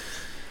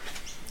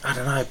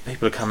don't know,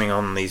 people are coming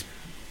on these,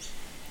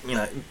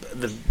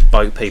 the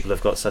boat people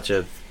have got such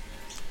a,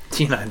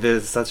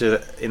 there's such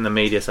a, in the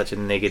media, such a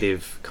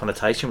negative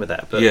connotation with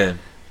that, but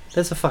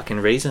there's a fucking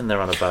reason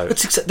they're on a boat.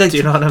 Do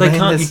you know what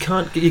I mean?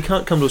 You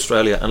can't come to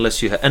Australia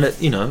unless you have, and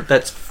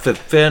that's for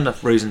fair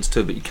enough reasons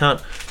too. But you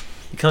can't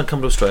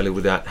come to Australia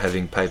without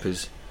having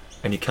papers,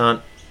 and you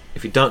can't,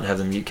 if you don't have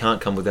them, you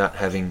can't come without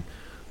having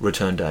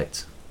return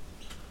dates.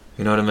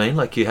 You know what I mean?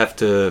 Like you have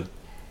to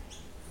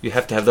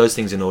have those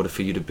things in order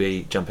for you to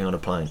be jumping on a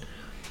plane.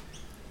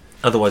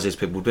 Otherwise, these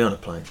people would be on a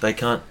plane. They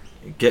can't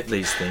get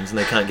these things, and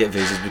they can't get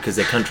visas because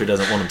their country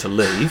doesn't want them to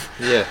leave.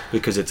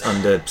 Because it's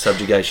under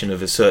subjugation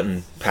of a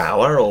certain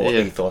power or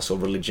ethos or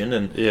religion,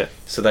 and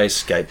so they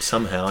escape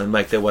somehow and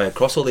make their way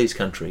across all these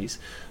countries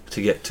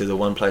to get to the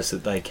one place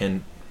that they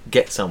can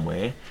get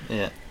somewhere.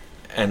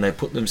 And they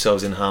put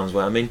themselves in harm's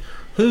way. I mean,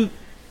 who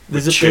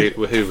would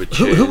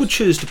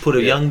choose to put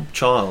a young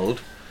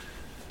child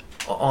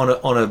on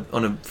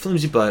a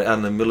flimsy boat out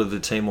in the middle of the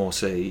Timor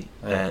Sea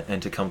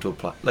and to come to a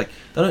place? Like,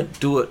 they don't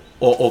do it,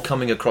 or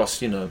coming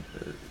across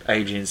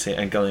Aegean Sea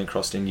and going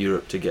across in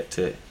Europe to get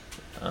to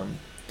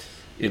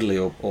Italy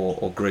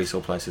or Greece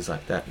or places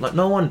like that. Like,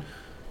 no one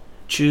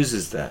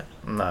chooses that.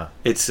 No,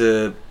 it's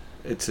a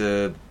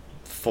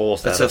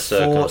forced out of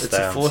circumstance. It's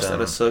a forced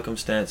out of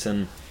circumstance,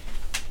 and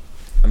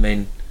I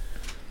mean,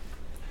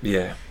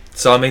 Yeah.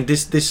 So I mean,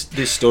 this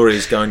story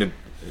is going to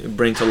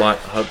bring to light,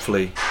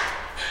 hopefully,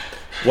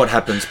 what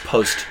happens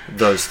post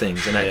those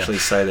things, and actually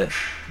say that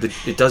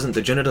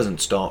the journey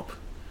doesn't stop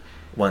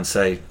once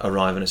they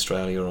arrive in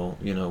Australia, or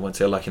once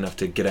they're lucky enough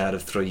to get out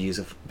of 3 years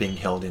of being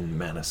held in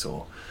Manus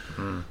or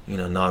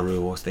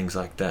Nauru or things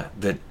like that.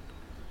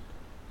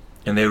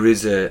 And there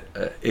is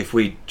if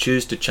we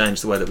choose to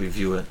change the way that we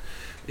view it,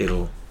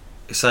 it'll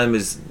same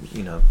as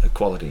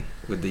equality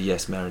with the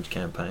Yes Marriage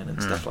campaign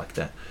and stuff like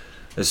that.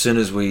 As soon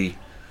as we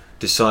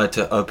decide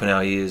to open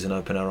our ears and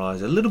open our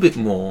eyes a little bit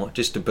more,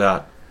 just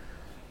about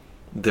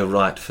the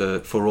right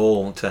for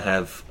all to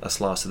have a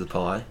slice of the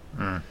pie,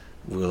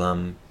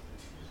 we'll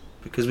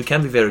because we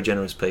can be very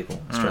generous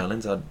people,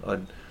 Australians. I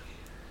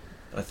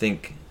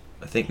think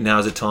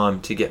now's the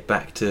time to get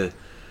back to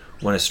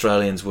when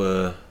Australians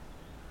were,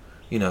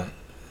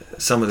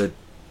 some of the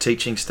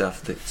teaching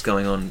stuff that's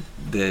going on.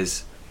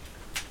 There's,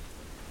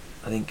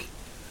 I think,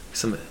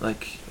 some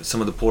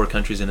of the poorer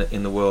countries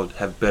in the world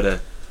have better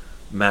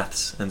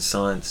maths and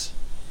science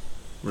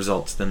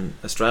results than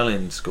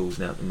Australian schools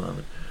now at the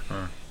moment.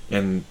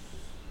 And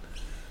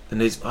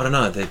there's, I don't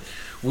know,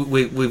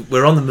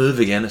 we're on the move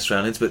again,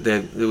 Australians, but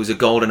there was a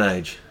golden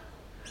age,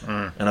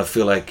 and I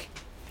feel like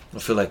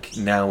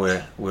now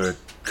we're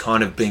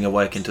kind of being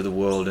awakened to the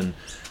world and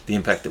the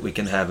impact that we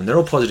can have, and they're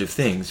all positive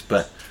things,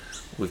 but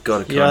we've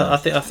got to I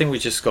think we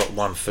just got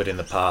one foot in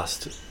the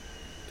past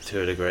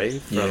to a degree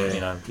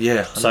from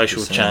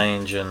social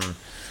change and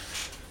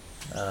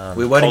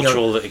we're waiting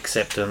cultural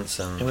acceptance,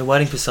 and we're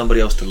waiting for somebody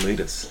else to lead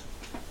us,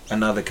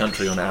 another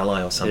country or an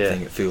ally or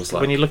something. It feels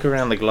like when you look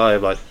around the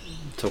globe, like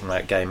talking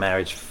about gay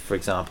marriage, for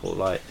example,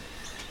 like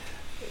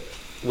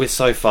we're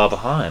so far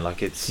behind.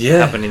 Like it's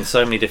happened in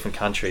so many different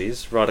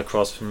countries, right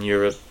across from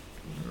Europe,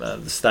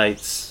 the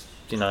States,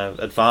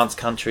 advanced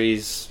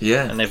countries,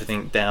 and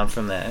everything down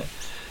from there.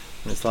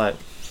 And it's like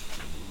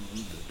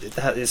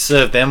it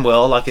served them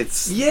well. Like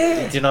it's do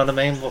you know what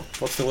I mean?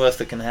 What's the worst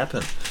that can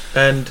happen?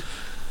 And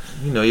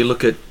you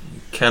look at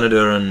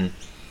Canada, and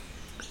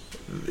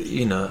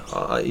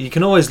you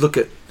can always look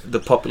at the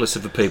populace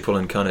of the people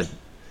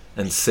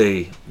and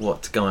see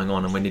what's going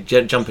on. And when you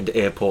jump into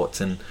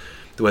airports and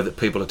the way that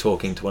people are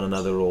talking to one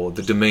another, or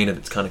the demeanour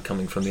that's kind of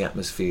coming from the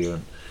atmosphere,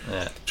 and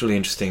it's really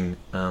interesting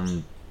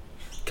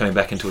coming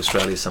back into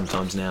Australia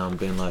sometimes now and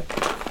being like,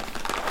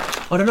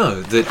 I don't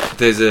know, that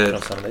there's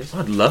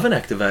I'd love an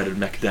activated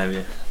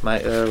macadamia.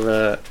 Mate,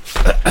 they're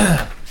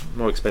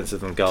more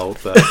expensive than gold,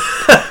 but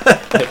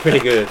they're pretty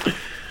good.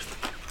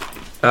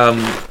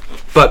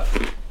 But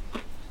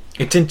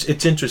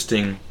it's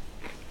interesting,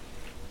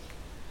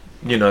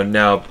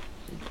 now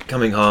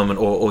coming home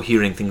or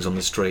hearing things on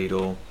the street,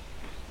 or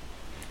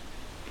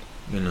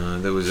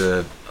there was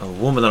a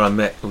woman that I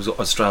met who was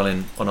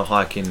Australian on a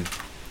hike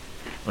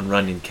on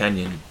Runyon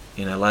Canyon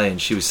in LA, and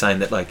she was saying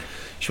that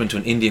she went to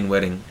an Indian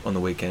wedding on the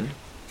weekend.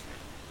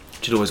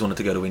 She'd always wanted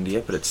to go to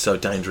India, but it's so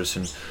dangerous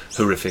and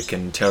horrific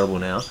and terrible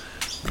now.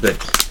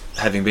 But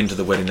having been to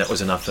the wedding, that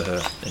was enough for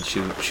her, and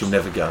she'll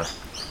never go.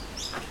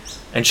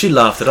 And she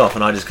laughed it off,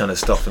 and I just kind of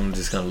stopped and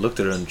just kind of looked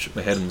at her and shook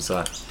my head and was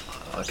like,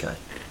 okay.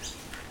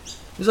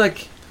 It was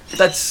like,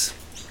 it's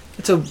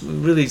a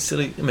really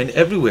silly, I mean,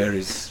 everywhere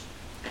is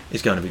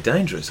going to be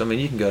dangerous. I mean,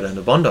 you can go down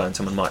to Bondi and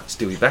someone might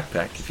steal your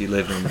backpack if you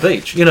live on the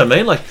beach. You know what I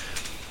mean? Like,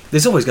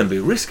 there's always going to be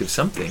a risk of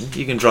something.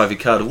 You can drive your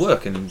car to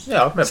work and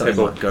I've met something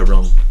people, might go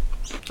wrong.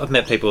 I've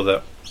met people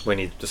that, when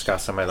you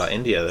discuss somewhere like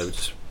India, they would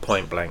just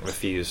point blank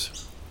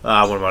refuse.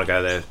 I wouldn't want to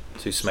go there,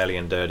 too smelly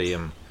and dirty.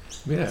 And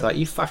it's like,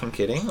 you fucking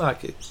kidding?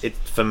 Like, it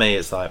for me,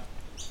 it's like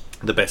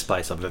the best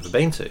place I've ever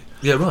been to.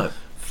 Yeah, right.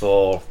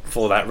 For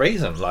that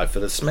reason, like for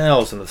the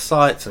smells and the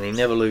sights, and you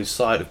never lose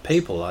sight of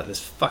people. Like,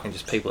 there's fucking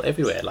just people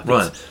everywhere. Like,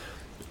 it's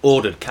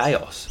ordered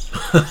chaos.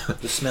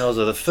 The smells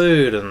of the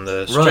food and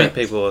the street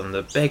people and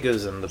the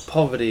beggars and the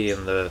poverty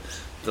and the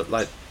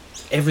like,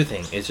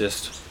 everything is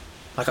just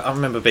like, I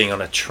remember being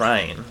on a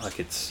train.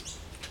 Like,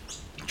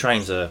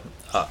 trains are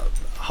a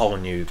whole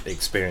new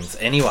experience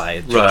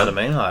anyway. Do you know what I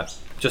mean? Like,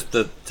 just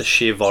the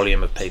sheer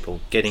volume of people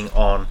getting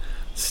on,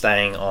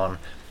 staying on.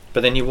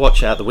 But then you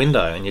watch out the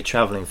window and you're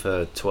travelling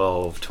for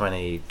 12,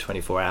 20,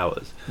 24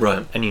 hours.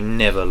 Right. And you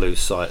never lose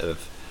sight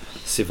of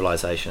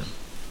civilization.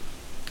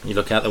 You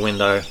look out the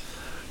window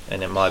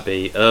and it might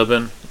be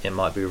urban, it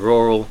might be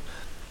rural,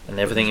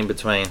 and everything in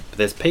between. But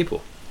there's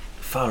people.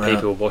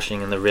 People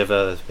washing in the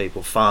river, there's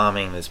people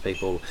farming, there's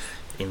people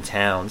in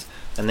towns.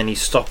 And then you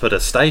stop at a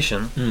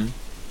station,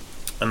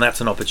 and that's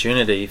an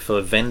opportunity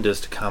for vendors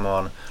to come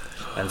on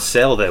and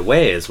sell their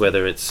wares,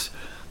 whether it's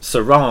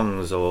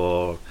sarongs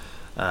or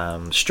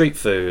street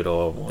food,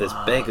 or there's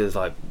beggars,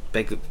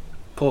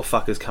 poor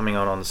fuckers coming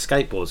on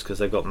skateboards because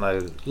they've got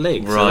no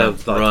legs, so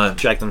they'll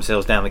drag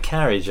themselves down the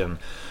carriage, and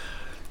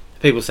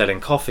people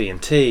selling coffee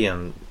and tea,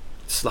 and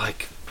it's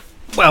like,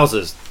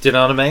 wowzers, do you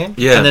know what I mean?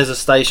 Yeah. And there's a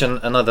station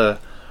another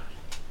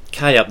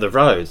K up the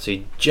road, so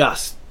you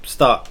just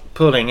start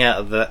pulling out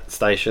of that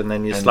station,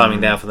 then you're slowing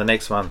down for the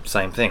next one,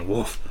 same thing,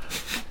 woof.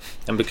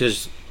 And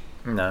because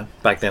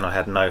back then I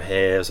had no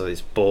hair, so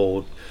this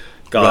bald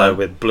guy Right.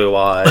 with blue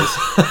eyes.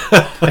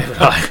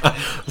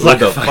 What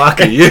the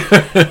fuck are you?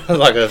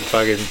 Like a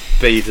fucking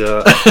bee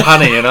to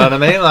honey, you know what I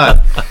mean? Like,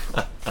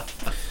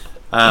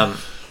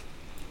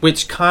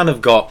 which kind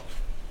of got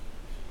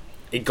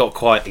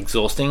quite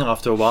exhausting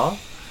after a while,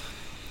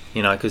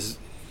 you know, because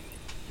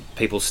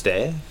people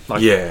stare.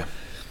 Like, Yeah.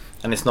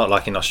 and it's not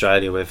like in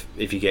Australia where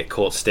if you get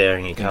caught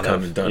staring, you kind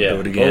of don't do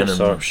it again. Oh,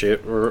 sorry,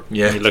 shit.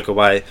 Yeah. And you look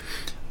away.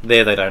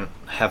 There, they don't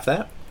have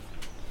that.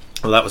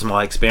 Well, that was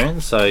my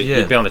experience. So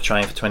you'd be on a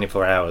train for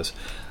 24 hours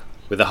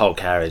with the whole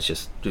carriage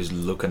just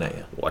looking at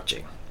you,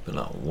 watching. but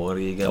like, what are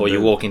you going? Or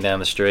you're walking down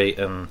the street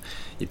and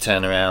you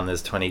turn around,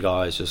 there's 20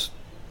 guys just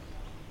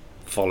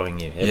following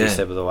you every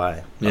step of the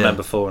way. I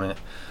remember falling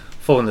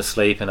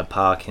asleep in a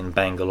park in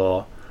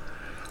Bangalore,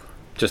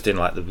 just in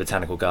like the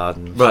botanical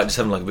gardens. Right, just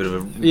having like a bit of a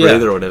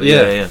breather or whatever.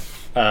 Yeah.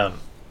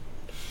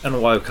 And I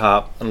woke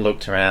up and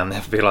looked around.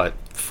 There'd be like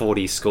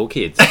 40 school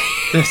kids,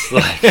 just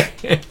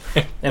like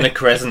in a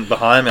crescent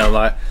behind me. I'm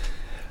like,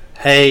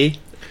 hey,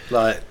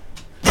 like,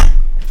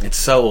 It's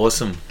so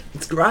awesome.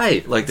 it's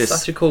great. Like It's this-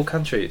 such a cool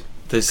country.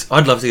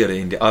 I'd love to go to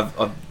India.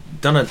 I've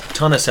done a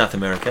ton of South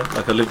America.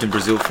 Like I lived in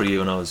Brazil for a year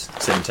when I was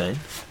 17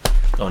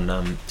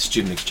 on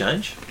student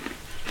exchange.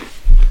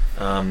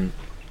 And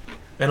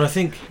I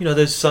think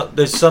there's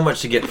so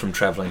much to get from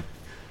travelling.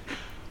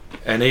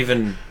 And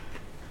even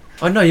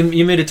I know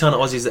you meet a ton of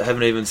Aussies that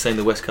haven't even seen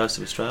the west coast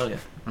of Australia,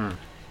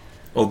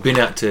 or been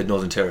out to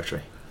Northern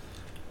Territory,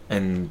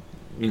 and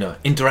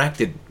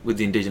interacted with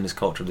the indigenous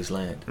culture of this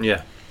land.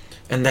 Yeah.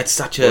 And that's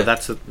such a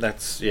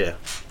that's yeah.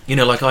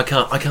 like I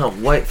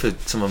can't wait for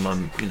some of my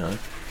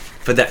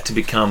for that to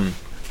become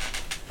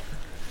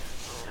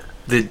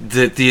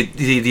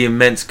the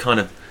immense kind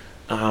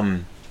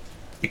of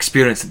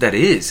experience that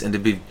is, and to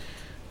be,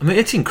 I mean,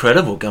 it's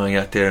incredible going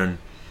out there and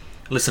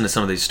listening to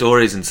some of these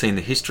stories and seeing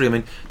the history. I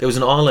mean, there was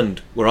an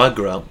island where I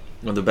grew up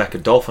on the back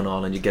of Dolphin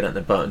Island. You get out in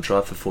the boat and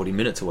drive for 40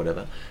 minutes or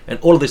whatever, and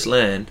all of this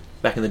land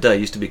back in the day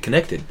used to be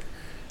connected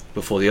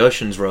before the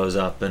oceans rose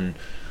up, and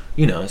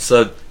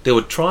so there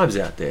were tribes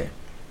out there,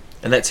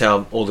 and that's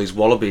how all these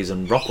wallabies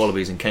and rock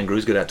wallabies and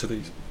kangaroos get out to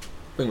these,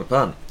 beg my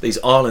pardon, these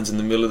islands in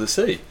the middle of the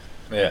sea,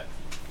 Yeah.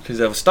 because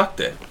they were stuck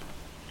there.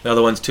 The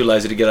other one's too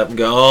lazy to get up and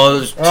go,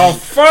 oh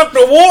Fuck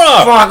the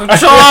water! fucking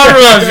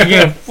tired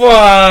again,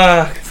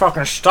 fuck,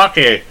 Fucking stuck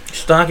here.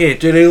 stuck here.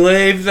 Did he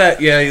leave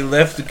that? Yeah, he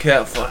left the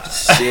cat. Fucking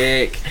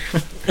sick.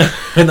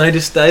 And they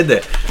just stayed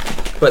there.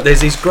 But there's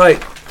these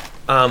great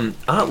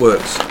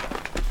artworks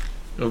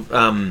of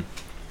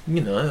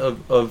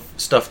of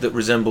stuff that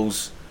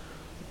resembles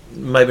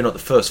maybe not the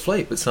First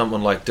Fleet, but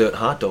someone like Dirt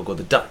Heart Dog or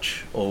the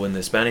Dutch, or when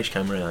the Spanish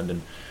came around,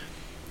 and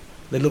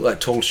they look like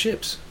tall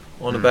ships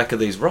on the back of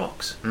these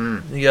rocks.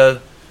 And you go,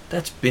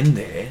 that's been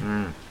there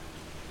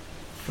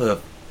for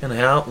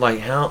how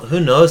who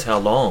knows how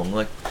long.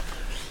 Like,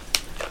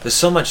 there's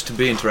so much to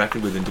be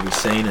interacted with and to be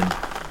seen, and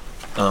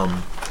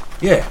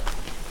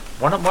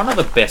One of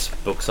the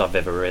best books I've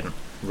ever written.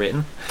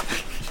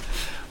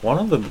 One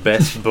of the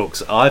best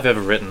books I've ever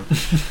written,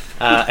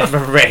 ever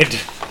read,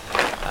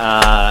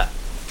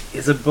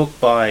 is a book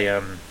by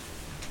Anne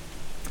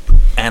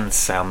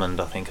Salmond,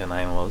 I think her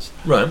name was.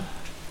 right.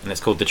 And it's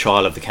called The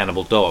Trial of the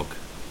Cannibal Dog.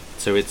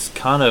 So it's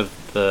kind of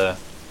the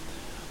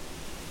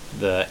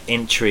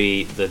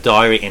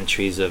diary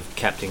entries of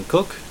Captain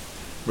Cook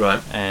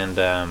Right. and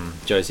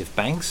Joseph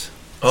Banks.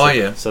 Oh,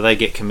 yeah. So they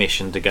get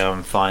commissioned to go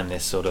and find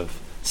this sort of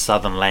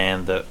southern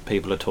land that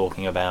people are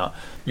talking about,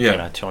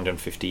 Yeah.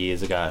 250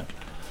 years ago.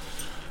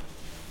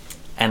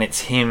 And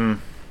it's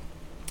him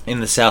in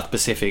the South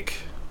Pacific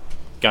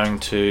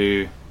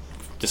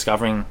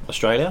discovering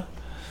Australia,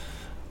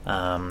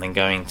 then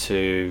going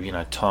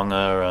to,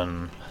 Tonga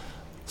and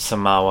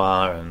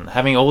Samoa, and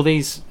having all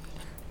these,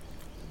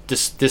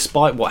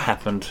 despite what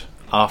happened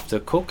after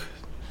Cook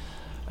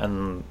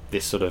and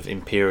this sort of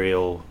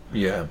imperial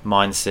Yeah.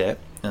 mindset,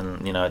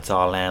 and it's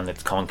our land,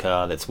 let's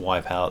conquer, let's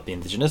wipe out the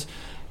indigenous.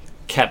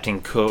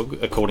 Captain Cook,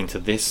 according to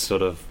this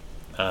sort of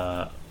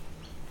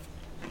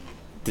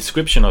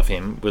description of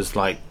him, was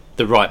like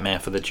the right man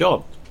for the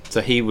job.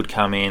 So he would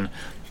come in,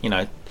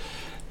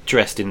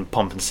 dressed in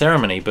pomp and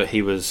ceremony, but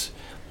he was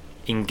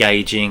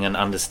engaging and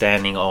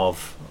understanding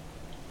of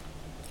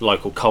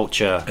local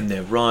culture, And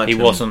they're right. he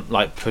and- wasn't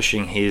like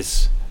pushing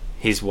his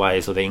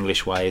ways or the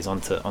English ways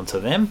onto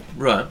them.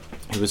 Right.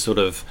 He was sort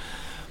of,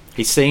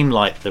 he seemed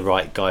like the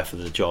right guy for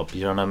the job.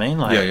 You know what I mean?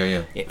 Like,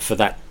 Yeah. for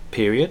that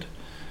period.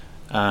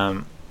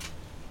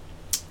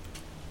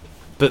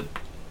 But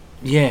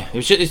yeah,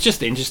 it's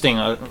just interesting.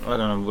 I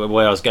don't know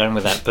where I was going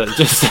with that, but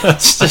just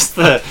it's just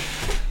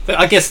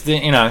I guess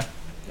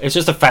it's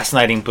just a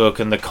fascinating book,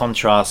 and the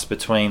contrast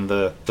between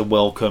the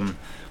welcome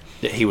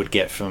that he would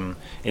get from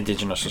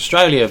Indigenous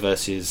Australia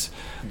versus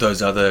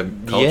Those other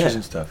cultures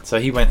and stuff. So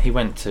he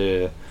went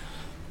to,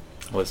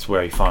 well, it's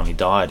where he finally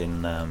died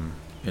in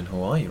In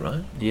Hawaii,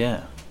 right?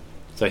 yeah.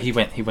 So he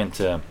went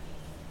to,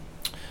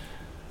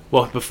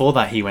 well, before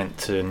that he went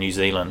to New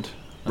Zealand.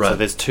 And Right. So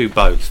there's two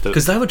boats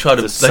Because they were trying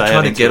to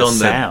to get on the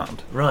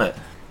Sound. right,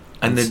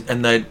 and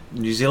And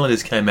New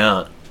Zealanders came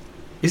out.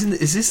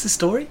 Is this the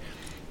story?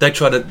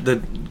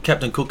 the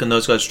Captain Cook and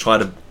those guys tried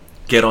to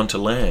get onto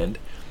land,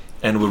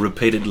 and were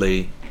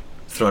repeatedly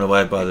thrown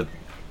away by the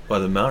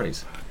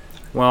Maoris.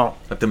 Well,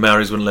 Like the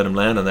Maoris wouldn't let them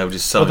land, and they were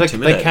just so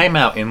intimidated. they came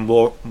out in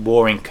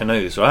warring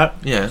canoes, right?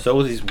 Yeah. So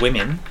all these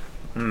women,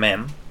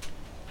 men,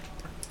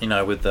 you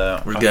know, with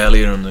the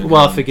regalia and the...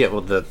 Well, I forget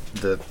what the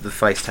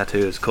face tattoo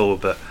is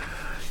called, but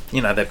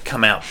you know, they've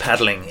come out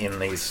paddling in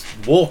these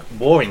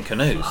warring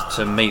canoes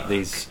to meet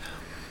these,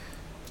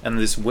 and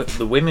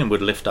the women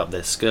would lift up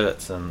their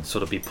skirts and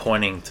sort of be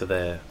pointing to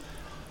their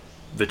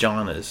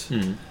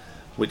vaginas,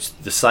 which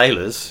the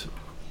sailors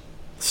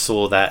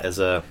saw that as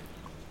a,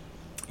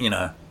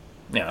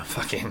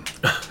 fucking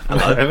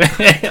Hello.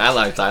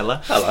 Hello,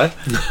 Taylor.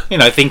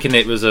 hello, thinking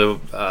it was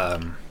a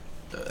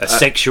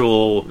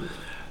sexual,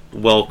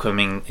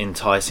 welcoming,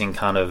 enticing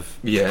kind of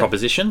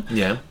proposition.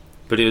 Yeah.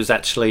 But it was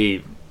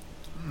actually,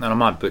 and I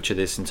might butcher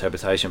this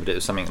interpretation, but it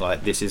was something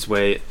like, this is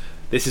where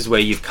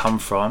you've come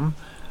from,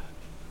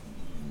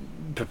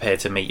 prepare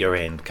to meet your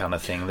end, kind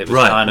of thing. That was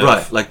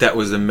right. Like that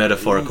was a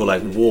metaphorical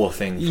war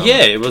thing.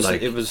 It was.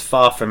 It was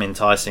far from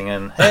enticing.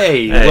 And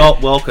hey.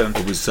 Welcome.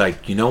 It was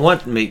like, you know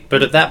what, meet.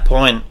 But at that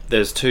point,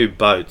 there's two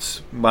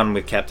boats, one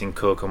with Captain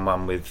Cook and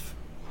one with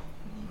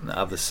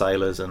other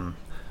sailors, and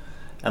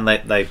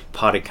they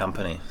parted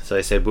company. So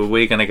they said, well,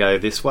 we're going to go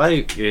this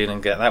way, you're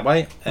going to go that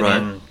way, and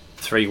in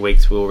 3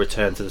 weeks we'll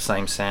return to the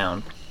same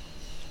sound.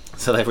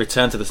 So they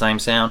returned to the same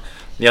sound.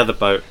 The other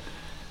boat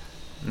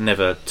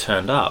never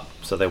turned up,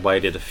 so they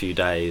waited a few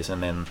days,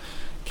 and then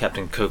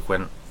Captain Cook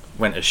went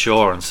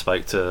ashore and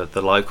spoke to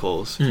the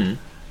locals.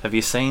 Have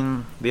you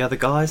seen the other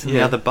guys in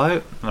the other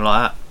boat? And they're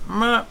like,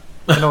 I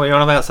don't know what you're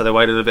on about. So they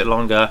waited a bit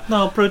longer.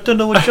 No, bro, don't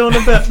know what you're on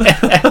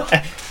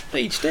about.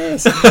 Beach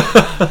stairs.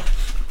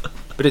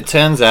 But it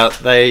turns out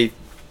they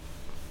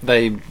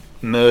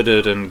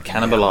murdered and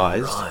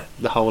cannibalized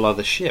the whole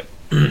other ship.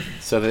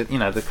 So that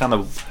they're kind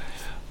of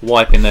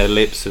wiping their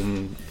lips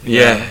and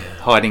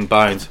hiding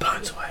bones.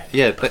 Bones away.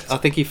 Yeah, I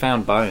think he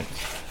found bones.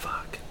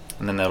 Fuck.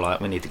 And then they're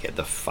like, we need to get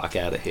the fuck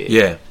out of here.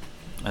 Yeah.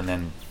 And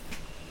then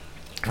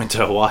went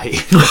to Hawaii.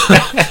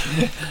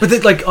 But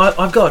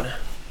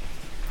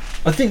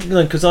I think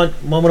because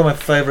one of my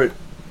favourite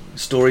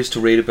stories to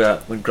read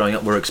about when growing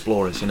up were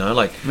explorers.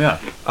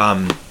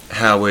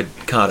 Howard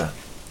Carter,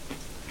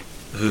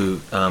 who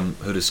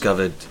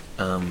discovered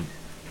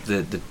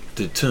the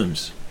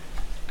tombs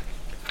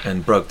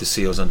and broke the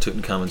seals on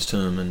Tutankhamun's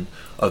tomb and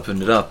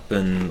opened it up,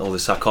 and all the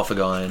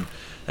sarcophagi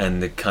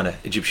and the kind of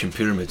Egyptian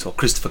pyramids, or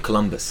Christopher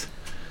Columbus,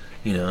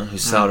 who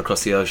sailed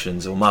across the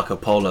oceans, or Marco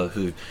Polo,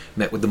 who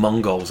met with the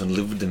Mongols and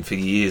lived with them for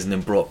years and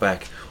then brought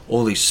back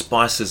all these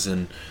spices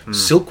and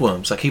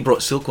silkworms. Like, he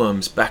brought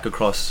silkworms back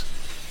across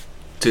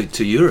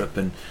to Europe,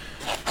 and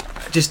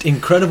just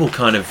incredible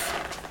kind of...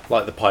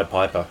 Like the Pied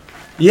Piper.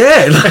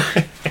 Yeah!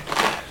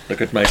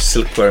 Look at my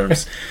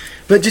silkworms.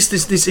 But just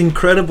this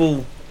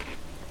incredible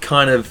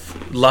kind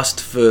of lust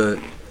for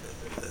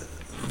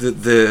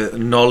the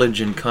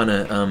knowledge and kind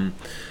of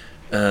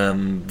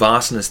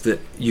vastness that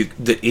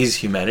is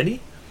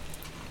humanity.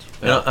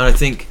 And I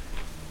think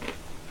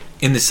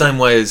in the same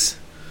way as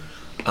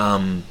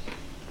the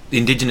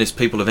indigenous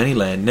people of any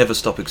land never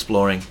stop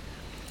exploring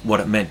what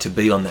it meant to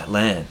be on that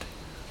land,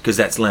 because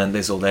that's land,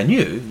 that's all they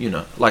knew,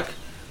 like,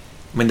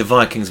 I mean, the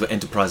Vikings were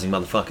enterprising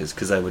motherfuckers,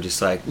 because they were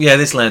just like, yeah,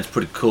 this land's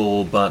pretty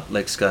cool, but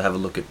let's go have a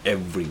look at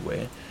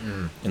everywhere.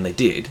 And they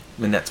did.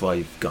 I mean, that's why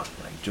you've got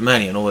like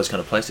Germania and all those kind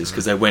of places,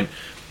 because they went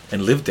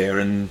and lived there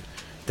and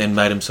then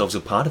made themselves a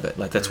part of it.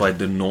 Like, that's why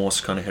the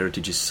Norse kind of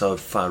heritage is so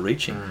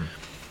far-reaching,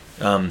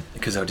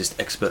 because they were just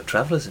expert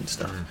travellers and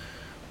stuff.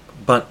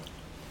 But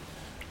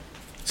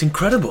it's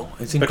incredible.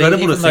 It's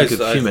incredible to think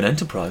of human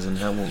enterprise and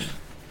how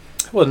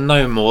well,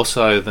 no more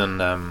so than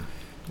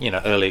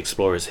early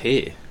explorers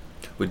here.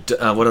 With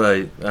what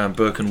are they?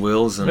 Burke and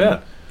Wills,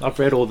 and I've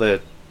read all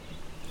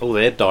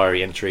their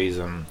diary entries,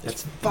 and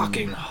it's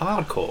fucking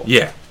hardcore.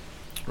 Yeah,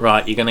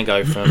 right. You're going to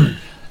go from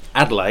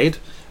Adelaide,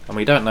 and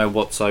we don't know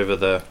what's over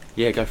the.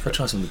 Yeah, go for it.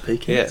 Try some of the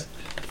Pekins.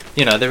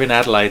 Yeah, they're in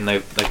Adelaide, and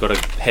they've got to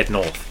head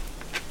north.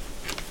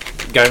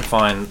 Go and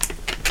find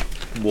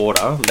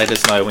water. Let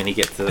us know when you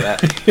get to that.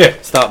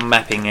 Start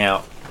mapping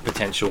out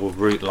potential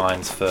route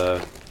lines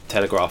for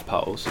telegraph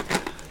poles.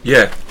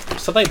 Yeah.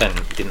 So they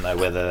didn't know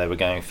whether they were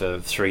going for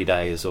 3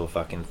 days or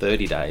fucking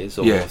 30 days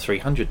or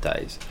 300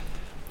 days.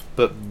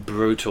 But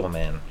brutal,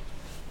 man.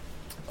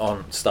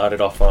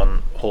 Started off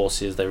on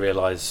horses. They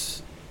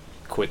realised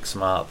quick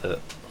smart that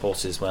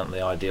horses weren't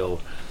the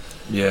ideal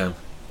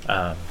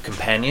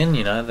companion.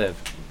 They've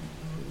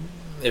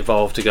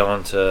evolved to go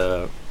on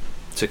to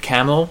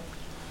camel.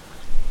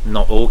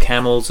 Not all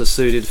camels are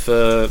suited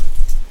for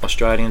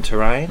Australian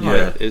terrain.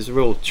 It's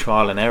real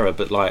trial and error,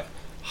 but like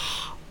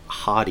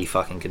hardy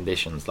fucking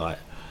conditions, like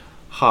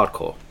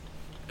hardcore.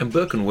 And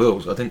Burke and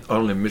Wills, I think,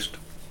 only missed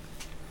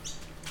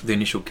the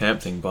initial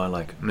camp thing by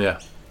like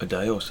a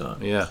day or so.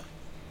 Yeah.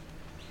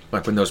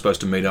 Like when they were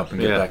supposed to meet up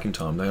and get back in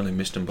time, they only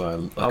missed them by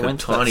I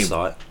went to that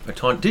site. A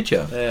tiny. Did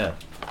you? Yeah.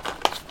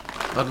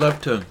 I'd love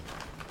to,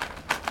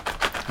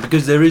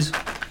 because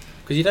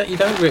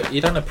because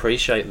you don't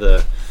appreciate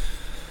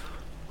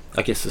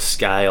I guess the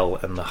scale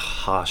and the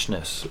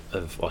harshness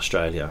of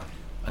Australia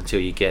until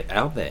you get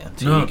out there,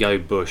 until you go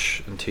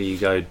bush, until you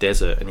go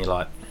desert, and you're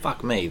like,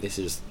 fuck me, this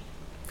is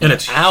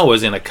it's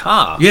hours in a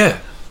car,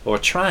 or a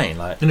train,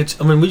 like. And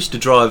we used to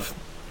drive.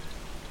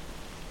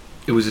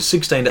 It was a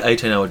 16 to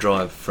 18 hour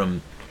drive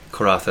from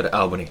Karratha to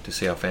Albany to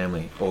see our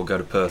family, or go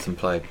to Perth and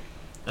play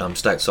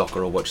state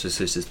soccer, or watch the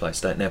sisters play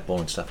state netball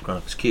and stuff growing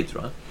up as kids,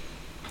 right?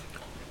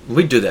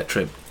 We'd do that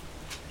trip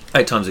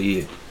 8 times a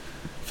year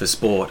for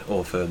sport,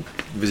 or for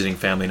visiting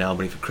family in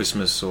Albany for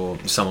Christmas, or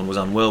if someone was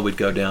unwell, we'd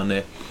go down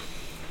there.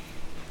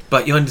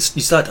 But you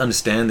start to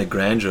understand the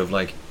grandeur of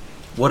like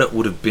what it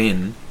would have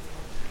been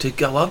to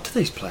go up to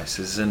these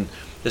places, and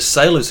the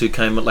sailors who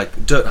came,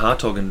 like Dirk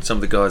Hartog and some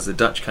of the guys, the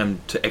Dutch,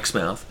 came to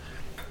Exmouth,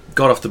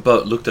 got off the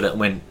boat, looked at it and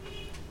went,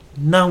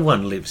 no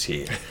one lives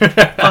here.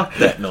 Fuck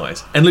that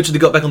noise. And literally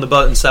got back on the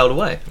boat and sailed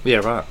away. Yeah,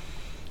 right.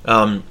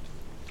 And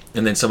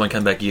then someone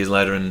came back years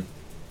later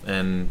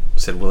and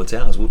said, well, it's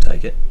ours, we'll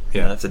take it.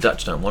 Yeah. You know, if the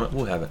Dutch don't want it,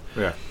 we'll have it.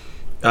 Yeah.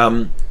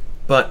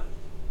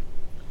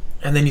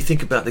 And then you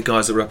think about the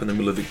guys that were up in the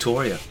middle of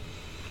Victoria,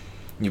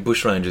 your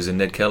bushrangers and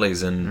Ned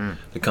Kellys, and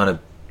the kind of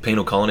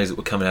penal colonies that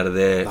were coming out of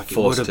there. Like, it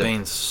would have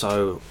been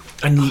so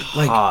like,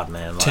 hard,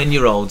 man. Like,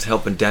 10-year-olds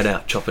helping dad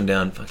out chopping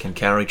down fucking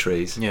kauri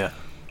trees. Yeah.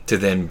 To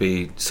then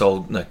be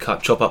sold,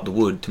 chop up the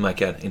wood to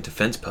make out into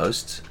fence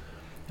posts.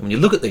 And when you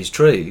look at these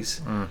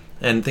trees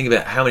and think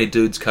about how many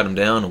dudes cut them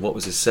down, and what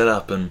was the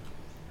setup, and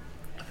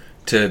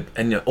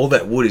all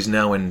that wood is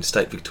now in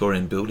state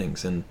Victorian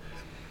buildings, and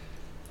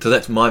so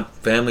that's my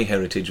family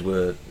heritage,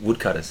 were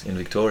woodcutters in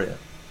Victoria.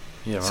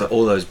 Yeah, right. So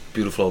all those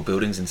beautiful old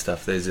buildings and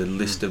stuff, there's a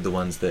list of the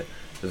ones that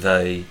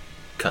they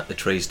cut the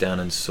trees down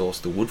and source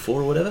the wood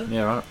for, or whatever.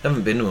 Yeah, right. I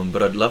haven't been to them,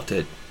 but I'd love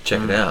to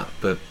check it out.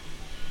 But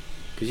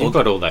because you've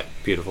got all that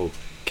beautiful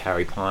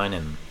Karri pine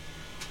in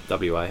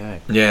WA,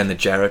 hey? Yeah, and the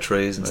jarrah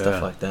trees and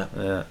stuff like that.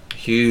 Yeah.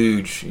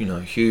 Huge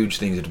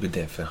things that have been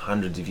there for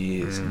hundreds of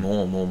years,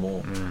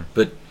 more.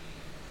 But,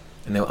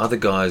 and there were other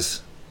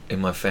guys in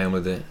my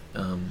family that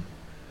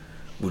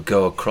would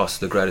go across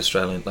the Great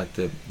Australian, like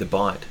the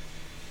Bight,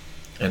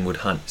 and would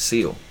hunt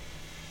seal,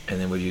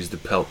 and then would use the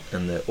pelt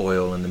and the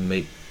oil and the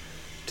meat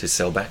to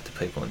sell back to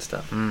people and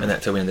stuff. And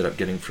that's how we ended up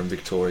getting from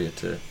Victoria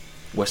to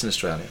Western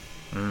Australia.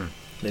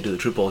 They do the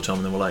trip all the time,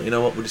 and then we're like, you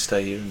know what, we'll just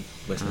stay here in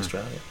Western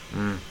Australia.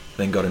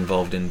 Then got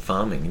involved in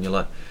farming, and you're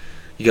like,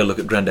 you got to look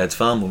at Granddad's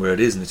farm and where it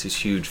is, and it's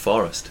this huge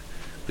forest.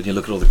 But you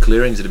look at all the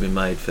clearings that have been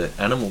made for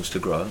animals to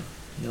grow, and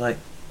you're like,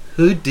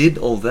 who did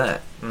all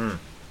that?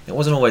 It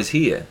wasn't always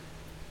here.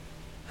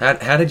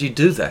 How did you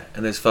do that?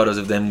 And there's photos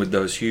of them with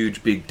those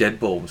huge big dead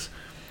balls,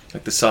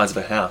 like the size of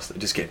a house, that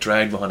just get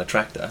dragged behind a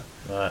tractor.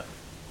 Right.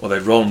 Or they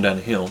roll them down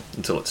the hill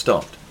until it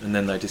stopped, and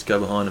then they just go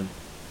behind them,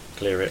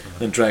 clear it,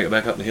 and drag it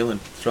back up the hill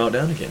and throw it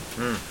down again.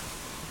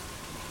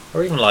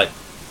 Or even like,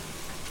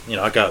 you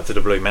know, I go up to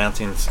the Blue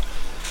Mountains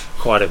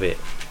quite a bit.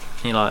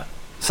 You know, like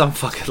some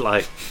fucking,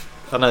 like,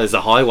 I know there's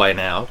a highway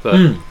now,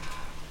 but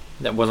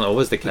that wasn't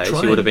always the case.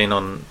 You would have been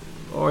on,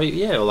 or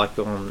like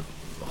on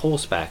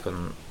horseback,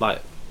 and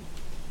like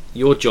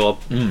your job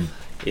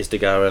is to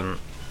go and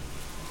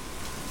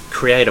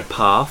create a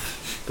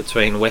path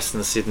between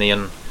Western Sydney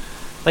and.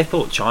 They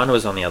thought China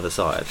was on the other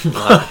side.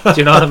 Like, do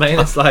you know what I mean?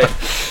 It's like,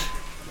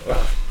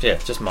 yeah,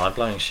 just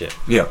mind-blowing shit.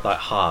 Yeah. Like,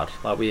 hard.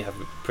 Like, we have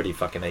it pretty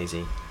fucking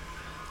easy.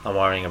 I'm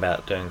worrying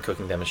about doing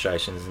cooking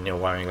demonstrations, and you're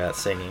worrying about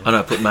singing. I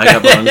know, put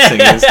makeup on and singing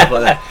and stuff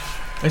like that.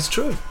 It's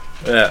true.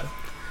 Yeah.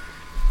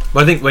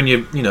 But I think when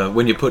you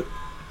put...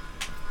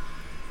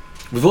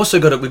 We've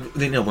also got to...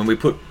 when we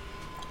put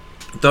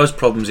those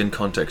problems in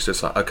context,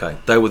 it's like, okay,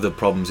 they were the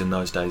problems in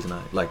those days and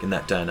age, like in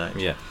that day and age.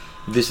 Yeah.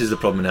 This is the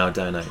problem in our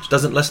day and age.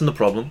 Doesn't lessen the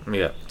problem.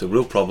 Yeah. It's a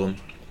real problem.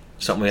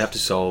 Something we have to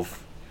solve.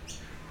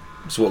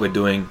 It's what we're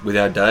doing with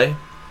our day.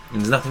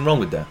 And there's nothing wrong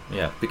with that.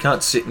 Yeah. We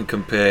can't sit and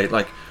compare.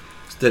 Like,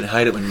 I'd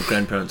hate it when your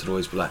grandparents would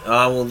always be like,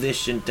 oh, well,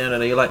 this and da da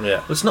da. You're like,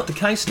 well, it's not the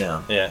case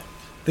now. Yeah.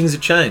 Things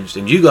have changed.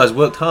 And you guys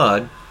worked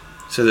hard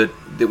so that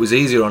it was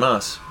easier on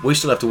us. We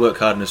still have to work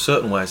hard in a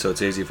certain way so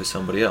it's easier for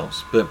somebody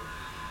else. But...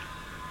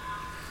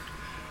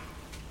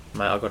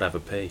 Mate, I've got to have a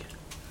pee.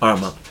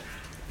 Alright, Mum.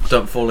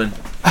 Don't fall in.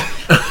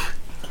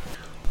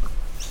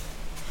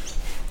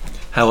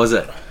 How was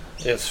it?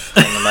 It's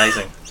fucking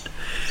amazing.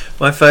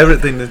 My favourite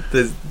thing,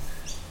 there's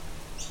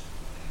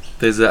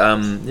you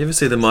ever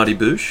see The Mighty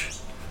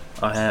Boosh?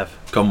 I have.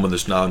 Come with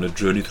us now on a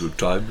journey through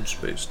time and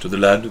space to the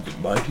land of the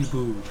Mighty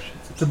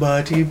Boosh. The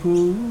Mighty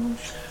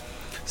Boosh.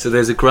 So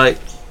there's a great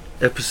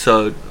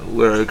episode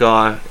where a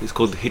guy is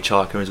called the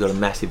Hitchhiker, and he's got a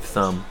massive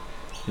thumb,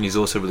 and he's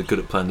also really good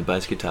at playing the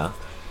bass guitar.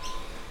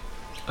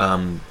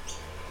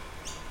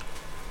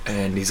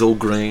 And he's all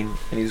green,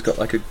 and he's got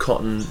like a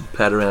cotton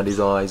pad around his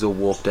eye, he's all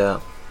warped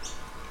out.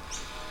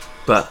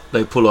 But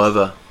they pull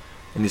over,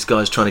 and this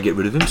guy's trying to get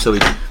rid of him, so he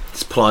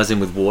just plies him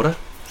with water.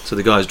 So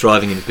the guy's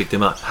driving in to pick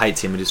him up,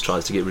 hates him, and just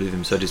tries to get rid of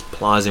him, so just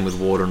plies him with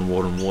water and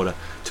water and water,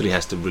 till he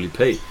has to really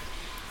pee.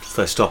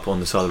 So they stop on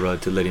the side of the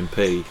road to let him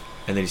pee,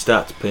 and then he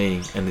starts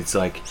peeing, and it's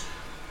like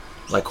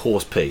like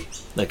horse pee.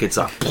 Like it's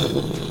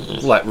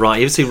like right.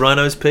 You ever see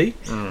rhinos pee?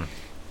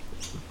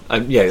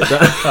 Yeah,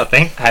 I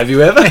think. have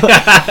you ever?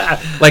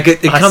 Like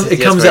it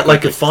comes out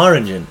like a fire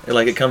engine.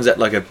 Like it comes out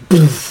like a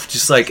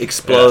just like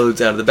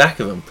explodes out of the back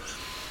of him.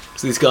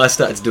 So this guy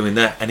starts doing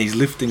that, and he's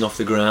lifting off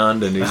the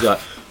ground, and he's like,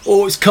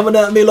 "Oh, it's coming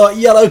at me like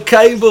yellow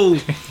cable."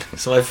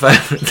 So my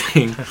favourite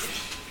thing,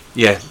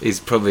 is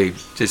probably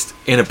just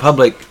in a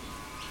public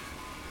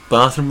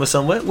bathroom or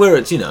somewhere where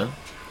it's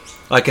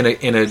like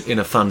in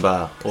a fun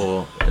bar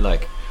or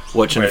like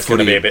watching Where it's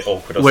footy. going to be a bit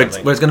awkward or where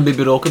something. it's going to be a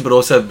bit awkward, but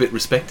also a bit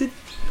respected.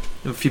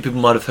 A few people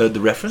might have heard the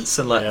reference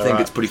and think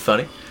it's pretty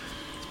funny.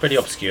 It's pretty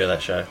obscure,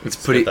 that show. It's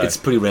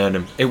pretty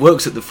random. It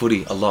works at the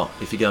footy a lot.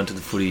 If you go into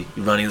the footy,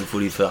 you're running the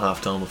footy for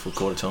half time or for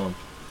quarter time.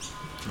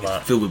 Right.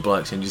 It's filled with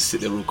blokes and you just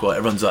sit there real quiet.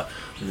 Everyone's like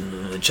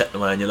chatting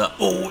away and you're like,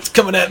 "Oh, it's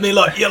coming at me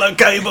like yellow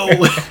cable."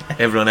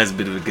 Everyone has a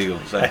bit of a giggle.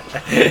 So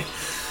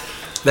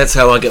that's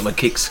how I get my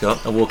kicks,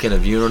 Scott. I walk in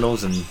of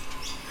urinals and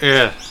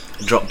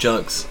drop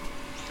jokes.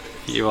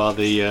 You are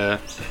the... there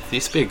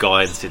used to be a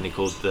guy in Sydney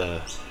called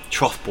the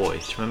Trough Boy.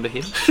 Do you remember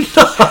him?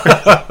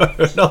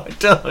 No, I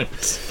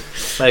don't.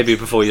 Maybe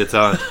before your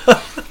time.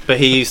 But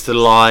he used to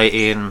lie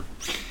in...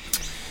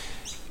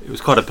 It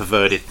was quite a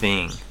perverted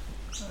thing.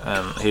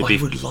 He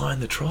would lie in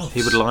the trough.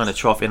 He would lie in a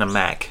trough in a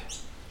Mac.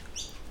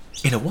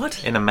 In a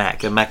what? In a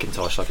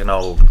Macintosh, like an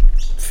old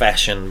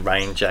fashioned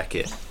rain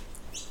jacket.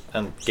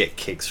 And get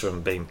kicks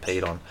from being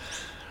peed on.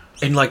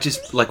 In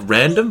just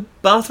random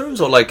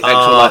bathrooms or like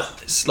actual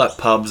like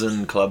pubs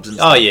and clubs and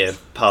stuff? Oh yeah,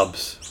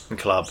 pubs and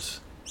clubs.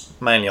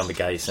 Mainly on the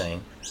gay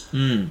scene.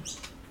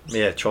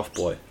 Yeah, Trough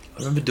Boy. I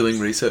remember doing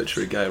research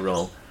for a gay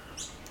role.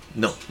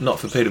 Not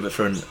for Peter, but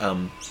for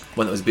one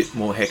that was a bit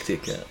more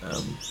hectic.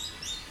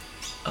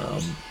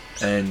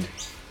 And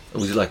it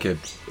was like it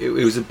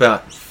was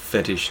about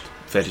fetish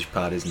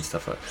parties and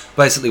stuff like that.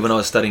 Basically, when I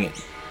was studying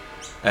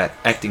at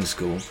acting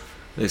school,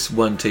 this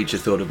one teacher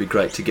thought it'd be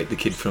great to get the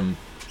kid from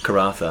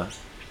Karratha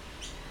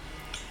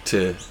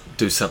to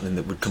do something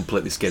that would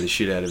completely scare the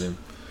shit out of him.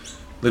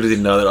 Literally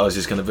didn't know that I was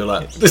just going to be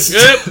like, this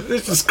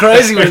is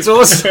crazy, but it's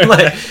awesome.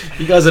 Like,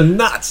 you guys are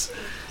nuts.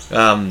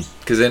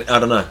 Because then I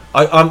don't know.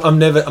 I'm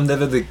never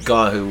the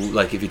guy who,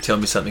 like, if you tell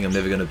me something, I'm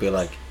never going to be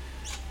like,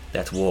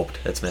 that's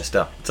warped, that's messed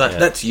up. It's like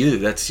that's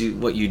you,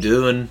 what you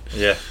do, and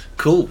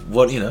cool.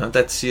 What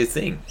that's your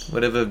thing.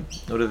 Whatever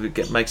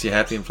makes you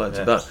happy and floats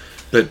your boat.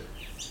 But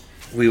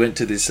we went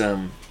to this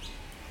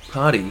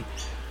party,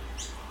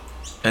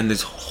 and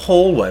this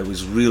hallway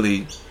was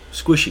really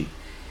squishy.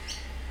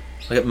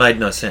 Like it made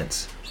no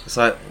sense. It's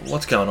like,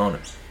 what's going on?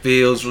 It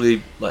feels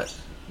really like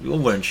we're all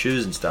wearing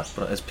shoes and stuff,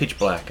 but it's pitch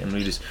black, and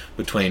we just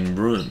between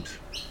rooms.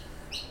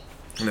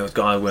 And there was a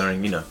guy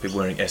wearing, people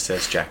wearing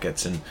SS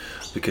jackets, and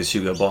because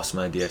Hugo Boss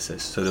made the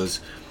SS, so there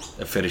was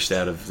a fetish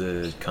out of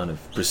the kind of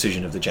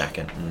precision of the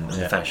jacket and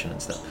the fashion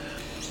and stuff.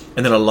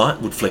 And then a light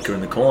would flicker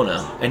in the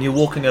corner, and you're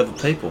walking over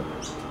people.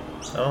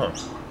 Oh.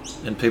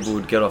 And people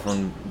would get off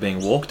on being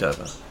walked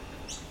over.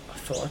 I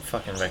thought I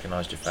fucking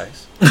recognised your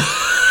face.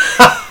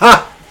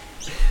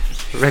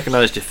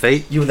 Recognised your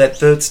feet. You were that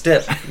third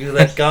step. You were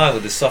that guy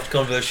with the soft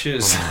Converse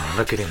shoes. Oh,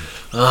 look at him.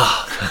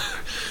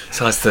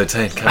 Size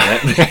 13 coming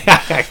at me.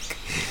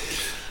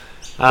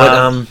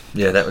 But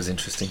that was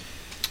interesting.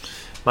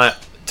 Mate,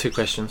 2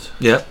 questions.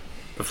 Yeah.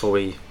 Before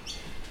we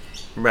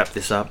wrap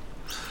this up.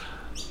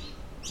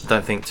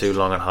 Don't think too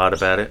long and hard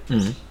about it.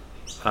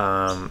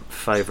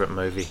 Favourite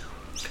movie?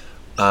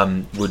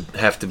 Would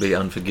have to be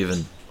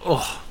Unforgiven.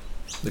 Oh,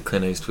 the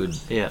Clint Eastwood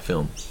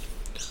film.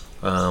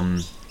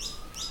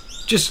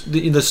 Just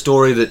the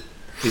story that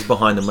is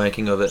behind the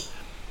making of it.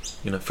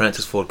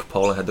 Francis Ford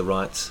Coppola had the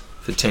rights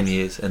for 10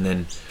 years, and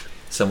then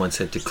someone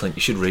said to Clint,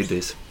 "You should read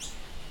this."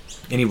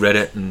 And he read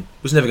it and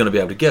was never going to be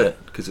able to get it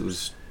because it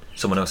was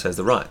someone else has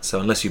the rights. So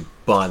unless you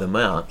buy them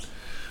out,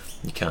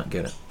 you can't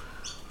get it.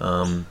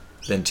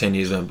 Then 10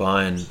 years went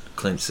by, and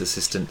Clint's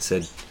assistant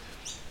said,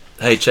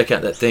 "Hey, check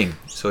out that thing."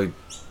 So he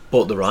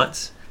bought the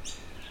rights,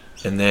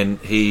 and then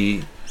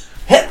he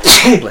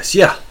bless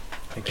you.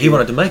 He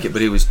wanted to make it,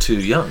 but he was too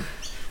young.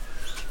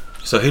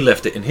 So he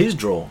left it in his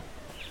drawer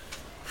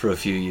for a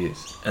few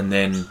years, and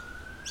then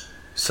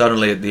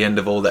suddenly at the end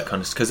of all that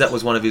kind of... because that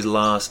was one of his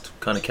last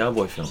kind of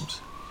cowboy films.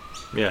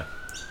 yeah.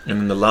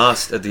 And then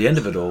at the end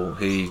of it all,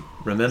 he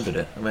remembered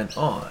it. I went,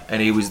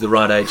 and he was the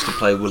right age to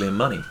play William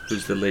Money,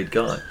 who's the lead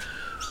guy.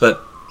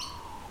 But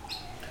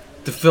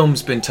the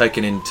film's been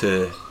taken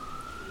into...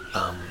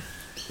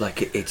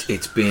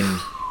 it's been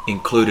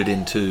included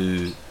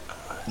into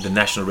the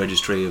National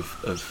Registry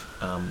of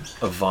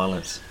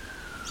Violence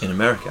in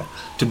America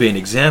to be an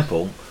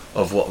example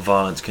of what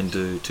violence can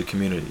do to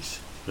communities.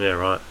 Yeah,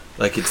 right.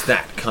 Like, it's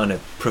that kind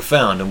of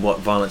profound, and what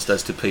violence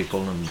does to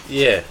people. And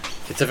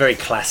it's a very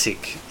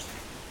classic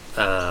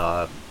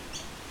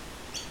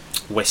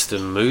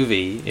Western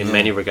movie in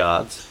many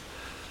regards.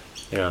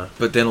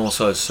 But then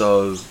also it's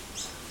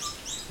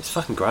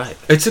fucking great.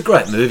 It's a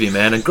great movie,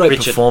 man, and great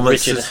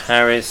performances. Richard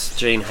Harris,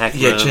 Gene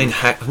Hackman. Yeah,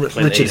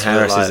 Richard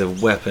Harris is a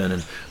weapon,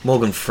 and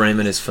Morgan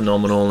Freeman is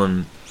phenomenal,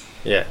 and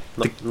Yeah,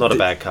 not a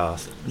bad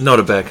cast. Not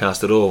a bad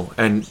cast at all.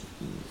 And,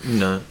 you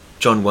know,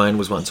 John Wayne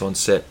was once on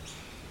set,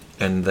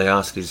 and they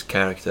asked his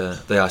character,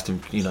 they asked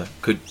him, you know,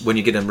 when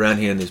you get him around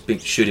here and there's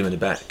big, shoot him in the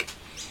back.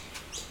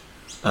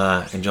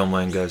 And John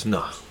Wayne goes,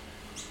 no,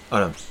 I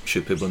don't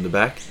shoot people in the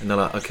back. And they're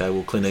like, okay,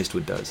 well, Clint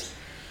Eastwood does.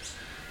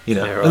 You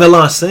know, yeah, right. And the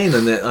last scene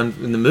in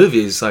the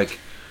movie is like,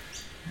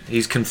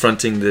 he's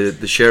confronting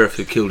the sheriff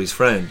who killed his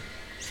friend.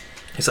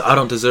 He's like, I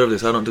don't deserve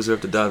this. I don't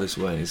deserve to die this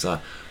way. And he's like,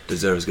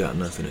 deserve's got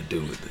nothing to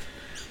do with it.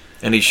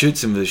 And he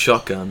shoots him with a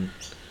shotgun,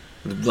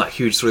 like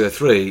huge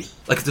 303.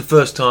 Like it's the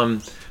first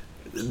time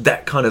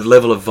that kind of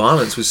level of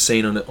violence was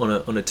seen on a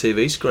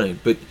TV screen.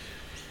 But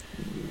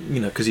you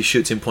know, because he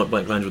shoots him point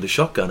blank range with a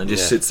shotgun and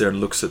just sits there and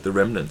looks at the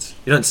remnants.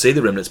 You don't see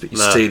the remnants, but you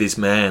see this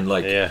man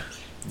like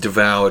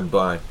devoured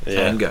by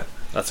anger.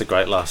 That's a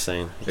great last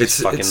scene. It's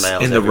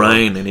in the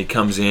rain, and he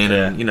comes in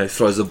and, you know,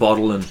 throws the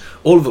bottle, and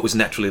all of it was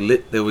naturally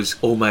lit. There was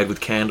all made with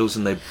candles,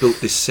 and they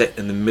built this set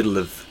in the middle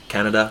of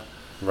Canada.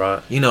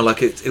 Right. You know,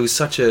 like it was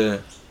such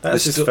a... That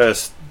was his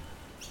first...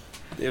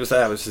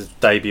 That was his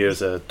debut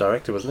as a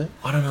director, wasn't it?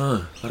 I don't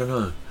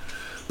know.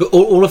 But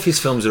all of his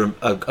films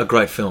are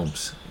great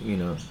films, you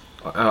know.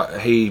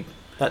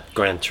 That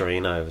Gran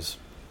Torino was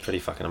pretty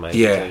fucking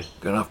amazing too.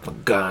 Going off my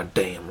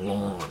goddamn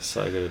lawn.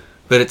 So good.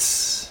 But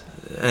it's...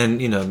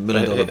 And, you know, $1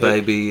 Million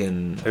Baby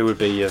and... Who would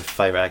be your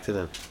favourite actor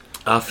then?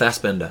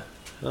 Fassbender.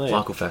 Oh, yeah.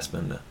 Michael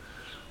Fassbender.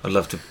 I'd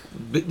love to...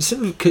 But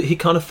he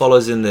kind of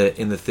follows in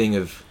the thing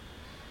of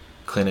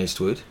Clint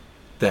Eastwood,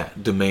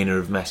 that demeanour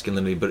of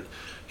masculinity, but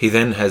he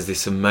then has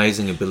this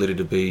amazing ability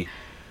to be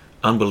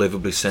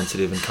unbelievably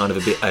sensitive and kind of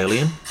a bit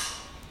alien.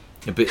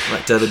 A bit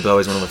like David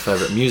Bowie's one of my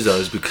favourite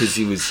musos because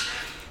he was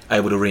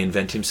able to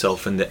reinvent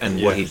himself and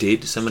what he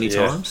did so many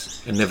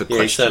times and never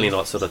questioned. He's certainly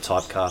not sort of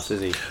typecast,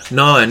 is he?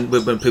 No, and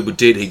when people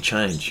did, he'd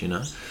change, you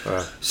know.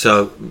 Right.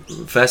 So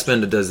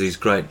Fassbender does these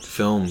great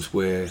films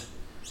where he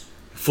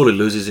fully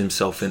loses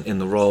himself in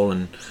the role,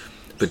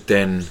 but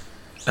then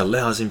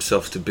allows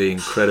himself to be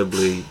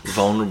incredibly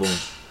vulnerable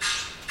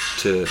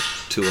to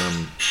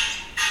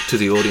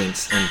the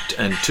audience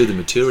and to the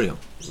material.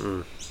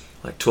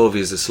 Like 12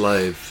 Years a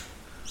Slave,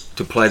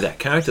 to play that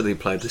character that he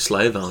played, the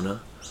slave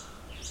owner,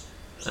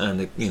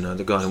 and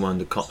the guy who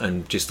won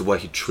and just the way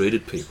he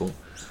treated people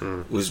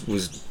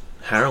was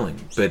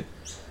harrowing. But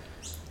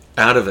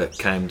out of it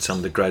came some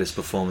of the greatest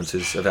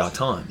performances of our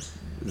time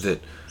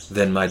that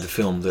then made the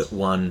film that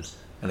won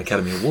an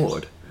Academy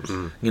Award.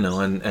 You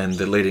know, and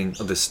the leading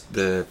of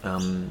the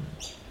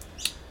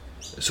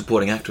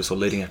supporting actress or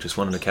leading actress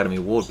won an Academy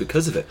Award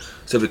because of it.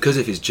 So because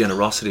of his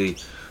generosity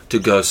to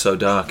go so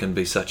dark and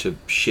be such a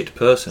shit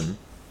person,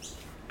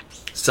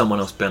 someone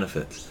else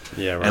benefits.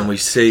 Yeah, right. And we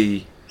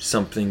see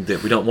something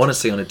that we don't want to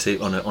see on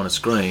a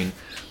screen,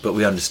 but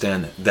we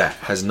understand that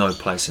has no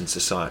place in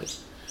society,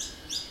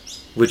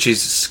 which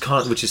is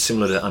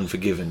similar to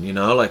Unforgiven. You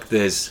know, like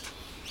there's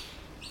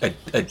a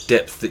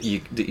depth that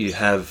you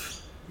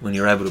have when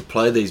you're able to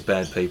play these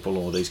bad people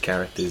or these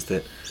characters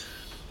that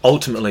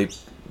ultimately,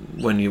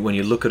 when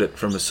you look at it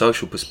from a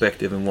social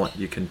perspective and what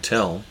you can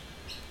tell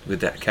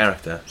with that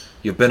character,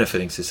 you're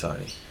benefiting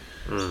society.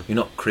 You're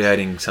not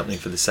creating something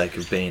for the sake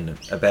of being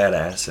a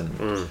badass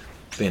and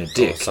being a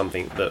dick. Or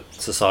something that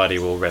society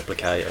will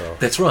replicate.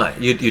 That's right.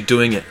 You're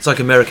doing it. It's like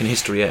American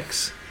History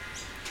X,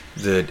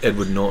 the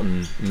Edward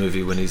Norton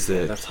movie when he's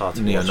the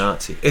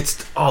neo-Nazi.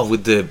 It's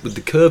with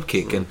the curb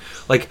kick and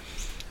like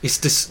it's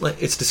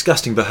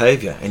disgusting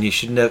behaviour, and you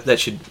should know that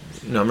should.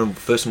 You know, I remember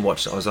first time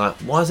watched it, I was like,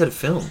 why is that a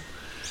film?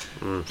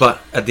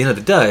 But at the end of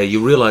the day,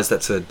 you realise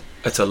that's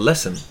a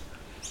lesson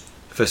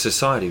for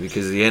society,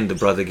 because at the end the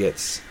brother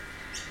gets,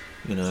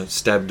 you know,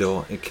 stabbed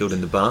or killed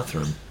in the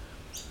bathroom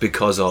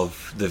because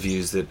of the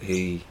views that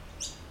he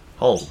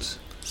holds.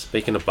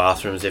 Speaking of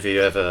bathrooms, have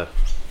you ever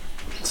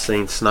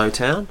seen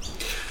Snowtown?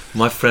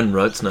 My friend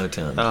wrote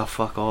Snowtown. Oh,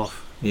 fuck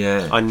off.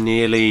 Yeah.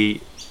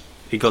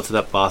 He got to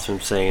that bathroom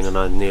scene and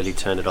I nearly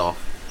turned it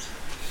off.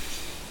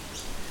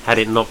 Had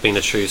it not been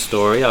a true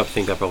story, I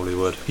think I probably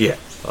would. Yeah.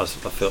 I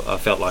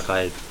felt like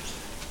I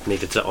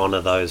needed to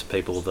honour those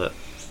people that,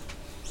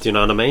 do you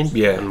know what I mean?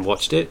 Yeah. And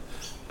watched it.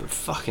 But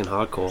fucking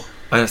hardcore.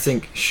 I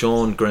think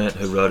Sean Grant,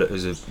 who wrote it,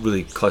 who's a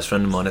really close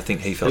friend of mine, I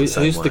think he felt the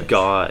same way. Who's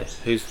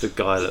the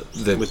guy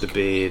that with the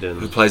beard and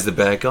who plays the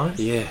bad guy?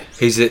 Yeah.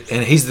 He's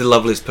the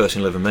loveliest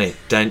person you'll ever meet.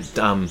 Daniel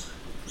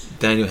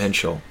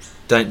Henschel.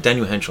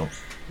 Daniel Henschel.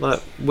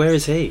 Like, where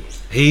is he?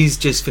 He's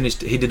just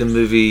finished. He did a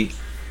movie.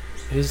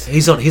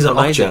 He's on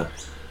Okja.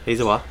 He's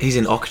a what? He's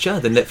in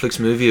Okja, the Netflix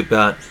movie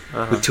about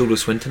with Tilda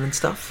Swinton and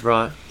stuff.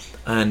 Right.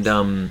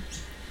 And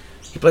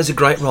he plays a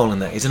great role in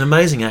that. He's an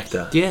amazing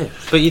actor. Yeah,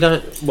 but you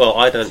don't. Well,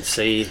 I don't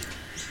see.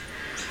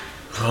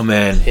 Oh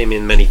man, him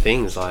in many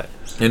things like.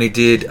 And he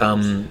did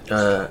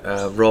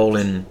a role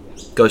in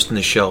Ghost in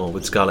the Shell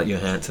with Scarlett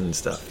Johansson and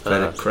stuff.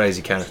 Played a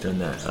crazy character in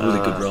that. A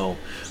really good role,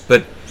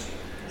 but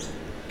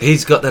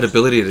he's got that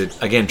ability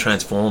to again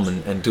transform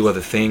and do other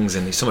things,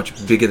 and he's so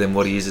much bigger than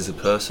what he is as a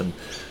person.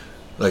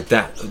 Like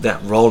that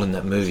role in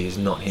that movie is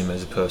not him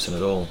as a person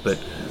at all. But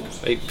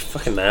he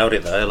fucking nailed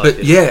it though. Like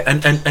but yeah,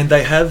 and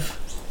they have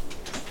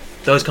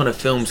those kind of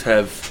films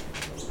have,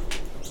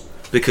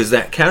 because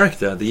that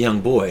character, the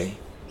young boy,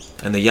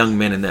 and the young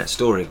men in that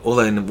story, all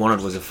they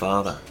wanted was a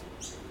father.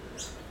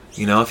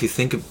 You know, if you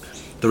think of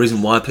the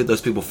reason why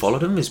those people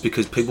followed him is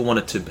because people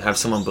wanted to have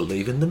someone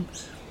believe in them,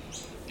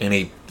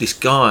 and this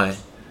guy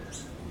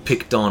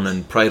picked on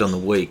and preyed on the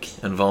weak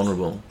and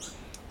vulnerable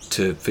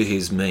for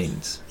his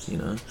means, you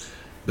know.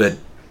 But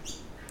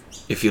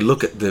if you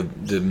look at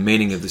the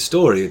meaning of the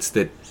story, it's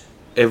that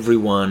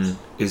everyone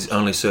is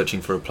only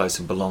searching for a place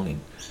of belonging,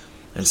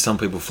 and some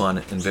people find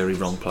it in very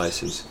wrong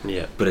places.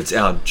 Yeah. But it's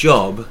our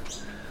job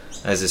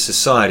as a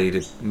society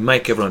to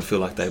make everyone feel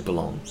like they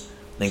belong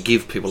and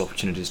give people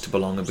opportunities to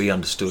belong and be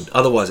understood.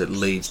 Otherwise it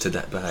leads to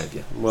that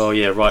behaviour. Well,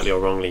 yeah, rightly or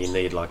wrongly, you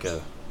need like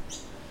a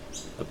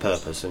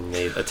purpose, and you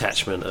need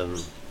attachment, and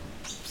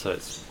so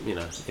it's, you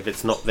know, if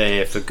it's not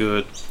there for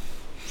good,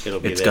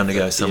 it's going to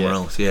go somewhere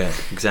else. Yeah,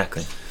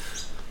 exactly.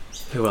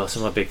 Who else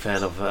am I a big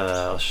fan of?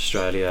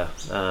 Australia.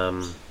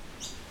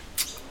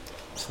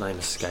 His name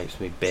escapes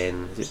me.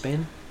 Ben. Is it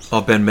Ben?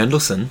 Oh, Ben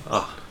Mendelsohn.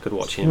 Oh, could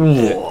watch him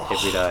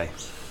every day.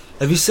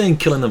 Have you seen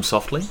Killing Them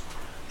Softly?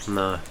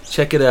 No.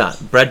 Check it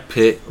out. Brad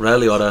Pitt, Ray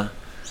Liotta,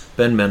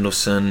 Ben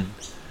Mendelsohn,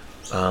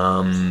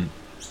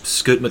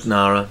 Scoot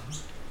McNara.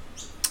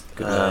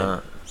 Good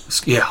name.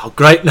 Yeah,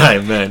 great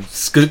name, man.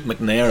 Scoot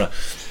McNara.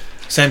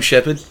 Sam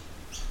Shepard.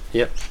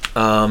 Yep.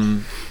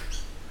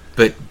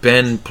 But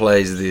Ben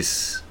plays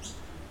this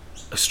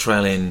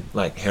Australian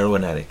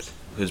heroin addict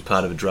who's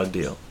part of a drug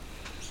deal,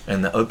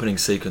 and the opening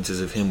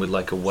sequences of him with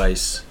a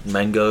Wace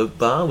mango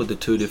bar with the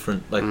two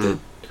different the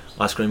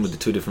ice cream with the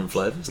two different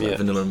flavors,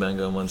 vanilla and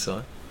mango on one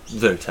side.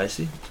 Very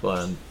tasty. That's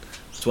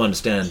why I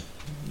understand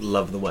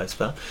love the Wace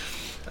bar.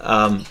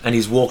 And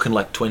he's walking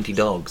 20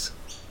 dogs,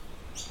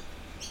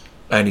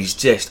 and he's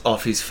just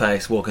off his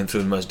face walking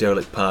through the most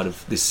derelict part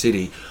of this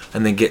city,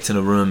 and then gets in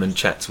a room and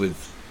chats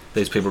with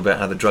these people about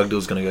how the drug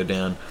deal's going to go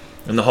down,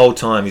 and the whole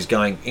time he's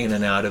going in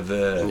and out of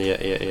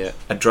a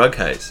drug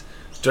haze.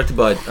 It's directed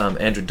by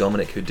Andrew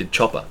Dominic, who did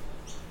Chopper.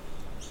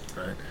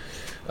 Right.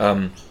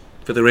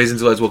 But the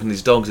reasons why he's walking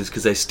these dogs is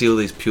because they steal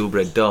these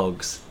purebred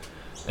dogs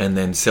and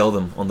then sell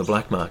them on the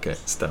black market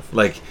and stuff.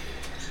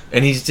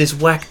 And he's just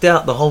whacked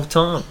out the whole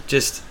time.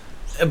 So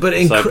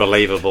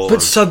believable.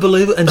 But so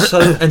believable, and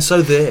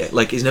so there.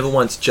 He's never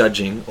once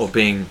judging or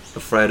being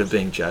afraid of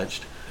being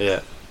judged. Yeah.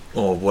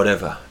 Or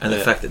whatever. And the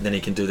fact that then he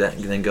can do that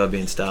and then go be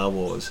in Star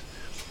Wars.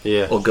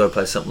 Yeah. Or go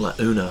play something like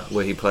Una,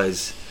 where he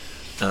plays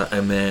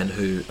a man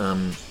who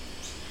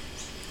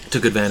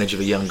took advantage of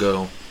a young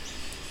girl,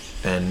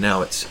 and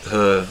now it's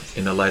her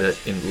later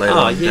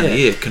on down the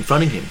year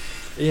confronting him.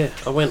 Yeah,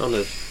 I went on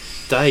a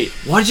date.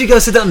 Why did you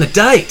guys sit down on the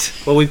date?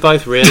 Well, we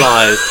both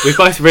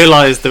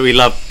realised that we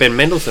love Ben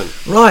Mendelsohn.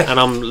 Right. And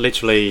I'm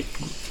literally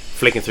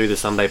flicking through the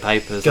Sunday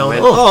papers going,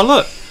 and went, oh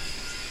look,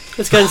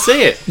 let's go and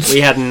see it.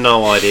 We had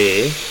no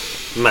idea,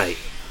 mate.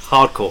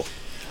 Hardcore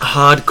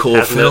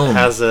film.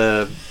 Has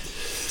a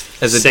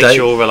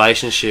sexual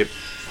relationship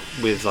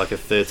with a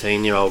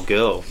 13-year-old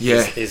girl.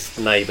 Yeah. His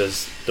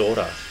neighbour's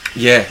daughter.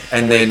 Yeah,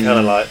 and then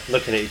kind of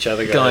looking at each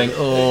other going,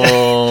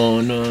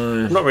 oh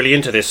no, I'm not really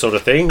into this sort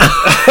of thing.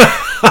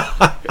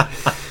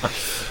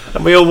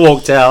 And we all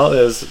walked out.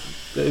 It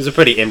was a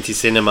pretty empty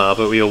cinema,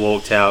 but we all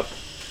walked out,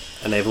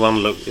 and everyone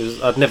looked.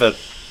 I'd never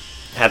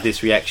had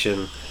this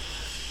reaction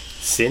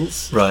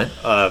since. Right.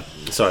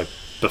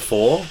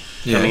 Before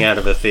coming out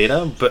of a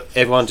theatre, but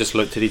everyone just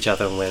looked at each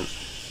other and went,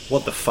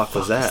 "What the fuck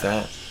was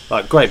that?"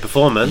 Great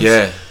performance.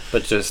 Yeah.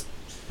 But just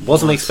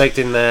wasn't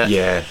expecting that.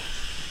 Yeah.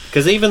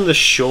 Because even the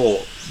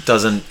short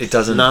doesn't. It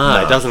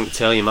doesn't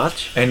tell you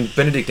much. And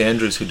Benedict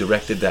Andrews, who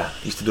directed that,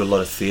 used to do a lot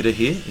of theatre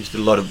here.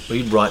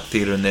 He'd write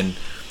theatre and then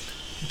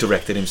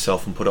directed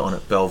himself and put it on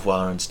at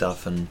Belvoir and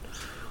stuff. And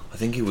I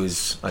think he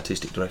was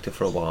artistic director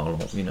for a while,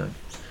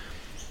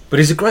 But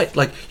he's a great,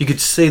 you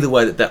could see the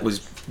way that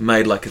was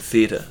made like a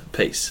theatre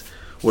piece,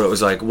 where it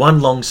was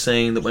one long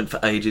scene that went for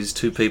ages,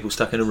 two people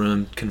stuck in a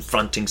room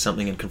confronting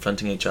something and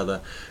confronting each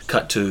other,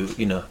 cut to,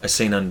 a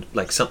scene an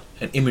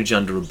image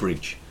under a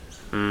bridge.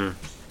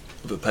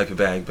 Of a paper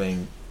bag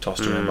being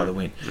tossed around by the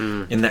wind.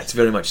 And that's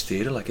very much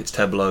theatre, it's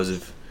tableaus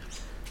of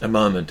a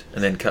moment,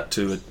 and then cut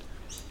to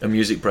a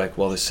music break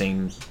while the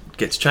scene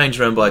gets changed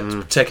around by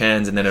tech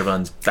hands, and then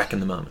everyone's back in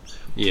the moment.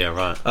 Yeah,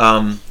 right.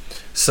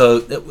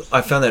 So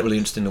I found that really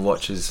interesting to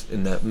watch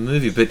in that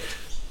movie. But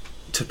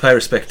to pay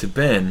respect to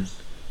Ben,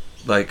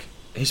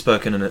 he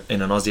spoke in an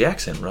Aussie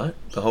accent, right,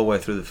 the whole way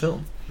through the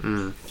film.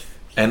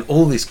 And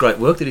all this great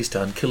work that he's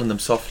done, Killing Them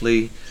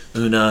Softly,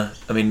 Una.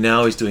 I mean,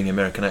 now he's doing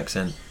American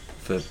accent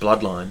for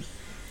Bloodline,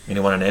 and he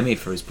won an Emmy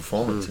for his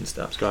performance and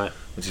stuff. That's great.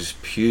 Which is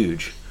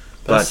huge.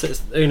 But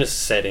Una's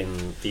set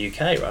in the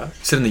UK, right?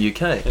 Set in the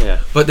UK.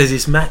 Yeah. But there's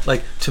this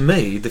to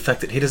me, the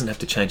fact that he doesn't have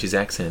to change his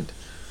accent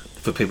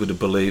for people to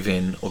believe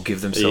in or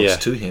give themselves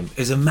to him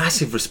is a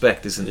massive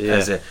respect as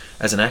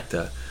an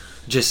actor.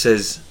 Just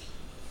says,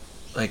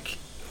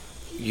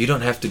 you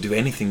don't have to do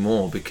anything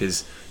more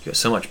because you've got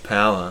so much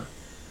power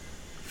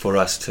for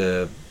us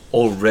to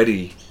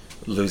already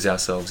lose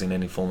ourselves in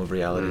any form of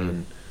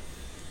reality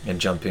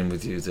and jump in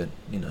with you.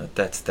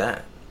 That's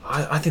that.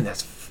 I think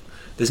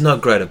there's no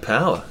greater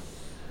power.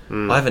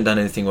 I haven't done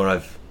anything where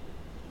I've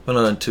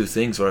done two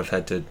things where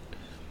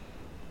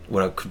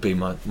where I could be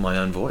my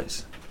own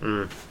voice.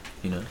 You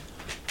know.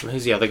 Well,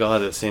 who's the other guy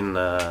that's in?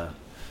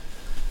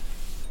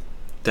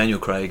 Daniel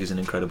Craig is an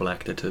incredible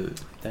actor too.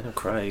 Daniel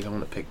Craig, I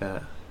want to pick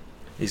that.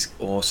 He's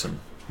awesome.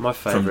 My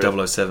favourite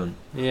From 007.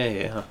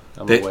 Yeah,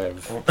 I'm aware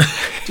of.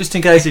 Just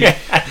in case you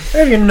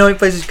have your night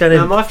places going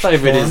in. My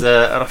favourite is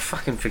I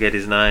fucking forget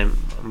his name.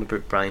 I'm a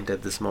bit brain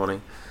dead this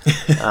morning.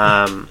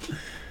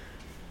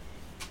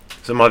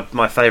 So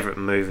my favourite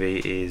movie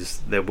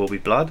is There Will Be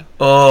Blood.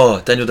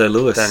 Oh, Daniel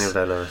Day-Lewis.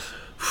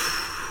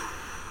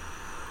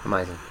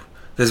 Amazing.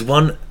 There's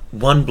one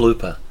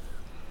blooper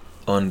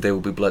on There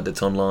Will Be Blood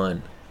that's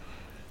online,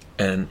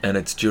 and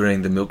it's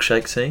during the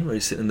milkshake scene where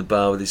he's sitting in the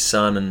bar with his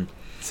son. And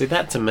see,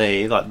 that to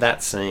me, like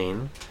that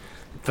scene,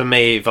 for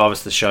me, if I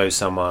was to show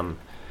someone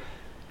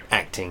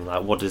acting,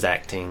 like what is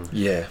acting?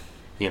 Yeah.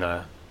 You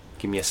know,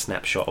 give me a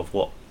snapshot of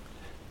what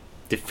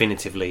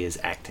definitively is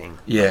acting.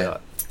 Yeah.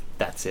 Like,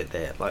 that's it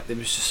there. Like it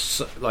was just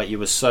so, like you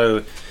were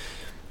so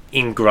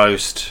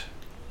engrossed,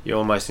 you're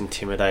almost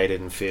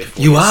intimidated and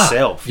fearful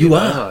yourself. You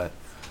are.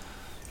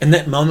 And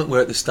that moment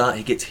where at the start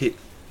he gets hit,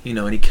 you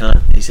know, and he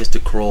has to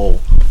crawl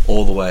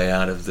all the way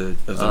out of the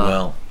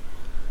well,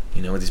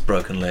 you know, with his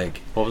broken leg.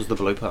 What was the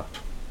blooper?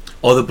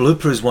 Oh, the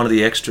blooper is one of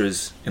the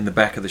extras in the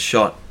back of the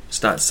shot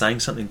starts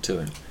saying something to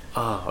him.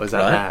 Oh, is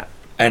that that?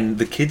 And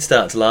the kid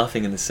starts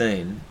laughing in the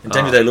scene. And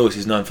Daniel Day-Lewis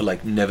is known for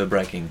like never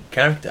breaking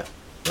character,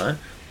 right?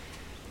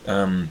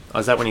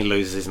 Is that when he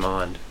loses his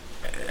mind?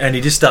 And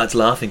he just starts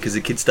laughing because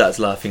the kid starts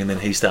laughing and then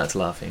he starts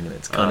laughing, and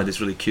it's kind of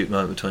this really cute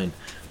moment between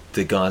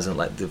the guys and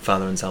like the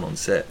father and son on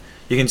set.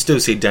 You can still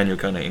see Daniel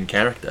kind of in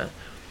character,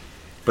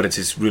 but it's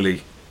this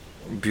really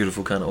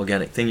beautiful kind of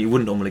organic thing you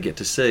wouldn't normally get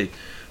to see.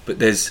 But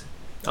there's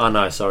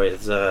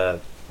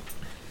it's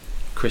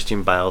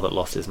Christian Bale that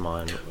lost his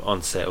mind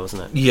on set,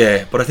 wasn't it?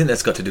 Yeah, but I think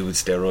that's got to do with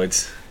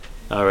steroids.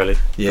 Oh really?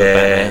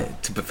 Yeah,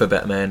 for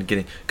Batman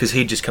getting, because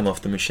he'd just come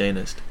off The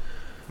Machinist.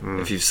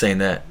 If you've seen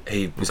that,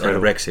 he was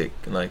anorexic,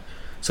 like,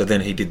 so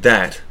then he did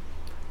that,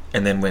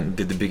 and then went and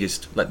did the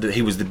biggest,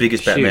 he was the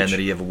biggest Batman that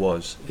he ever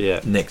was. Yeah.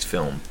 Next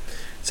film.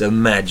 So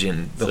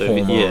imagine the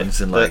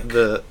hormones and like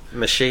the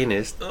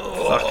Machinist.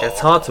 Fuck, it's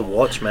hard to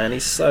watch, man.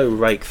 He's so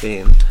rake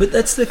thin. But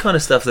that's the kind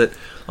of stuff that,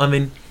 I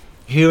mean,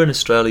 here in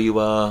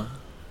Australia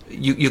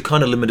you're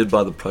kind of limited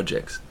by the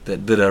projects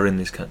that are in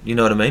this country. You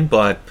know what I mean?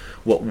 By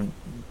what,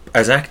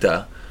 as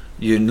actor,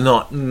 you're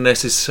not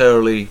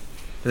necessarily.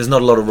 There's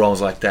not a lot of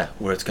roles like that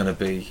where it's going to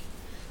be,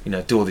 you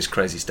know, do all this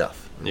crazy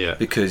stuff. Yeah.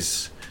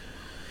 Because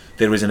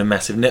there isn't a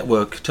massive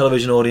network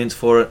television audience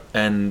for it,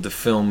 and the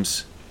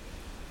films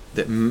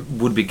that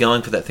would be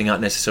going for that thing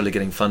aren't necessarily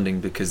getting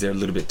funding because they're a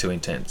little bit too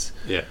intense.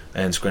 Yeah.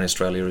 And Screen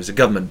Australia is a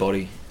government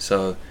body,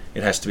 so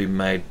it has to be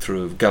made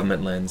through a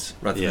government lens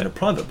rather than a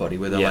private body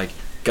where they're like,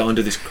 go and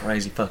do this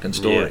crazy fucking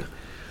story.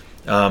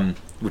 Yeah.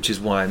 Which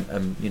is why,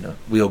 you know,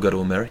 we all go to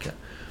America,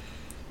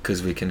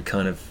 because we can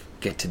kind of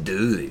get to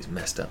do these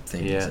messed up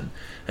things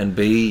and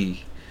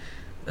be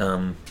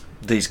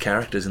these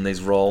characters and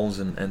these roles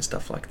and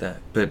stuff like that.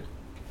 But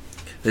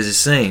there's a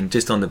scene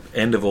just on the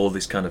end of all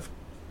this kind of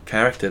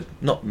character,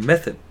 not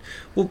method,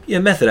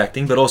 method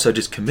acting, but also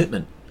just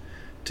commitment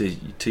to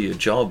your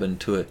job and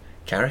to a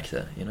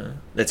character, you know,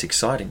 that's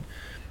exciting.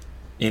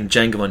 In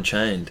Django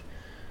Unchained,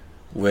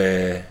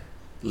 where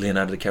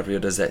Leonardo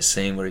DiCaprio does that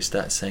scene where he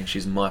starts saying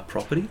she's my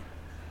property.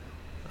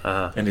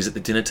 And he's at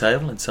the dinner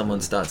table and someone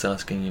starts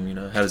asking him, you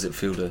know, how does it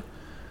feel to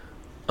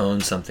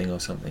own something or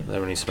something? Then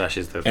when he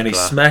smashes the glass. He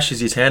smashes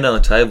his hand on the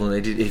table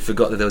and he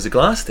forgot that there was a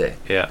glass there.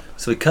 Yeah.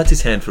 So he cuts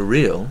his hand for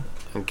real.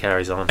 And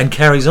carries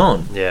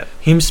on. Yeah.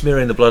 Him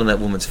smearing the blood on that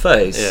woman's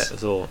face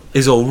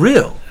is all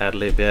real. Ad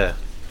lib, yeah.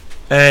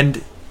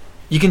 And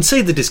you can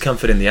see the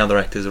discomfort in the other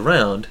actors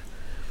around,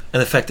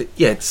 and the fact that,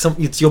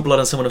 it's your blood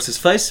on someone else's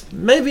face,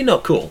 maybe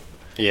not cool.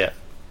 Yeah.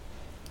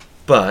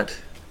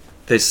 But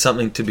there's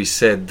something to be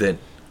said that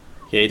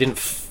he didn't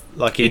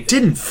he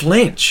didn't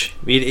flinch.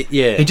 He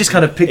just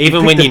kind of picked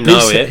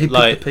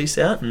the piece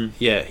out. And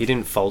he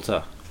didn't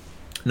falter.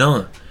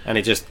 No. And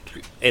it just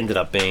ended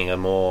up being a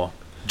more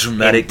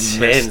dramatic,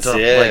 intense,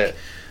 like,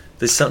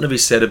 there's something to be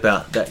said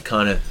about that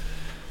kind of,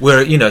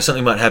 where, you know,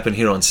 something might happen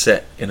here on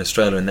set in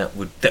Australia and it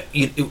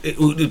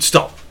would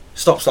stop.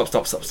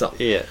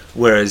 Yeah.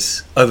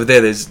 Whereas over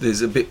there,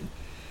 there's a bit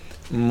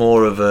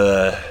more of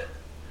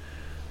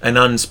an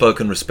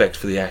unspoken respect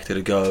for the actor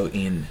to go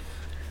in.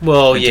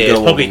 Well, it's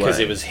probably because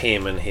it was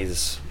him and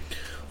his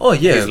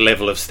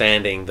level of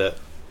standing that,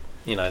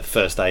 you know, the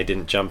first day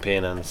didn't jump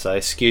in and say,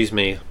 "Excuse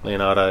me,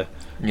 Leonardo."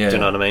 Yeah. Do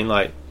you know what I mean?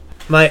 Like,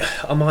 mate,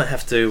 I might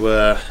have to.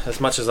 As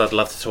much as I'd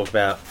love to talk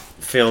about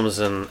films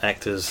and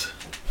actors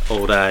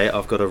all day,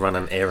 I've got to run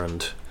an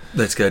errand.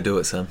 Let's go do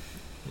it, Sam.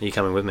 Are you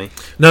coming with me?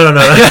 No.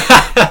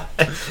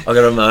 I've got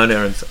to run my own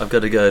errands. I've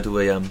got to go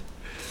to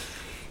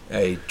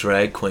a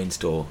drag queen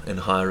store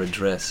and hire a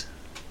dress.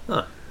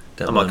 Oh,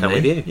 I might come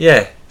with you.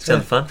 Yeah,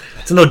 sounds fun.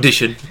 It's an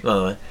audition, by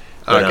the way.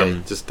 But,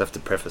 okay, just have to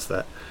preface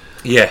that.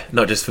 Yeah,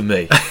 not just for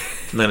me.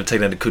 I'm going to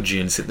take down to Coogee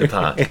and sit in the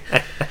park.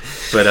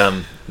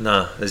 But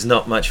no, there's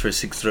not much for a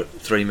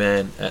 6'3"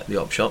 man at the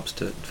op shops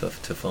to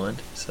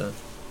find. So,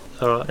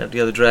 all right, have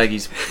the other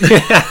draggies.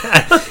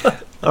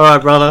 All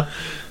right, brother.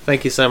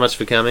 Thank you so much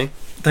for coming.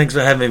 Thanks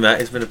for having me,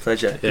 mate. It's been a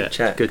pleasure. Yeah, Good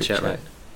chat. Good chat, mate.